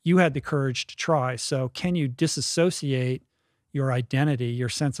 You had the courage to try. So can you disassociate your identity, your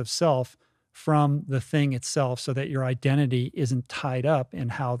sense of self, from the thing itself, so that your identity isn't tied up in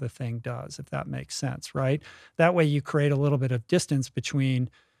how the thing does, if that makes sense, right? That way you create a little bit of distance between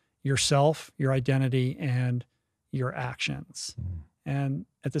yourself, your identity, and your actions. And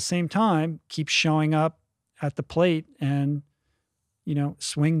at the same time, keep showing up at the plate and,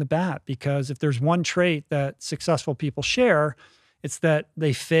 swing the bat. Because if there's one trait that successful people share, it's that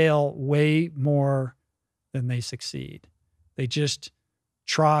they fail way more than they succeed. They just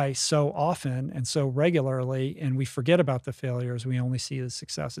try so often and so regularly, and we forget about the failures. We only see the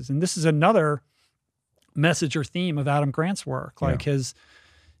successes. And this is another message or theme of Adam Grant's work. Like his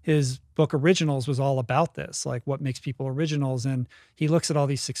his book Originals was all about this, like what makes people originals. And he looks at all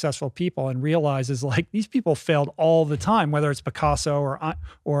these successful people and realizes like these people failed all the time, whether it's Picasso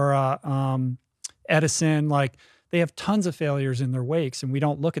or Edison. Like they have tons of failures in their wakes, and we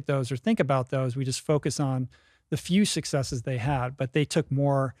don't look at those or think about those. We just focus on the few successes they had, but they took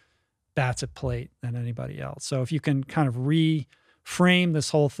more bats at plate than anybody else. So if you can kind of reframe this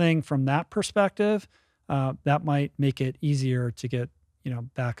whole thing from that perspective, that might make it easier to get,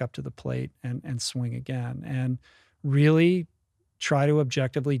 back up to the plate and swing again, and really try to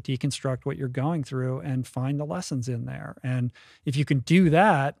objectively deconstruct what you're going through and find the lessons in there. And if you can do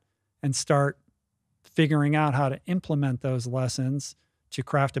that and start figuring out how to implement those lessons to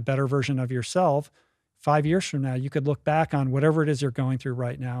craft a better version of yourself, 5 years from now, you could look back on whatever it is you're going through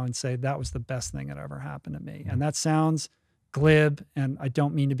right now and say, that was the best thing that ever happened to me. And that sounds glib, and I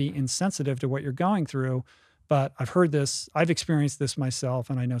don't mean to be insensitive to what you're going through, but I've heard this, I've experienced this myself,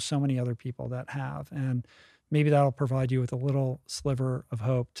 and I know so many other people that have. And maybe that'll provide you with a little sliver of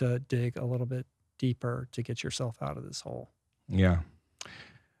hope to dig a little bit deeper to get yourself out of this hole. Yeah.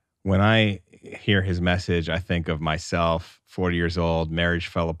 When I hear his message, I think of myself, 40 years old, marriage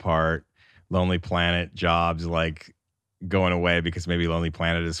fell apart, Lonely Planet jobs like going away because maybe Lonely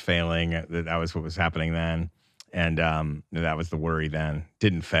Planet is failing. That was what was happening then. And that was the worry then.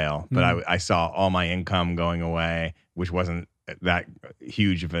 Didn't fail, but I saw all my income going away, which wasn't that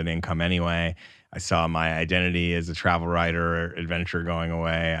huge of an income anyway. I saw my identity as a travel writer or adventurer going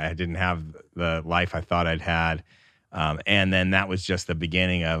away. I didn't have the life I thought I'd had. And then that was just the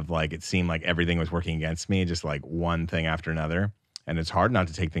beginning of like, it seemed like everything was working against me, just like one thing after another. And it's hard not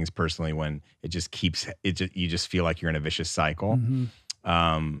to take things personally when it just keeps, you just feel like you're in a vicious cycle.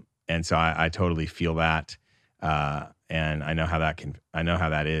 And so I totally feel that. And I know how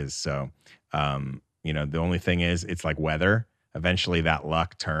that is. So, the only thing is it's like weather. Eventually that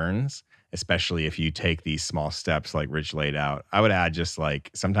luck turns, especially if you take these small steps like Rich laid out. I would add just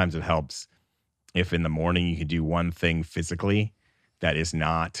like, sometimes it helps if in the morning you could do one thing physically that is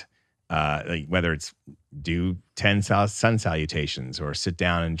not, like whether it's do 10 sun salutations or sit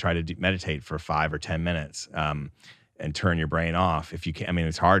down and try to meditate for 5 or 10 minutes, and turn your brain off if you can. I mean,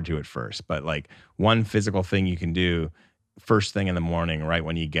 it's hard to at first, but like one physical thing you can do first thing in the morning, right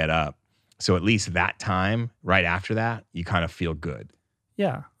when you get up. So at least that time, right after that, you kind of feel good.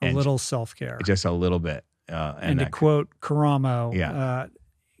 Yeah, a little self-care. Just a little bit. And to quote Karamo,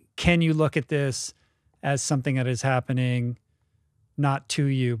 can you look at this as something that is happening not to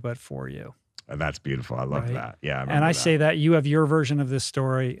you, but for you? That's beautiful. I love that. Yeah. And I say that you have your version of this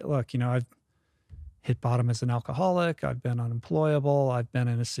story. Look, I've hit bottom as an alcoholic. I've been unemployable. I've been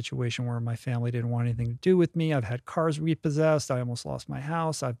in a situation where my family didn't want anything to do with me. I've had cars repossessed. I almost lost my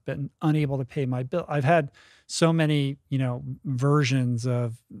house. I've been unable to pay my bill. I've had so many, versions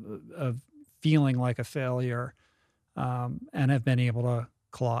of feeling like a failure, and have been able to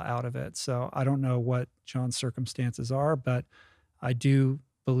claw out of it. So I don't know what John's circumstances are, but I do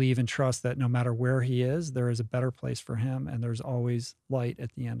believe and trust that no matter where he is, there is a better place for him, and there's always light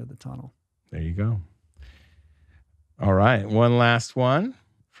at the end of the tunnel. There you go. All right. One last one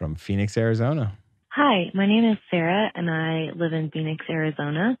from Phoenix, Arizona. Hi, my name is Sarah, and I live in Phoenix,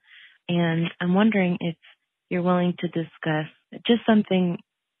 Arizona. And I'm wondering if you're willing to discuss just something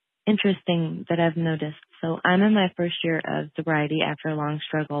interesting that I've noticed. So I'm in my first year of sobriety after a long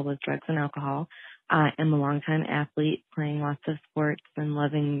struggle with drugs and alcohol. I am a longtime athlete, playing lots of sports and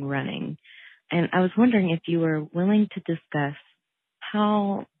loving running. And I was wondering if you were willing to discuss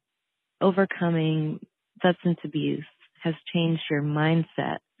how overcoming substance abuse has changed your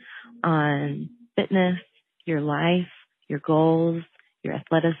mindset on fitness, your life, your goals, your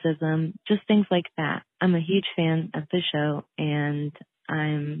athleticism, just things like that. I'm a huge fan of the show, and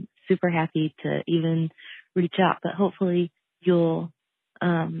I'm super happy to even reach out, but hopefully you'll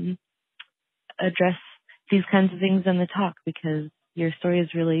address these kinds of things in the talk, because your story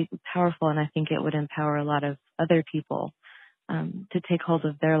is really powerful, and I think it would empower a lot of other people to take hold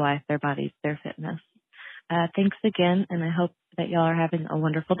of their life, their bodies, their fitness. Thanks again, and I hope that y'all are having a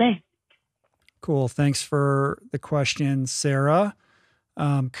wonderful day. Cool. Thanks for the question, Sarah.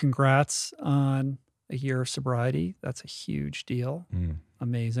 Congrats on a year of sobriety. That's a huge deal.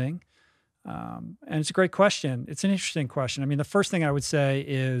 Amazing. And it's a great question. It's an interesting question. I mean, the first thing I would say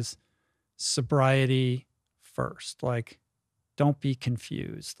is sobriety first. Like, don't be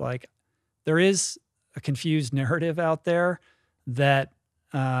confused. Like, there is a confused narrative out there that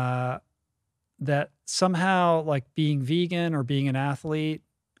that somehow like being vegan or being an athlete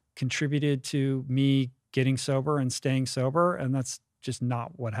contributed to me getting sober and staying sober. And that's just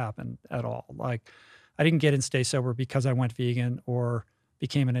not what happened at all. Like, I didn't get and stay sober because I went vegan or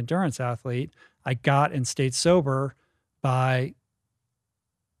became an endurance athlete, I got and stayed sober by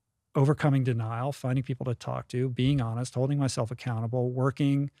overcoming denial, finding people to talk to, being honest, holding myself accountable,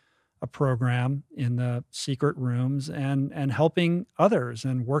 working a program in the secret rooms and helping others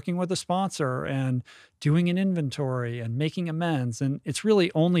and working with a sponsor and doing an inventory and making amends. And it's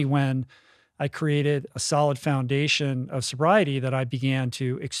really only when I created a solid foundation of sobriety that I began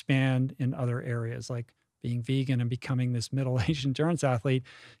to expand in other areas, like being vegan and becoming this middle-aged endurance athlete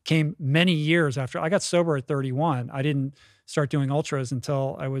came many years after. I got sober at 31. I didn't start doing ultras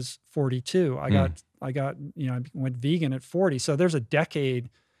until I was 42. I got, I went vegan at 40. So there's a decade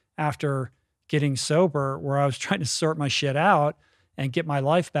after getting sober where I was trying to sort my shit out and get my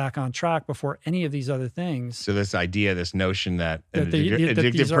life back on track before any of these other things. So this idea, this notion that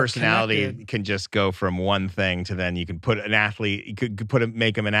addictive personality can just go from one thing to then you can put an athlete, you could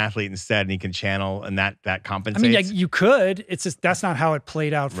make him an athlete instead, and he can channel, and that compensates. I mean, you could. It's just that's not how it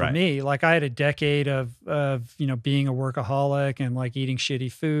played out for me. Like I had a decade of being a workaholic and like eating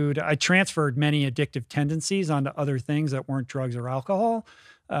shitty food. I transferred many addictive tendencies onto other things that weren't drugs or alcohol.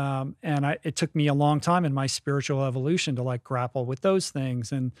 It took me a long time in my spiritual evolution to like grapple with those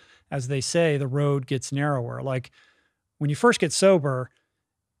things. And as they say, the road gets narrower. Like when you first get sober,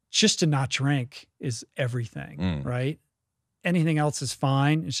 just to not drink is everything, right? Anything else is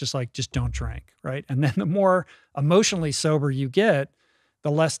fine. It's just like, just don't drink, right? And then the more emotionally sober you get,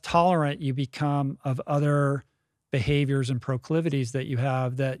 the less tolerant you become of other behaviors and proclivities that you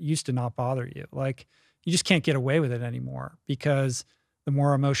have that used to not bother you. Like you just can't get away with it anymore because the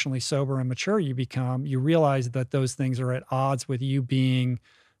more emotionally sober and mature you become, you realize that those things are at odds with you being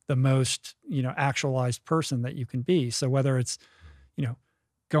the most, actualized person that you can be. So whether it's,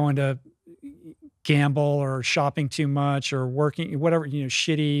 going to gamble or shopping too much or working, whatever,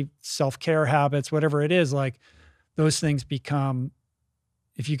 shitty self-care habits, whatever it is, like those things become,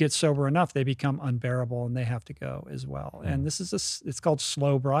 if you get sober enough, they become unbearable and they have to go as well. And this is it's called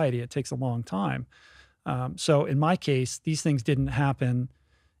slow sobriety. It takes a long time. So in my case, these things didn't happen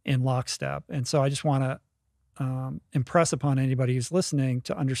in lockstep. And so I just want to impress upon anybody who's listening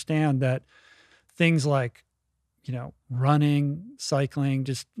to understand that things like, running, cycling,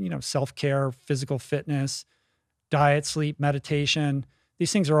 just, self-care, physical fitness, diet, sleep, meditation,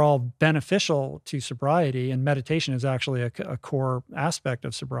 these things are all beneficial to sobriety. And meditation is actually a core aspect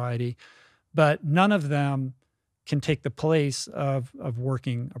of sobriety, but none of them can take the place of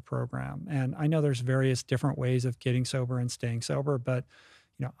working a program. And I know there's various different ways of getting sober and staying sober, but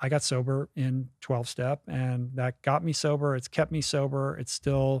I got sober in 12-step and that got me sober. It's kept me sober. It's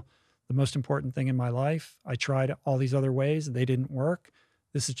still the most important thing in my life. I tried all these other ways. They didn't work.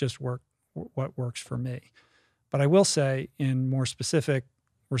 This is just what works for me. But I will say in more specific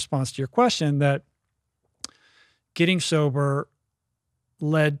response to your question that getting sober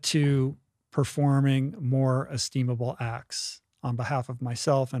led to performing more esteemable acts on behalf of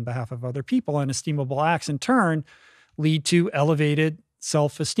myself and behalf of other people. And esteemable acts in turn lead to elevated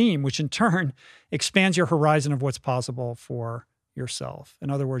self-esteem, which in turn expands your horizon of what's possible for yourself. In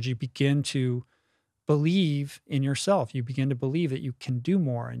other words, you begin to believe in yourself. You begin to believe that you can do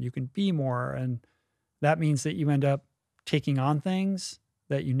more and you can be more. And that means that you end up taking on things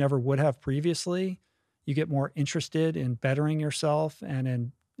that you never would have previously. You get more interested in bettering yourself and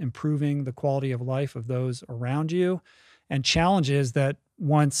in improving the quality of life of those around you. And challenges that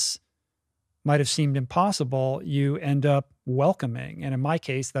once might have seemed impossible, you end up welcoming. And in my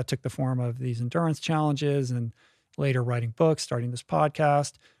case, that took the form of these endurance challenges and later writing books, starting this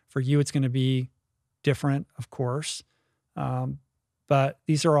podcast. For you, it's going to be different, of course. But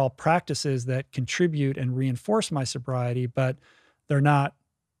these are all practices that contribute and reinforce my sobriety, but they're not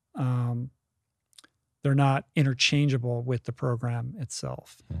interchangeable with the program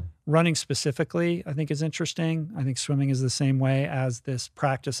itself. Running specifically, I think, is interesting. I think swimming is the same way as this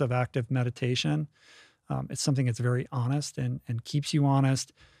practice of active meditation. It's something that's very honest and keeps you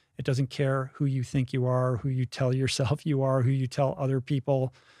honest. It doesn't care who you think you are, who you tell yourself you are, who you tell other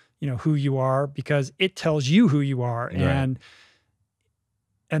people, who you are, because it tells you who you are. Right.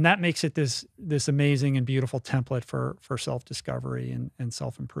 And that makes it this amazing and beautiful template for self-discovery and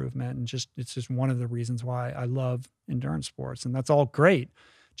self-improvement. And it's just one of the reasons why I love endurance sports. And that's all great.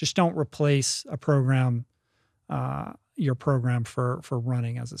 Just don't replace a program, your program for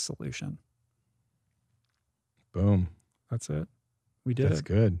running as a solution. Boom. That's it. We did it. That's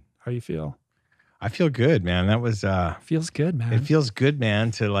good. How you feel? I feel good, man. That was feels good, man. It feels good,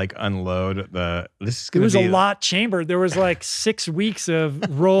 man, to like unload this is gonna There was a lot chambered. There was like 6 weeks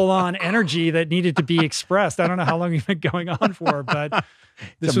of roll-on energy that needed to be expressed. I don't know how long you've been going on for, but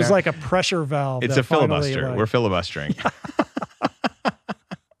this was like a pressure valve. It's a filibuster. We're filibustering.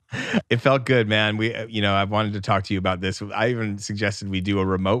 It felt good, man. I wanted to talk to you about this. I even suggested we do a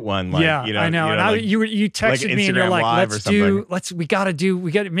remote one. Like, yeah, I know. And you texted like me and you're like, we got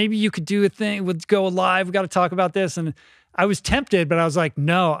maybe you could do a thing. Let's go live. We got to talk about this. And I was tempted, but I was like,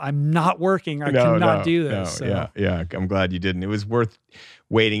 no, I'm not working. I cannot do this. Yeah. I'm glad you didn't. It was worth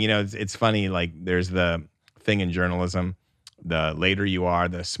waiting. It's funny. Like there's the thing in journalism, the later you are,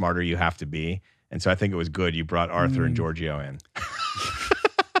 the smarter you have to be. And so I think it was good you brought Arthur and Giorgio in.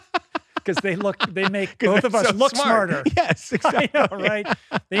 Because they make both of us look smarter. Yes, exactly. I know, right?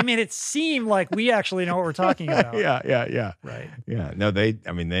 They made it seem like we actually know what we're talking about. Yeah. Right. Yeah. No,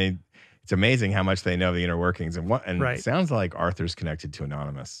 it's amazing how much they know the inner workings. And right. It sounds like Arthur's connected to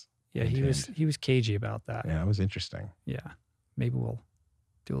Anonymous. Yeah, he was cagey about that. Yeah, it was interesting. Yeah. Maybe we'll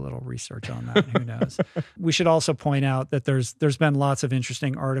do a little research on that. Who knows? We should also point out that there's been lots of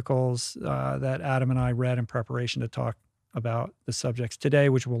interesting articles that Adam and I read in preparation to talk about the subjects today,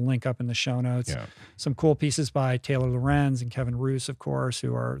 which we'll link up in the show notes. Yeah. Some cool pieces by Taylor Lorenz and Kevin Roos, of course,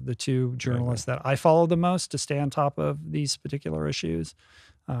 who are the two journalists that I follow the most to stay on top of these particular issues,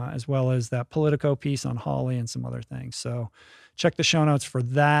 as well as that Politico piece on Hawley and some other things. So check the show notes for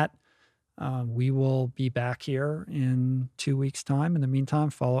that. We will be back here in 2 weeks' time. In the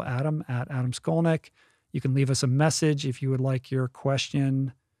meantime, follow Adam at Adam Skolnick. You can leave us a message if you would like your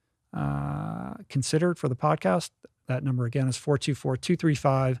question considered for the podcast. That number again is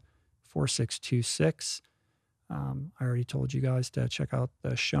 424-235-4626. I already told you guys to check out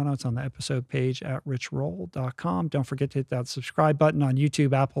the show notes on the episode page at richroll.com. Don't forget to hit that subscribe button on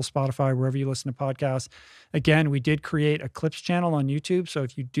YouTube, Apple, Spotify, wherever you listen to podcasts. Again, we did create a clips channel on YouTube. So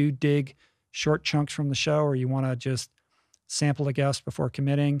if you do dig short chunks from the show or you want to just sample a guest before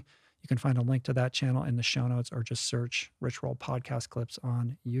committing, you can find a link to that channel in the show notes or just search Rich Roll podcast clips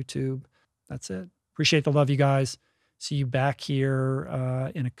on YouTube. That's it. Appreciate the love, you guys. See you back here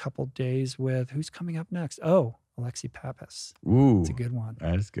in a couple days with who's coming up next? Oh, Alexi Pappas. Ooh, it's a good one.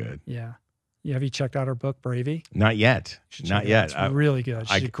 That is good. Yeah. Have you checked out her book, Bravey? Not yet. Not yet. It's really good.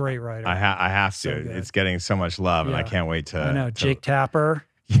 She's a great writer. I have to. Good. It's getting so much love, and I can't wait to. I know. Jake Tapper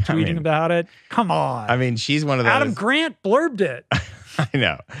tweeting about it. Come on. I mean, she's one of those. Adam Grant blurbed it. I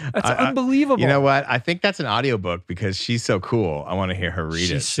know. That's unbelievable. You know what? I think that's an audiobook because she's so cool. I want to hear her read it.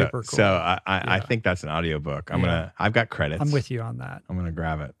 She's super cool. So I think that's an audiobook. I've got credits. I'm with you on that. I'm going to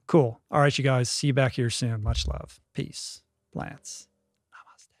grab it. Cool. All right, you guys. See you back here soon. Much love. Peace. Plants.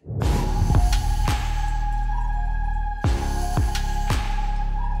 Namaste.